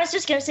ahead. I was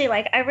just gonna say,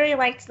 like, I really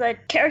liked the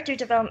character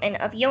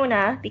development of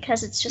Yona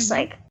because it's just,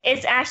 like,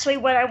 it's actually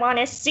what I want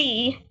to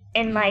see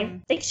in my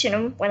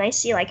fiction when I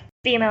see, like,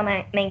 female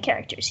main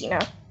characters, you know?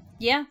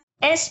 Yeah.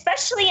 And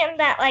especially in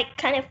that, like,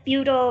 kind of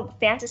feudal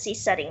fantasy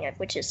setting,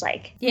 which is,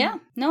 like... Yeah,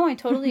 no, I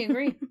totally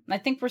agree. I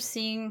think we're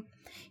seeing...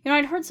 You know,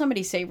 I'd heard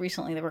somebody say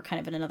recently that we're kind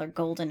of in another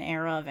golden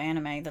era of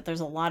anime, that there's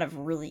a lot of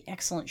really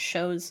excellent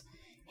shows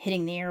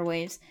hitting the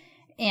airwaves.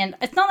 And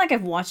it's not like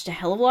I've watched a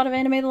hell of a lot of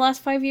anime the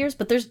last 5 years,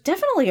 but there's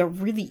definitely a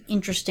really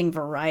interesting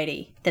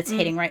variety that's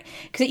hitting, right?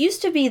 Because it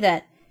used to be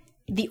that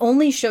the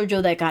only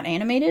shoujo that got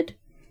animated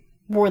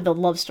were the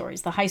love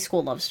stories, the high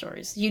school love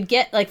stories. You'd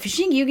get, like,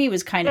 Fushigi Yugi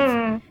was kind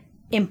of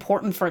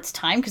important for its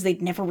time because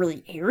they'd never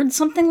really aired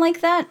something like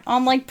that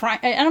on, like, prime.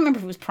 I don't remember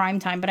if it was prime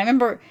time, but I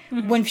remember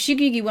when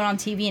Fushigi Yugi went on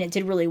TV and it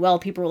did really well,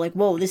 people were like,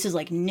 whoa, this is,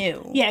 like,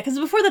 new. Yeah, because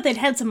before that they'd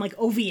had some, like,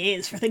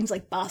 OVAs for things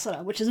like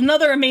Basara, which is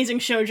another amazing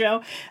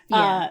shoujo.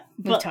 Yeah,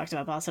 we've talked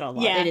about Basara a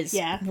lot. Yeah, it is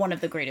one of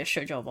the greatest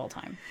shoujo of all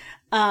time.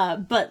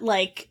 But,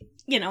 like,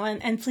 you know,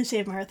 and Please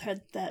Save My Earth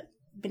had that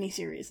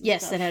miniseries.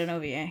 Yes, that had an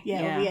OVA.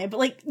 Yeah, OVA. But,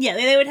 like, yeah,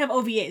 they would have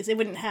OVAs. They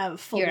wouldn't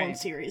have full-blown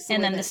series.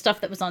 And then the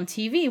stuff that was on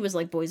TV was,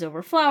 like, Boys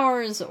Over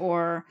Flowers,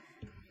 or...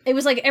 It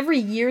was, like, every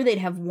year they'd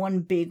have one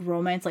big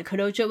romance. Like,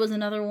 Kodocho was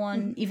another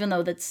one, even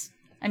though that's...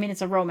 I mean,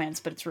 it's a romance,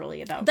 but it's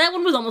really about... That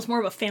one was almost more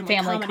of a family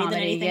comedy than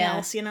anything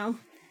else, you know?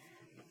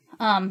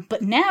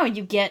 But now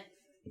you get,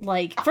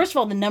 like... First of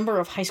all, the number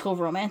of high school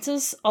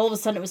romances, all of a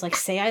sudden it was like,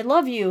 Say I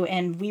Love You,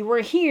 and We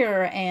Were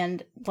Here,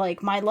 and,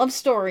 like, My Love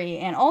Story,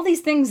 and all these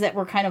things that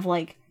were kind of,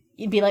 like...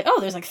 You'd be like, oh,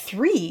 there's, like,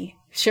 3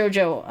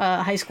 shoujo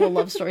high school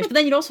love stories. But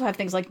then you'd also have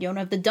things like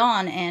Yona of the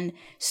Dawn and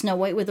Snow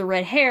White with the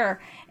Red Hair,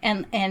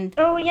 and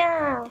oh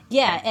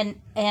yeah,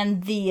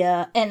 and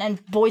the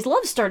Boys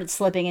Love started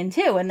slipping in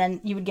too, and then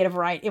you would get a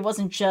variety. It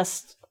wasn't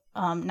just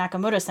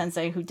Nakamoto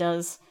Sensei who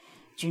does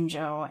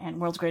Junjo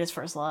and World's Greatest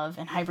First Love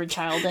and Hybrid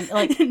Child and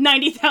like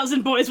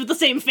 90,000 boys with the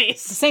same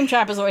face, the same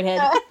trapezoid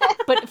head.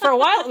 But for a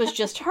while it was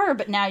just her.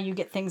 But now you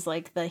get things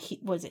like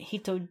was it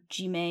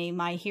Hitojime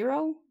My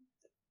Hero?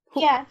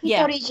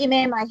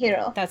 Hitojime My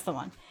Hero. That's the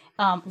one.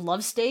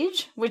 Love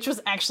Stage, which was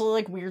actually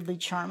like weirdly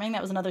charming.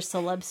 That was another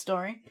celeb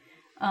story.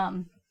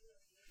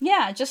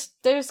 Yeah, just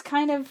there's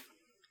kind of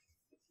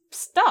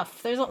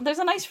stuff. There's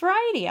a nice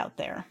variety out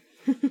there.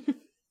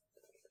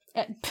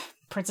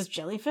 Princess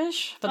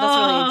Jellyfish, but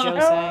that's really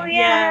a josei. Oh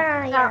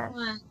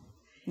yeah.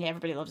 Yeah,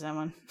 everybody loves that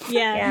one.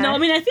 Yeah. No, I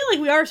mean I feel like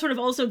we are sort of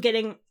also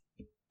getting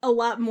a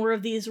lot more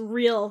of these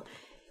real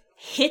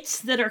hits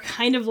that are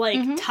kind of like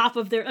top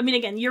of their... I mean,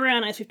 again, Yuri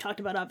on Ice we've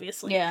talked about,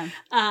 obviously. Yeah.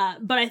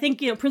 But I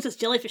think, you know, Princess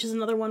Jellyfish is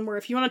another one where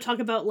if you want to talk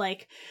about,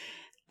 like,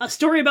 a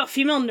story about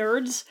female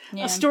nerds,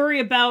 Yeah. a story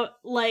about,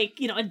 like,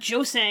 you know, a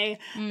josei.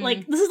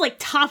 Like, this is, like,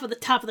 top of the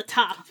top of the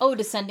top. Oh,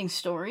 Descending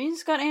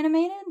Stories got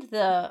animated?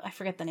 I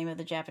forget the name of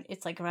the Japanese.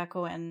 It's like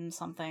Reko and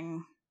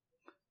something.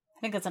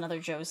 I think that's another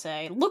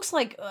josei. Looks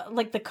like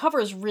the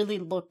covers really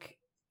look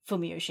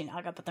Fumiyoshi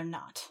Naga, but they're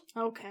not.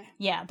 Okay.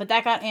 Yeah, but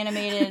that got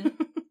animated.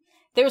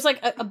 There was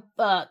like a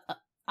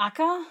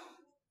Aka?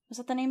 Was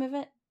that the name of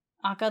it?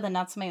 Aka, the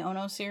Natsume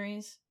Ono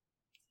series?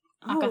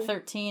 Aka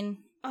 13.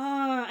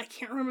 I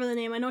can't remember the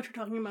name. I know what you're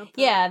talking about.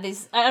 Though. Yeah,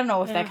 these. I don't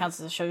know if that counts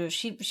as a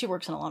shoujo. She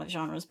works in a lot of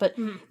genres, but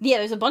yeah,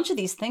 there's a bunch of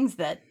these things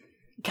that,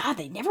 God,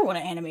 they never would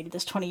have animated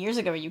this 20 years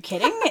ago. Are you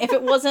kidding? If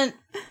it wasn't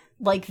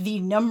like the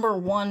number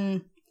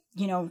one,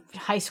 you know,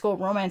 high school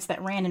romance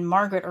that ran in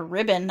Margaret or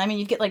Ribbon. I mean,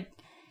 you'd get like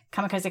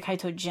Kamikaze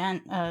Kaito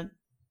Gen,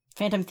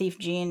 Phantom Thief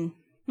Jean.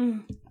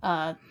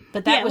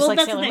 But that was like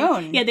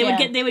Sailor Moon. Yeah,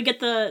 they would get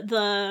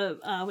the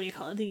what do you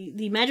call it?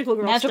 The magical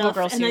girl stuff,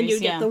 Girl and series, then you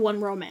get the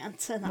one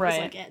romance, and that was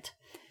like it.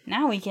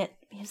 Now we have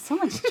so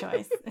much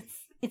choice.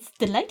 It's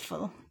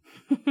delightful.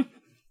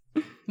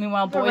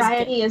 Meanwhile,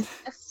 Variety is.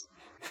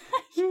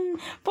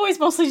 boys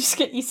mostly just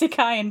get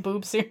isekai and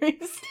boob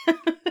series.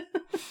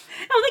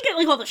 Oh, they get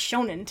like all the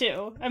shonen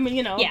too. I mean,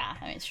 you know. Yeah,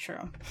 I mean, it's true.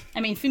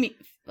 I mean,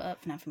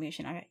 not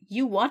Fumiyoshi Naga.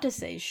 You want to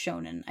say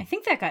shonen? I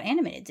think that got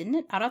animated, didn't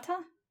it? Arata.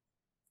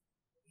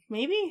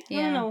 Maybe?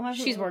 Yeah, I don't know.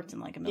 She's worked in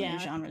like a million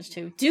genres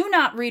too. Do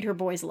not read her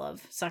boys'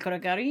 love,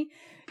 Sakuragari.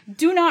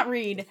 Do not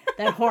read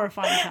that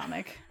horrifying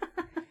comic.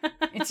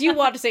 It's you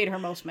want to say to her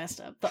most messed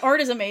up. The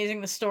art is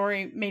amazing. The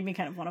story made me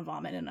kind of want to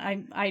vomit, and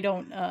I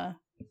don't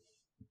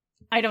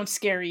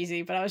scare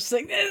easy, but I was just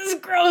like, this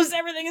is gross.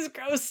 Everything is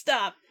gross.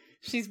 Stop.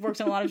 She's worked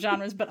in a lot of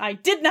genres, but I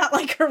did not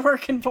like her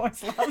work in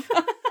boys' love.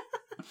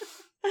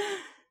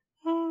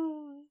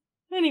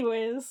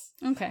 Anyways.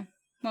 Okay.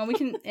 Well, we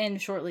can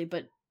end shortly,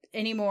 but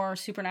any more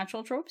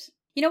supernatural tropes?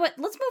 You know what?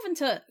 Let's move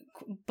into,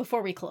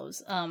 before we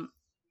close,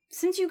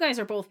 since you guys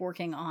are both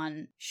working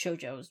on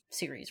shoujo's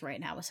series right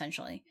now,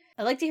 essentially,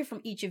 I'd like to hear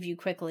from each of you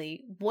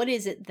quickly, what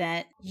is it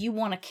that you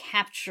want to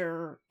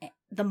capture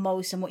the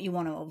most and what you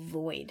want to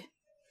avoid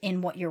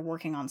in what you're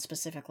working on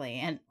specifically?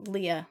 And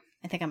Leah,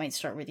 I think I might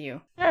start with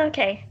you.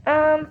 Okay.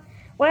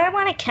 What I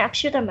want to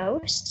capture the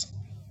most,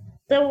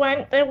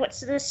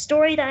 the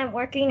story that I'm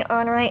working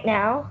on right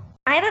now,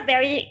 I have a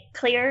very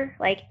clear,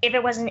 like, if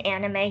it was an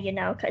anime, you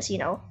know, because, you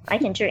know, I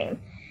can dream.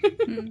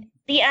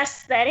 The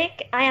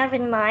aesthetic I have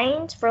in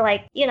mind for,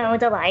 like, you know,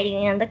 the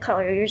lighting and the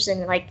colors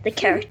and, like, the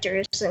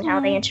characters and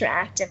how they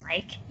interact and,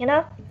 like, you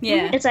know?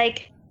 Yeah. It's,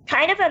 like,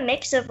 kind of a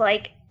mix of,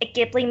 like, a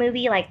Ghibli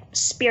movie, like,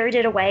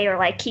 Spirited Away or,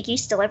 like,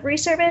 Kiki's Delivery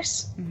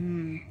Service.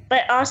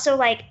 But also,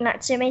 like,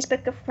 Natsume's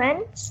Book of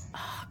Friends.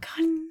 Oh,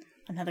 God.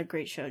 Another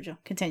great shoujo.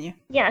 Continue.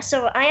 Yeah,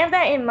 so I have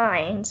that in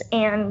mind,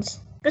 and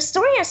the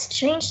story has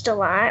changed a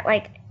lot,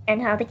 like,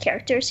 and how the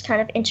characters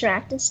kind of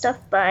interact and stuff,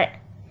 but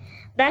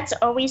that's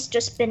always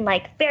just been,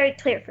 like, very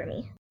clear for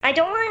me. I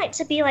don't want it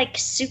to be, like,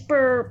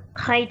 super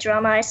high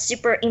drama,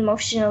 super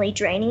emotionally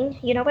draining,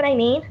 you know what I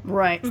mean?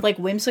 Right. Like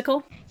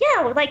whimsical?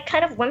 Yeah, like,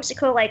 kind of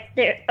whimsical, like,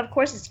 of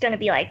course it's gonna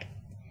be, like,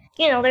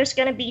 you know, there's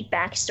gonna be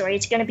backstory,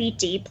 it's gonna be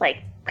deep,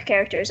 like,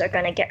 characters are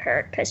gonna get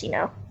hurt, because, you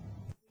know.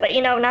 But,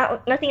 you know,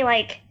 nothing,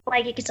 like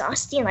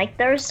exhausting. Like,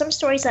 there are some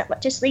stories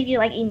that just leave you,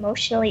 like,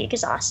 emotionally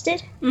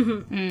exhausted.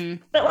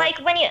 But, like,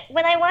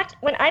 when I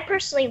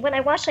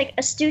watch, like,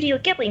 a Studio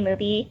Ghibli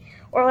movie,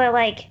 or,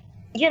 like,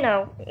 you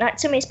know,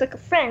 Natsume's Book of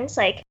Friends,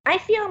 like, I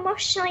feel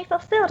emotionally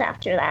fulfilled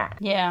after that.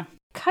 Yeah.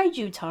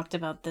 Kaiju talked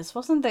about this.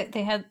 Wasn't that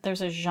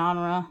there's a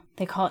genre,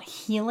 they call it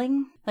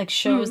healing? Like,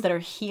 shows that are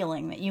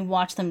healing, that you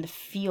watch them to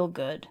feel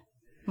good.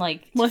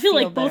 Like, well, I feel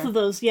like better. both of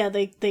those, yeah,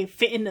 they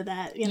fit into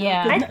that. You know?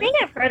 Yeah. I think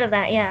I've heard of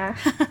that, yeah.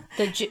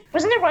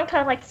 Wasn't there one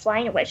called, like,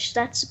 Flying Witch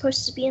that's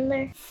supposed to be in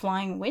there?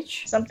 Flying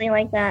Witch? Something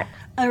like that.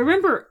 I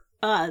remember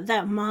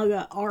that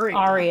manga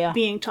Aria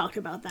being talked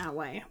about that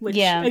way. Which,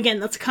 again,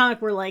 that's a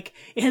comic where, like,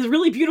 it has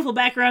really beautiful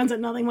backgrounds and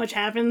nothing much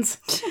happens.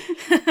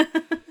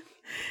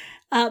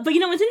 But, you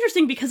know, it's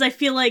interesting because I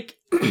feel like,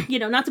 you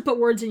know, not to put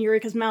words in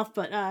Eureka's mouth,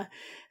 but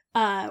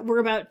we're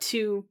about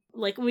to,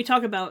 like, when we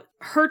talk about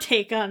her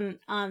take on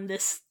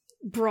this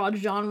broad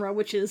genre,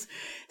 which is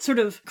sort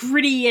of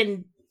gritty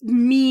and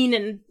mean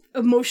and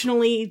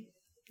emotionally,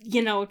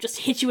 you know, just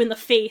hit you in the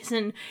face,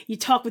 and you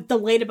talk with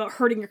delight about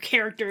hurting your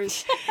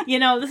characters. You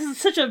know, this is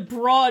such a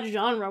broad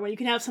genre where you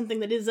can have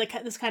something that is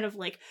like this kind of,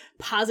 like,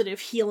 positive,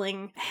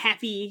 healing,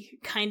 happy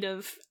kind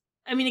of.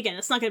 I mean, again,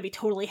 it's not going to be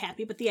totally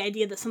happy, but the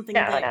idea that something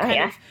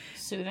of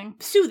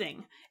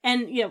soothing.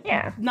 And, you know,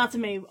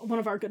 Natsume, one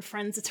of our good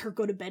friends, it's her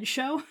go-to-bed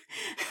show.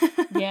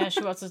 Yeah,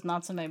 she watches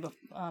Natsume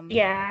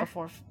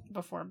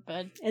before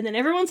bed. And then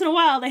every once in a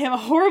while, they have a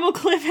horrible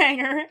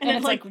cliffhanger. And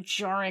it's, like,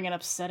 jarring and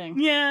upsetting.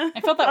 Yeah.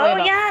 I felt that way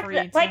about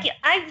Free, like,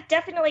 I've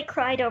definitely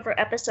cried over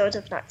episodes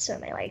of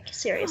Natsume, like,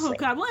 seriously. Oh,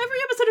 God. Well, every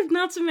episode of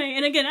Natsume,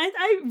 and again,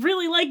 I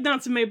really like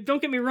Natsume,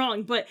 don't get me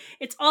wrong, but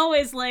it's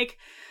always like,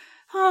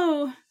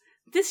 oh,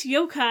 this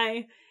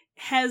yokai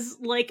has,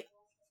 like,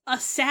 a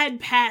sad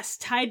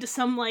past tied to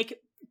some, like,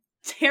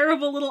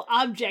 terrible little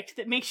object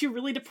that makes you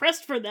really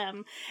depressed for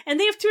them, and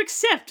they have to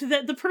accept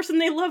that the person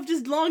they loved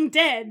is long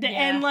dead,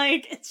 and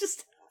like it's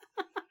just.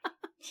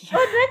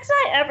 Well, that's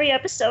not every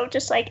episode,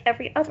 just like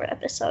every other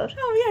episode.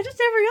 Oh yeah, just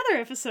every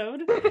other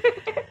episode.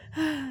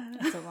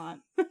 That's a lot.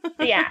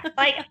 Yeah,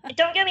 like,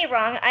 don't get me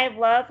wrong, I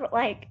love,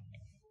 like,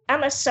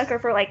 I'm a sucker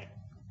for, like,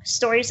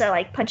 stories that,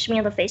 like, punch me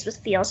in the face with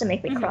feels and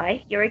make me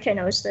cry. Eureka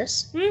knows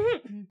this.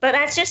 But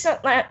that's just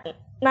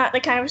not the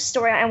kind of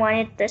story I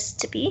wanted this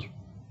to be.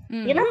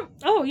 You know?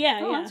 Oh, yeah,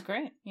 Oh, yeah. that's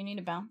great. You need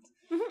a balance.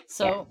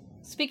 So,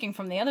 speaking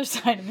from the other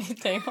side of the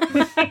table,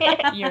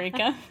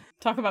 Eureka,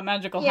 talk about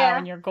Magical How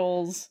and your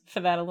goals for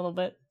that a little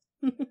bit.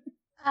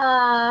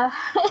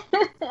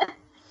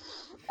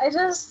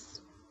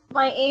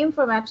 My aim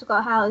for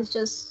Magical How is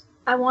just,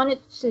 I want it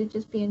to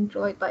just be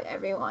enjoyed by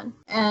everyone.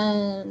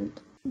 And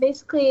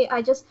basically,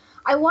 I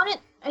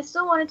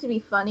still want it to be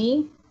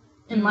funny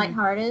and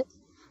lighthearted,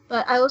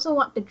 but I also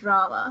want the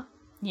drama.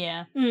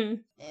 Yeah.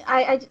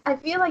 I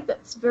feel like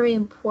that's very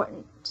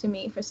important to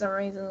me for some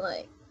reason,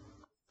 like,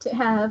 to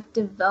have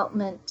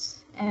development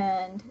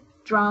and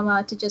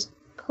drama to just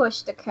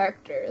push the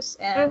characters.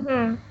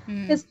 And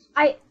because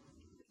I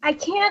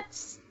can't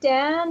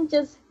stand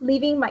just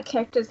leaving my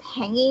characters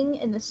hanging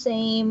in the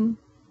same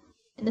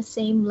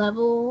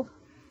level,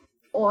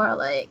 or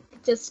like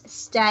just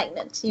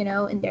stagnant, you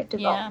know, in their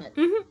development.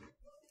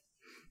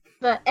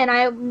 But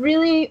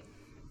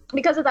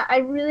because of that, I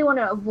really want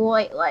to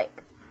avoid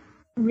like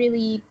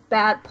really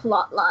bad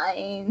plot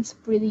lines,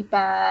 really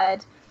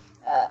bad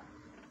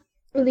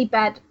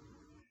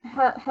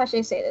how should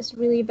I say this?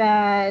 Really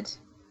bad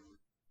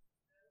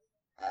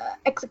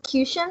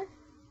execution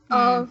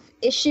of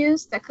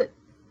issues that could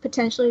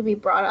potentially be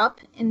brought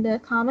up in the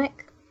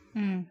comic.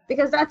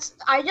 Because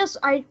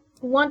I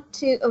want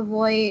to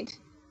avoid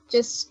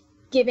just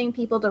giving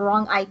people the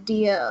wrong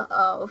idea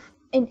of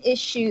an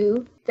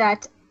issue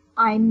that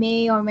I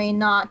may or may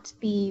not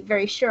be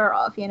very sure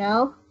of, you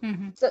know?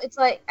 So it's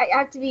like, I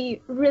have to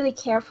be really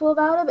careful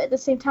about it, but at the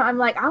same time, I'm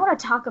like, I want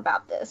to talk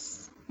about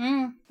this.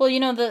 Well,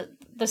 you know, the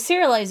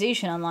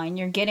serialization online,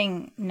 you're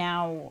getting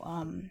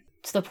now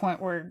to the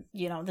point where,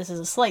 you know, this is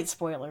a slight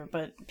spoiler,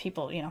 but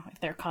people, you know, if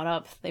they're caught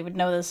up, they would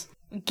know this.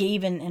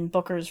 Gabe and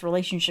Booker's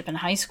relationship in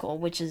high school,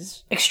 which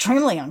is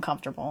extremely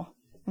uncomfortable,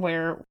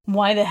 where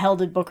why the hell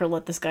did Booker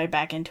let this guy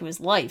back into his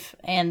life?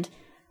 And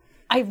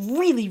I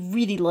really,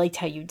 really liked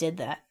how you did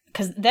that,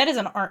 because that is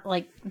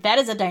that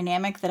is a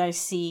dynamic that I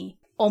see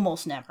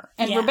almost never.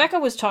 And Rebecca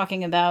was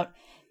talking about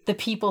the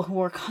people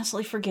who are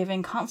constantly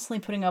forgiving, constantly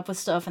putting up with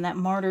stuff, and that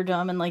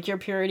martyrdom and like your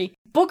purity.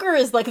 Booker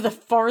is like the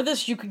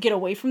farthest you could get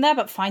away from that,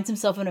 but finds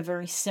himself in a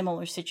very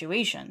similar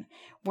situation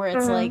where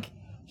it's like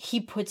he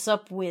puts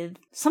up with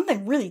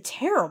something really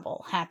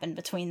terrible happen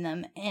between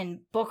them, and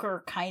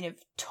Booker kind of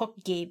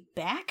took Gabe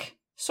back,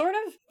 sort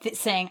of,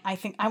 saying, I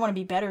think I want to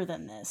be better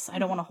than this. I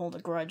don't want to hold a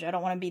grudge. I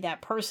don't want to be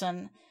that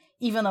person,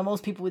 even though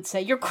most people would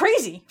say, you're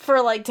crazy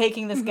for like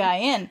taking this guy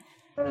in.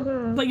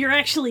 But you're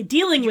actually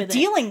dealing with it.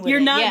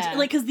 You're not,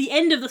 like, because the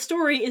end of the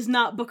story is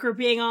not Booker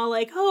being all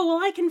like, oh,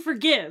 well, I can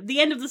forgive.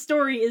 The end of the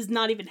story is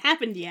not even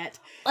happened yet.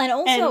 And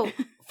also,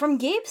 from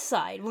Gabe's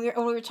side, when we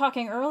were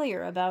talking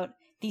earlier about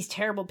these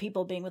terrible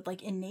people being with,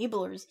 like,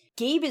 enablers,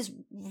 Gabe is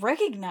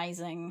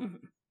recognizing,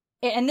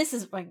 and this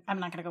is, like, I'm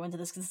not going to go into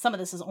this because some of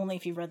this is only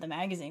if you've read the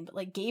magazine, but,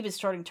 like, Gabe is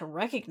starting to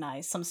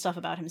recognize some stuff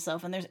about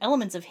himself, and there's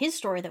elements of his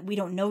story that we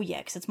don't know yet,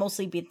 because it's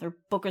mostly through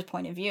Booker's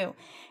point of view.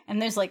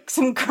 And there's, like,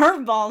 some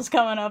curveballs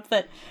coming up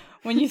that,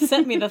 when you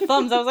sent me the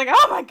thumbs, I was like,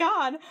 oh my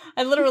god!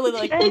 I literally,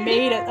 like,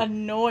 made a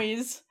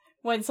noise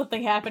when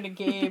something happened to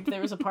Gabe.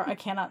 There was a part,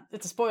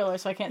 it's a spoiler,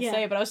 so I can't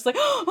say it, but I was just like,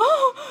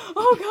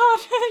 oh god,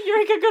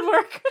 Eureka, good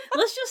work.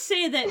 Let's just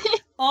say that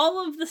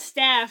all of the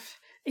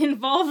staff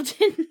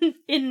involved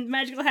in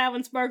Magical How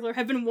and Sparkler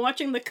have been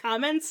watching the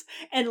comments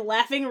and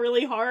laughing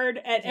really hard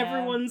at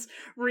everyone's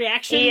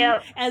reaction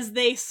as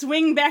they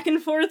swing back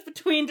and forth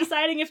between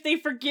deciding if they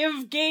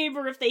forgive Gabe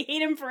or if they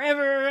hate him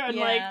forever, and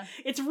like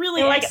it's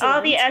really like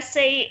all the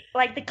essay,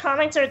 like the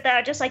comments are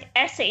that just like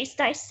essays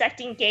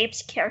dissecting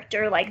Gabe's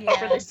character like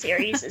over the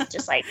series is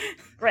just like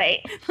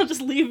great. I'll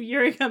just leave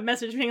Eureka a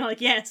message being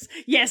like, yes,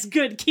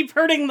 good, keep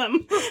hurting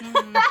them.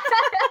 Well,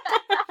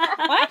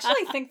 I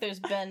actually think there's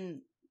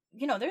been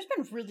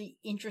really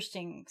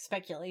interesting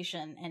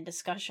speculation and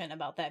discussion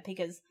about that,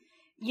 because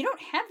you don't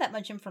have that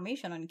much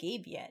information on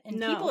Gabe yet, and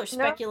people are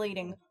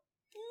speculating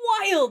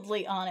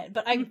wildly on it,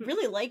 but I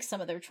really like some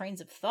of their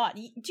trains of thought.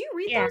 Do you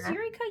read those,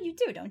 Eureka? You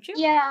do, don't you?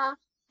 Yeah,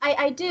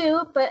 I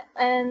do, but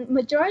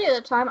majority of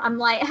the time I'm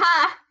like,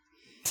 ha!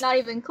 Not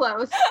even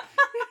close.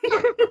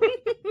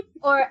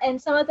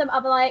 And some of them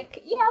I'm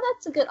like, yeah,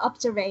 that's a good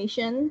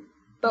observation,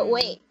 but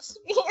wait.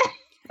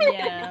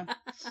 Yeah.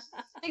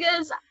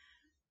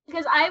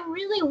 Because I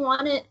really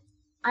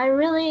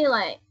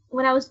like,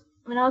 when I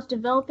was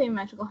developing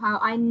Magical How,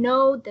 I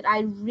know that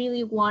I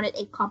really wanted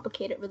a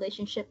complicated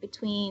relationship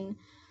between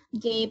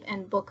Gabe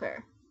and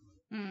Booker.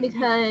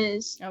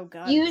 Because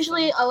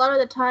usually a lot of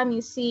the time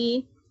you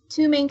see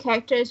two main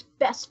characters,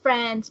 best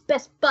friends,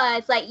 best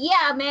buds, like,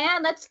 yeah,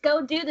 man, let's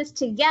go do this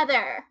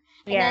together.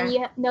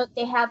 And then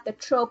they have the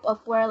trope of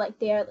where like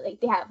they have a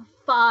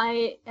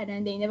fight and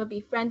then they never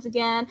be friends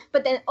again.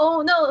 But then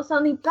oh no,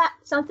 something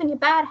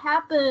bad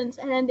happens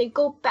and then they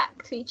go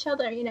back to each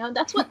other.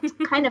 That's what's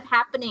kind of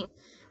happening.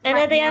 And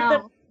right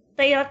then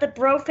they have the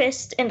bro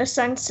fist in the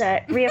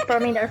sunset,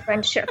 reaffirming their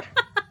friendship.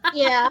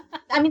 Yeah,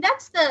 I mean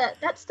that's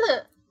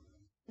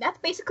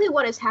basically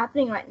what is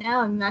happening right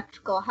now in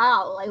Magical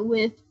How. Like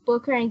with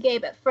Booker and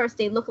Gabe, at first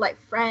they look like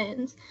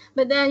friends,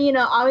 but then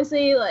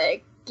obviously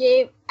like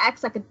Gabe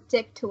acts like a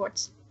dick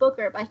towards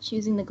Booker by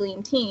choosing the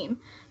Gleam team,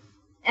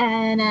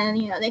 and then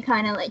they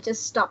kind of like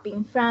just stop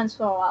being friends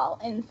for a while.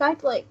 In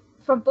fact, like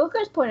from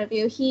Booker's point of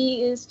view,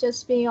 he is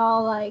just being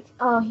all like,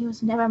 oh, he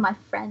was never my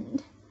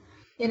friend,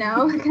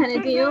 kind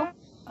of deal.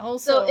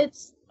 Also, so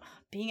it's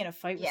being in a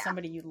fight with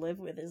somebody you live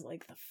with is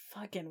like the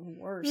fucking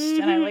worst.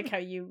 And I like how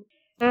you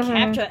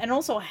capture that. And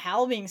also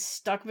Hal being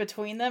stuck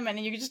between them, and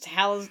you can just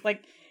Hal is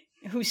like,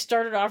 who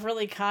started off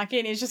really cocky,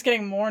 and he's just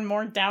getting more and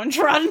more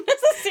downtrodden as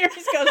the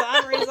series goes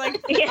on, where he's like,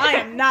 I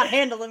am not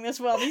handling this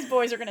well. These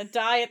boys are gonna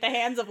die at the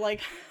hands of like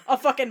a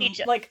fucking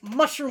like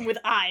mushroom with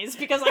eyes,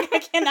 because like I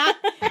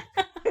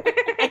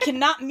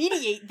cannot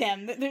mediate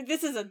them.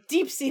 This is a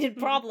deep-seated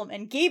problem,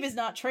 and Gabe is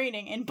not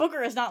training, and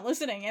Booker is not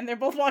listening, and they're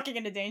both walking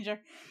into danger.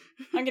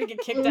 I'm gonna get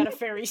kicked out of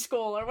fairy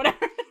school or whatever.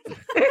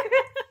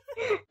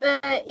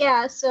 But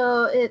yeah,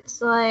 so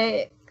it's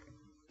like,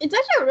 it's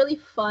actually really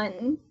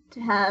fun to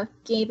have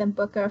Gabe and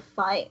Booker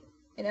fight,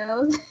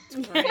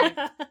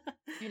 Right.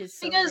 It is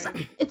so because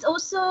great. it's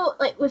also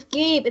like with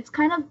Gabe, it's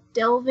kind of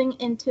delving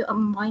into a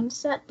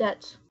mindset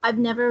that I've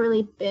never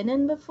really been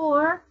in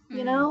before,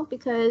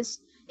 because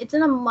it's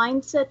in a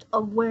mindset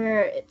of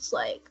where it's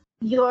like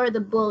you're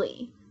the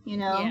bully,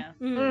 Yeah.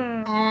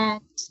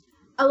 and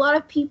a lot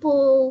of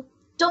people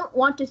don't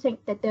want to think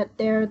that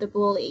they're the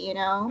bully,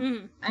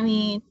 I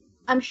mean,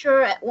 I'm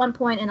sure at one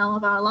point in all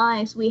of our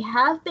lives we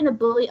have been a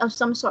bully of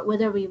some sort,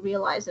 whether we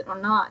realize it or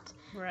not.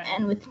 Right.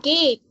 And with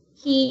Gabe,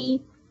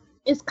 he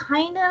is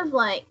kind of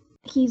like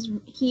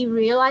he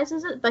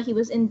realizes it, but he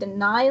was in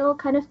denial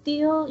kind of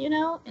deal,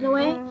 in a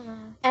way.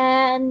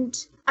 And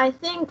I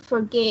think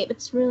for Gabe,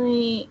 it's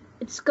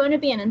going to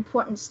be an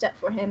important step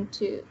for him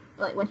to,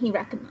 like, when he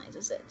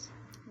recognizes it.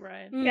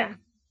 Right. Yeah.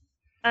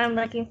 I'm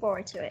looking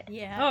forward to it.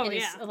 Yeah. Oh, it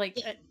is, yeah. like,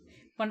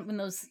 when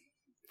those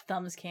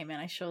thumbs came in,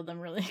 I showed them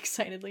really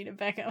excitedly to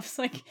Becca. I was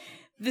like,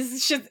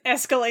 this shit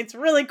escalates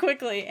really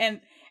quickly. And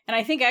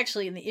I think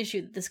actually in the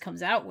issue that this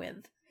comes out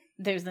with,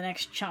 there's the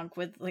next chunk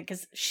with, like,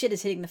 because shit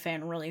is hitting the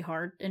fan really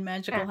hard in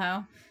Magical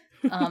How.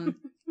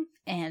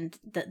 And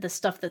the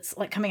stuff that's,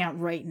 like, coming out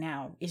right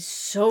now is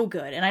so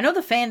good. And I know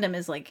the fandom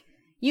is, like,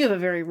 you have a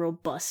very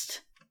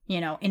robust,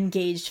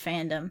 engaged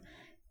fandom.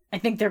 I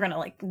think they're gonna,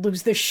 like,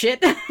 lose their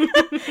shit,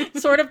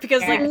 sort of,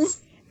 because, like,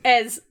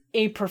 as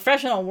a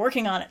professional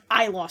working on it,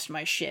 I lost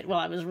my shit while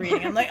I was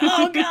reading. I'm like,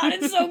 oh god,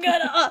 it's so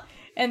good!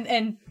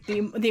 And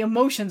the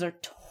emotions are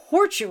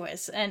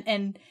tortuous,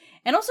 and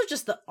also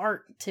just the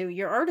art too.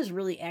 Your art is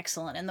really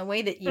excellent, and the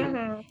way that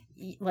you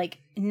like,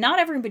 not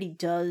everybody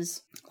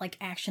does like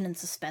action and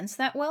suspense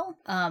that well.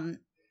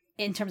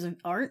 In terms of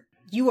art,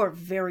 you are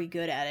very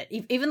good at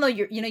it. Even though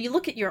you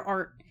look at your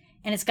art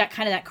and it's got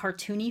kind of that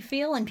cartoony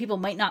feel, and people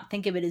might not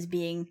think of it as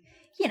being,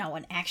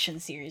 an action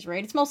series,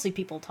 right? It's mostly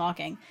people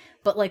talking.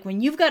 But like when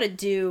you've got to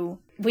do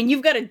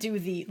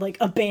the like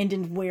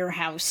abandoned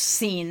warehouse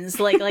scenes,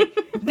 like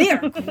they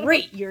are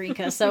great,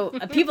 Eureka. So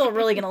people are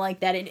really gonna like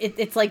that.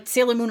 It's like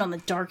Sailor Moon on the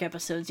Dark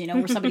episodes,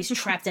 where somebody's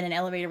trapped in an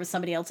elevator with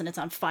somebody else and it's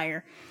on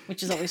fire,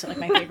 which is always like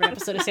my favorite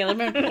episode of Sailor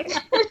Moon.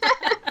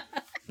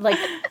 Like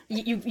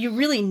you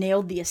really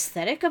nailed the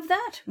aesthetic of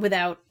that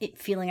without it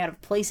feeling out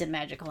of place in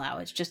Magical How.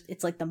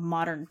 It's like the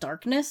modern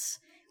darkness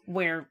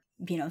where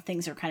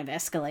things are kind of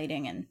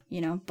escalating,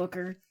 and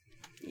Booker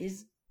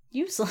is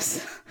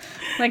useless.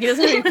 Like, he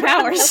doesn't have any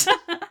powers.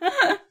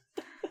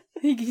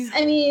 He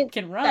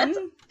can run. That's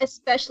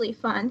especially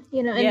fun,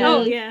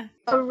 Yeah.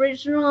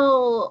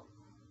 Original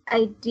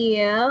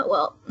idea,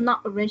 well,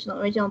 not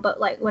original, but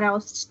like when I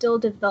was still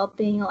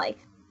developing like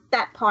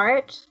that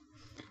part,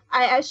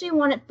 I actually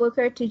wanted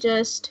Booker to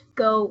just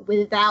go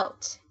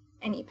without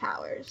any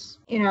powers,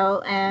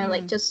 and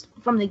like just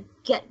from the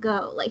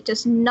get-go, like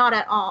just not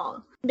at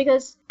all.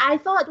 Because I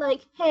thought, like,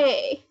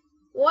 hey,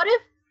 what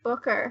if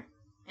Booker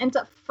ends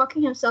up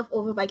fucking himself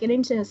over by getting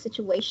into a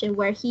situation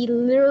where he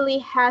literally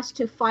has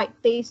to fight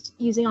based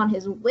using on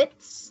his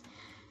wits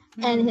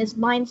and his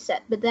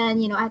mindset. But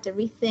then, I had to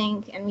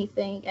rethink, and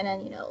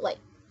then, like,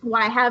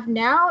 what I have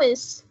now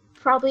is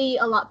probably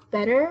a lot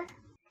better.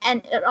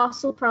 And it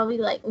also probably,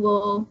 like,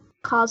 will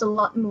cause a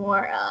lot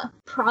more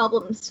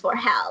problems for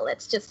Hal,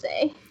 let's just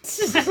say.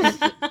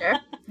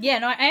 Yeah,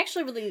 no, I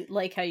actually really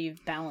like how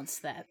you've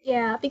balanced that.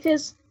 Yeah,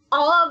 because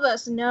all of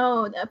us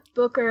know that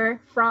Booker,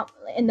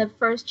 in the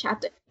first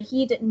chapter,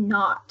 he did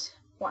not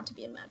want to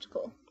be a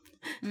magical.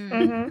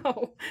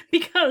 No,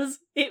 because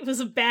it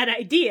was a bad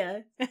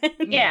idea.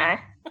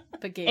 Yeah.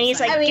 But and he's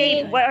like,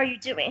 Gabe, what are you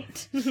doing?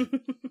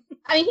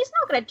 I mean, he's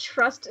not going to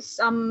trust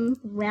some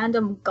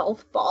random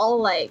golf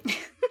ball,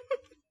 like,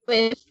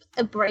 with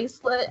a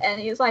bracelet,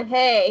 and he's like,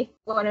 "Hey,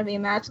 want to be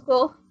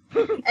magical?"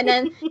 And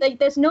then like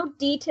there's no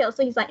details,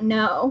 so he's like,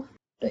 "No."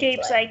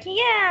 Gabe's like,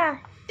 yeah.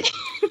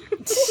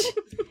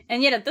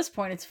 And yet at this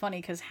point, it's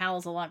funny because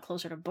Hal's a lot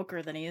closer to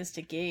Booker than he is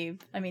to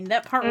Gabe. I mean,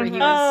 that part where he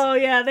was oh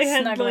yeah, they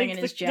had snuggling like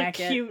in his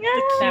jacket. The cute,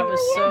 that was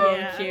so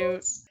yeah.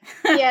 cute.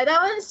 Yeah,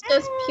 that was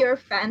just pure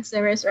fan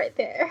service right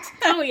there.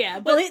 Oh yeah,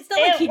 but Well, it's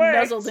not like he works.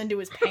 nuzzled into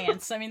his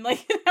pants. I mean,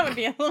 like that would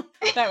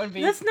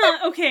be that's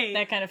not okay.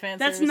 that kind of fan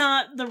That's service.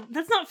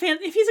 not fan.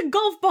 If he's a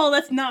golf ball,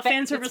 that's not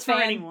fan service it's for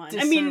fan anyone.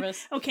 I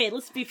disservice. mean, okay,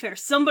 let's be fair.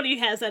 Somebody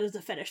has that as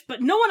a fetish,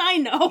 but no one I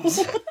know.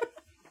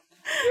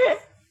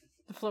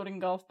 The floating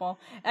golf ball.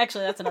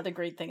 Actually, that's another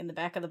great thing in the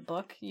back of the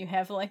book. You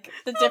have like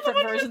the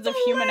different versions of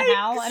human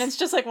Hal, and it's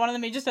just like one of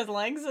them. He just has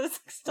legs. It's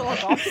still a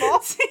golf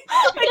ball.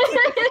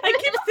 I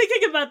keep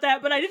thinking about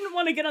that, but I didn't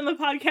want to get on the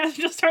podcast and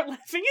just start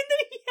laughing. And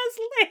then he has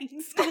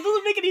legs because it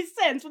doesn't make any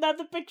sense without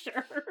the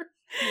picture.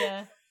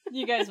 Yeah,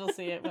 you guys will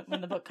see it when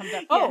the book comes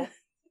out. Yeah. Oh,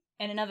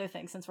 and another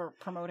thing, since we're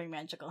promoting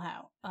Magical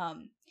Hal,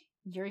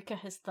 Eureka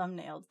has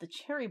thumbnailed the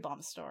Cherry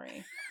Bomb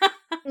story,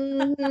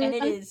 and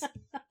it is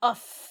a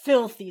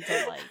filthy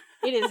delight.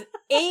 It is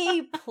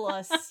A+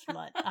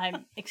 smut.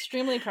 I'm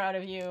extremely proud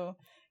of you.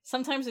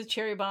 Sometimes with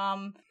Cherry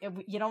Bomb,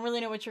 you don't really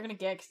know what you're going to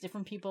get because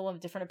different people have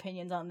different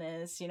opinions on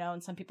this,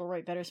 and some people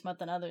write better smut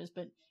than others,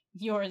 but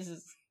yours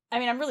is... I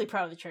mean, I'm really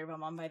proud of the Cherry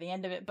Bomb by the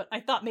end of it, but I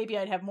thought maybe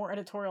I'd have more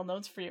editorial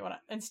notes for you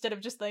instead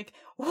of just like,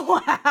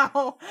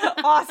 wow,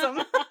 awesome.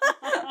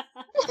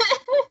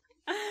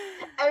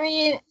 I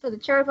mean, for the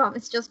Cherry Bomb,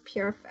 it's just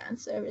pure fan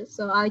service,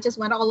 so I just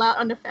went all out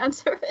on the fan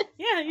service.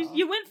 Yeah,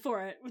 you went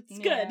for it. It's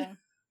good.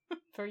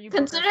 For you,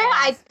 Considering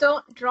I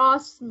don't draw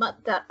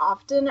smut that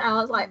often, I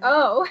was like,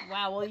 oh.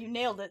 Wow, well, you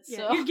nailed it, so.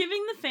 Yeah, you're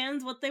giving the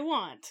fans what they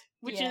want,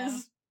 which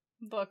is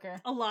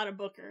Booker. a lot of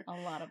Booker. A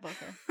lot of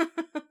Booker.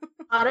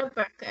 Out of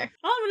Booker.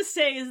 All I'm gonna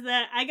say is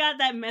that I got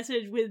that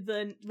message with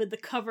the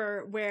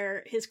cover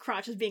where his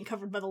crotch is being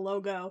covered by the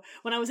logo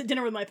when I was at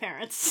dinner with my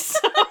parents.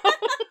 So.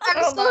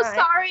 I'm so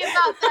sorry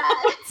about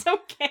that. It's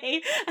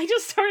okay. I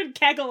just started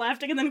cackle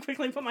laughing and then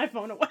quickly put my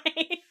phone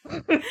away.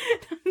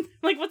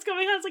 Like, what's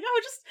going on? It's like,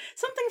 oh, just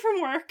something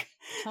from work.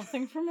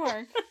 Something from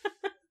work.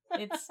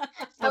 It's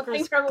Something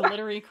Booker's from work.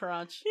 glittery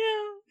crotch.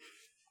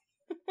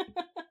 Yeah.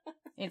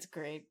 It's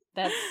great.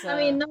 That's. I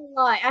mean, no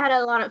lie, I had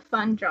a lot of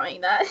fun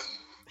drawing that.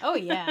 Oh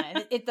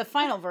yeah, the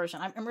final version.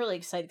 I'm really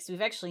excited because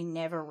we've actually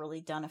never really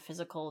done a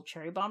physical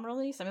Cherry Bomb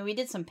release. I mean, we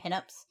did some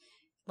pinups,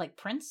 like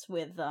Prince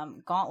with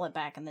Gauntlet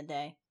back in the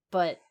day,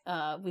 but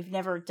we've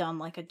never done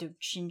like a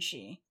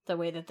doujinshi the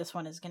way that this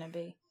one is going to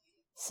be.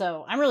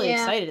 So I'm really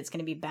excited. It's going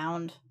to be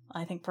bound.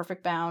 I think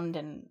perfect bound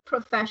and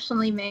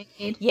professionally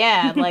made.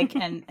 Yeah, like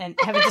and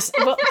have it just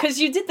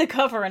because you did the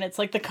cover and it's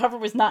like the cover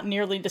was not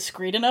nearly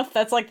discreet enough.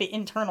 That's like the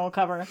internal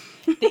cover.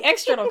 The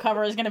external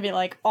cover is going to be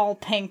like all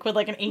pink with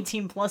like an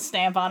 18+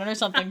 stamp on it or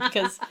something or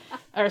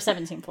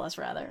 17+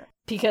 rather,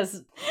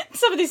 because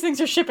some of these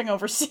things are shipping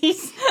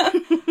overseas.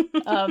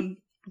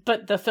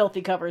 But the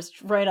filthy cover is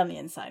right on the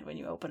inside when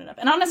you open it up.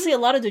 And honestly, a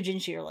lot of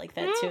doujinshi are like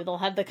that too. They'll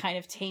have the kind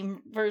of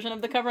tame version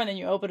of the cover and then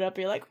you open it up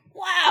and you're like,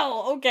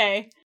 wow,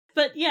 okay.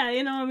 But yeah,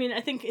 I mean,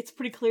 I think it's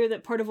pretty clear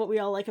that part of what we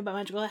all like about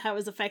Magical Hal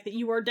is the fact that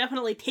you are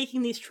definitely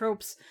taking these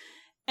tropes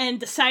and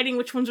deciding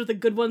which ones are the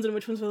good ones and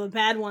which ones are the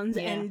bad ones,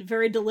 and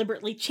very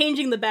deliberately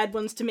changing the bad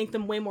ones to make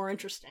them way more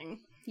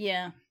interesting.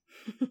 Yeah.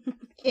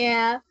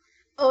 Yeah.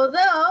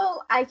 Although,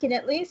 I can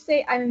at least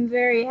say I'm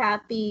very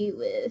happy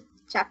with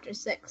Chapter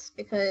 6,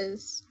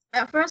 because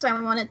at first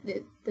I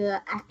wanted the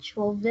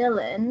actual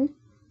villain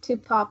to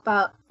pop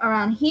out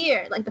around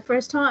here, like the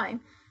first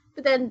time.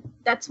 But then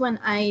that's when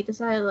I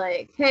decided,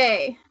 like,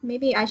 hey,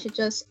 maybe I should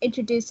just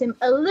introduce him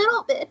a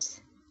little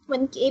bit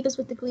when Gabe is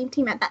with the Gleam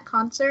team at that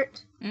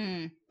concert.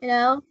 Mm. You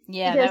know?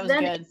 Yeah, because that was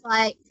then good.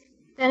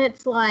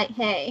 It's like,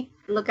 hey,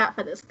 look out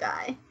for this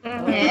guy.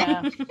 Oh,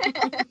 yeah.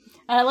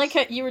 I like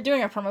how you were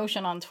doing a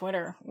promotion on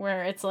Twitter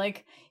where it's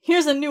like,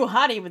 here's a new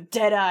hottie with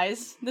dead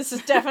eyes. This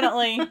is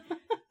definitely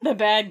the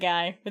bad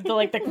guy with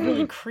the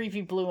really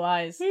creepy blue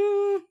eyes.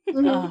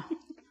 Oh,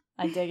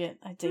 I dig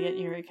it,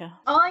 Eureka.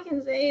 All I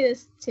can say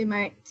is to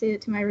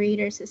my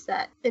readers is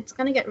that it's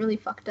gonna get really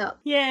fucked up.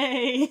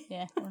 Yay!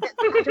 Yeah.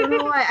 I don't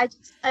know why.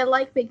 I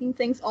like making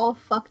things all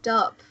fucked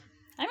up.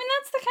 I mean,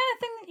 that's the kind of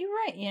thing that you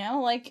write,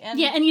 and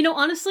yeah, and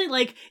honestly,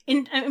 like,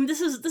 I mean,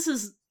 this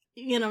is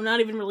not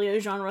even really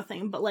a genre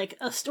thing, but like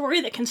a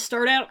story that can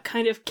start out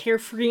kind of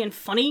carefree and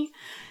funny,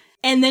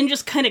 and then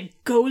just kind of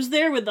goes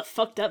there with the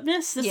fucked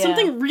upness. There's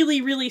something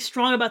really, really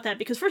strong about that,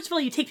 because first of all,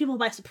 you take people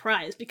by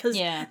surprise, because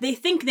they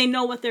think they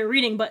know what they're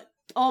reading, but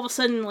all of a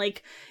sudden,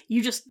 like,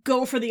 you just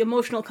go for the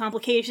emotional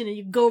complication, and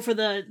you go for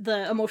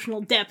the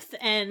emotional depth,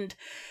 and,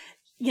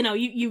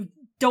 you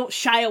don't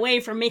shy away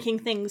from making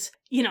things,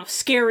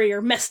 scary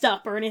or messed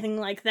up or anything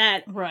like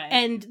that. Right.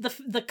 And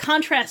the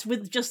contrast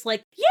with just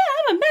like, yeah,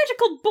 I'm a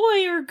magical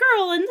boy or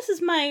girl, and this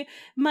is my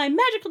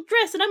magical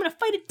dress, and I'm gonna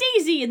fight a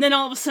daisy, and then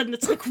all of a sudden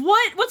it's like,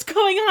 what? What's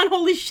going on?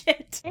 Holy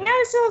shit! And now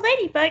this little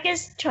ladybug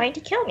is trying to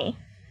kill me.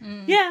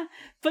 Yeah,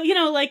 but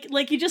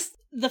like you just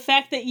the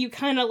fact that you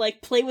kind of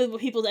like play with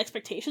what people's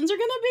expectations are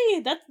gonna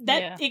be,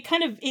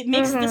 it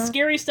makes the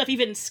scary stuff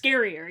even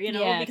scarier, you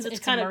know, because it's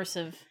kind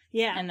immersive. of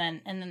yeah, and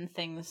then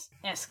things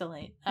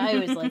escalate. I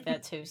always like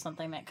that too,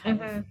 something that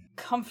kind of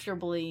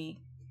comfortably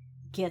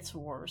gets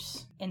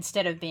worse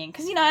instead of being,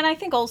 because, you know, and I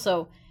think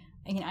also,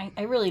 you know,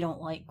 I really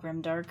don't like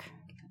grimdark.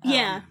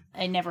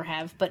 I never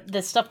have, but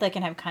the stuff that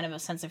can have kind of a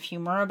sense of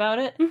humor about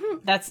it,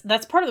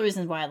 that's part of the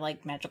reason why I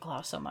like Magical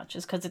House so much,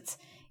 is because it's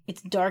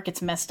dark,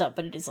 it's messed up,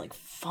 but it is like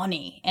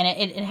funny, and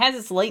it has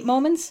its light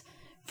moments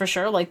for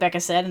sure, like Becca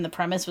said, and the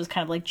premise was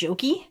kind of like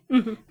jokey,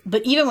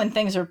 but even when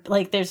things are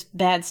like, there's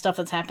bad stuff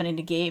that's happening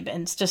to Gabe,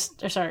 and it's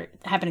just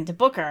happening to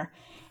Booker,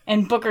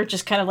 and Booker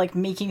just kind of like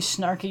making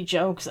snarky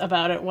jokes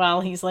about it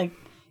while he's like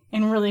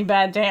in really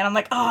bad day, and I'm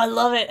like, oh, I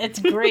love it, it's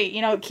great.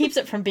 You know, it keeps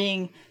it from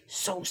being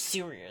so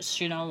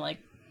serious, you know, like,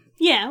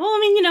 yeah, well, I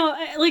mean, you know,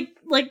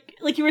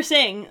 like you were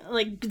saying,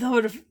 like,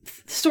 the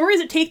stories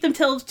that take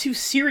themselves too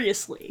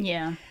seriously.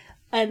 Yeah.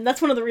 And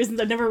that's one of the reasons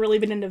I've never really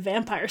been into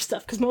vampire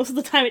stuff, because most of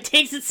the time it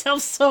takes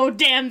itself so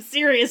damn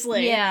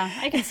seriously. Yeah,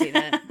 I can see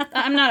that.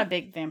 I'm not a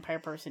big vampire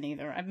person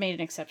either. I've made an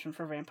exception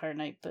for Vampire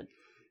Night, but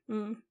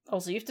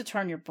also you have to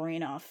turn your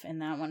brain off in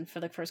that one, for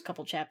the first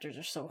couple chapters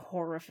are so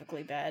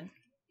horrifically bad.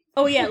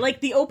 Oh yeah,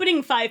 like the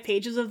opening 5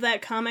 pages of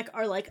that comic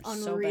are like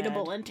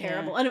unreadable and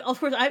terrible. Yeah. And of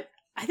course I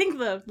think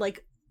the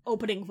like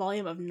opening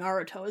volume of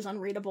Naruto is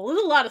unreadable.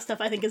 There's a lot of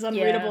stuff I think is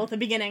unreadable at the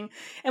beginning.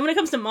 And when it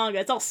comes to manga,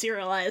 it's all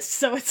serialized,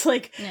 so it's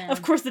like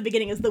of course the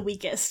beginning is the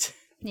weakest.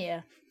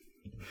 Yeah.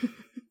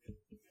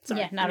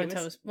 Sorry, yeah,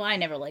 Naruto's well, I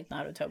never liked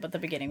Naruto, but the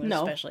beginning was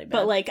especially bad.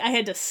 But like I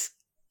had to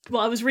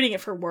I was reading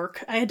it for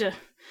work. I had to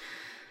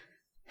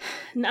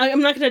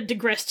I'm not going to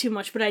digress too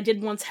much, but I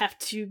did once have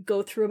to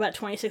go through about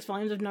 26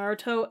 volumes of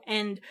Naruto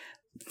and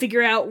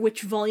figure out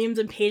which volumes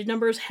and page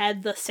numbers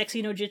had the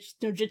sexy no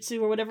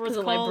jutsu or whatever it's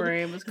called.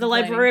 The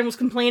librarian was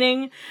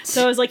complaining.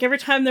 So it was like every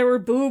time there were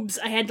boobs,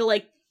 I had to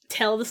like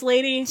tell this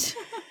lady.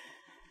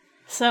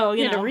 So,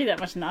 you had know. to read that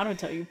much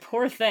Naruto, you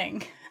poor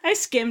thing. I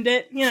skimmed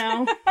it, you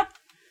know.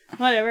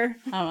 Whatever.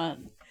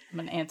 I'm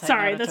an anti-Naruto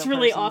Sorry, that's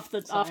really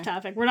person. off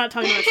topic. We're not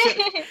talking about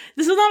shit.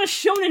 This is not a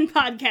shonen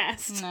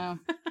podcast. No.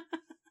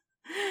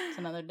 It's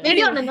another day.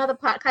 Maybe on another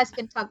podcast we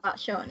can talk about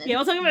shonen. Yeah,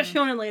 we'll talk about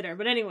shonen later.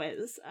 But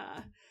anyways,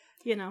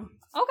 you know.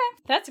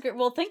 Okay, that's great.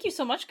 Well, thank you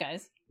so much,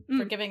 guys,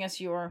 for giving us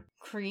your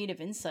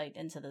creative insight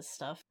into this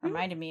stuff.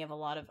 Reminded me of a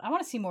lot of... I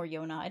want to see more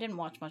Yona. I didn't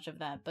watch much of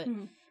that, but...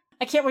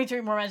 I can't wait to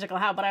read more Magical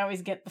How, but I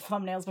always get the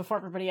thumbnails before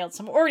everybody else.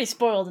 So I'm already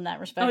spoiled in that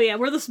respect. Oh yeah,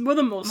 we're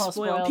the most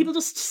spoiled. People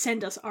just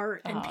send us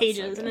art and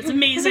pages, and it's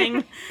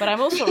amazing. But I'm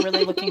also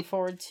really looking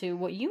forward to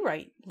what you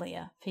write,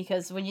 Leah,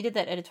 because when you did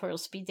that editorial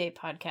speed date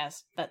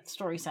podcast, that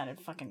story sounded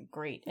fucking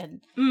great.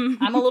 And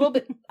I'm a little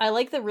bit... I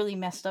like the really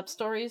messed up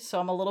stories, so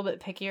I'm a little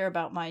bit pickier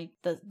about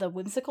the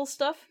whimsical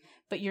stuff,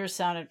 but yours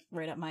sounded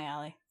right up my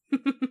alley.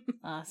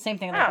 Same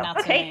thing with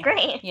Natsume. Okay,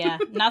 great. Yeah,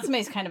 Natsume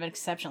is kind of an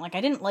exception. Like, I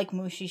didn't like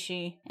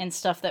Mushishi and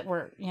stuff that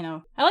were, you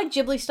know... I like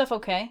Ghibli stuff,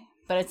 okay,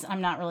 but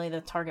I'm not really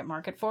the target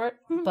market for it.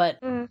 But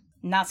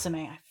Natsume,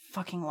 I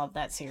fucking love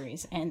that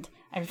series, and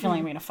I have a feeling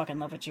I'm gonna fucking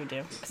love what you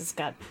do, because it's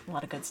got a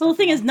lot of good stuff. Well, the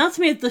thing is,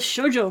 Natsume is the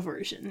shoujo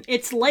version.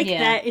 It's like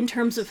that in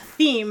terms of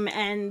theme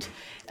and,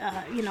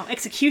 you know,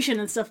 execution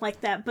and stuff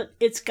like that, but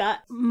it's got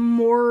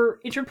more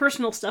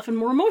interpersonal stuff and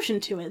more emotion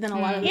to it than a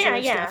lot of the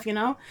other stuff, you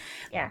know?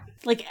 Yeah.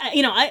 Like,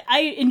 you know,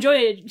 I enjoy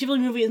a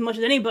Ghibli movie as much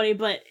as anybody,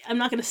 but I'm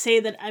not going to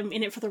say that I'm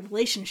in it for the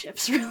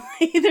relationships,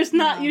 really. There's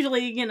not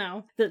usually, you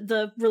know,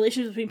 the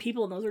relationships between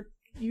people, and those are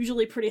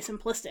usually pretty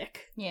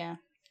simplistic. Yeah.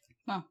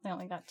 Well, they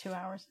only got 2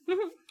 hours.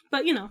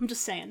 But, you know, I'm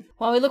just saying.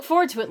 Well, we look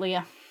forward to it,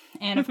 Leah.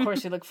 And, of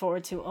course, we look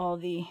forward to all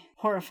the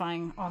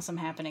horrifying, awesome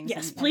happenings.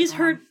 Yes, please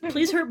hurt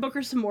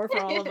Booker some more for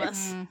all of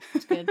us.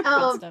 It's good.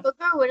 Oh, good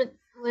Booker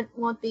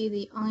won't be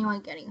the only one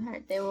getting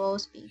hurt. There will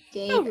always be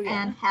Gabe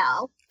and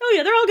Hal. Oh,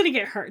 yeah, they're all going to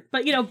get hurt.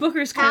 But, you know,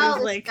 Booker's kind Hal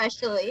of like...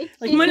 especially.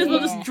 Like, might as well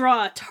just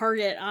draw a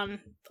target on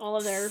all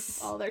of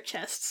their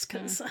chests,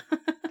 because...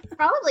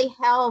 Probably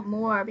Hal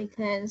more,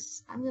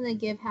 because I'm gonna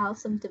give Hal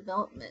some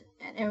development,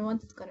 and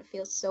everyone's gonna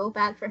feel so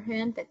bad for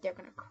him that they're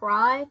gonna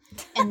cry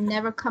and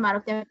never come out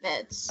of their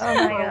beds. Oh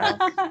my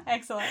god.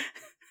 Excellent.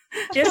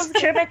 Just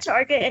trim a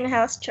target in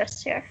Hal's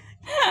chest hair.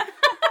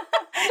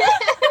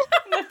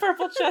 The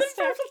purple chest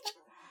hair.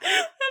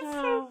 That's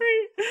so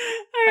great.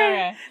 All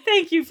right. Okay.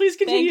 Thank you. Please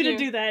continue to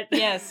do that.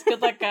 Yes.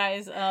 Good luck,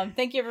 guys.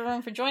 Thank you,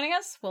 everyone, for joining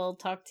us. We'll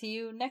talk to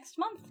you next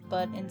month.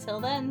 But until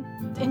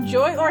then,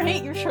 enjoy or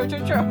hate your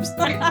shoujo tropes.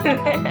 Bye.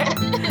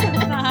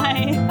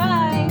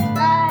 Bye.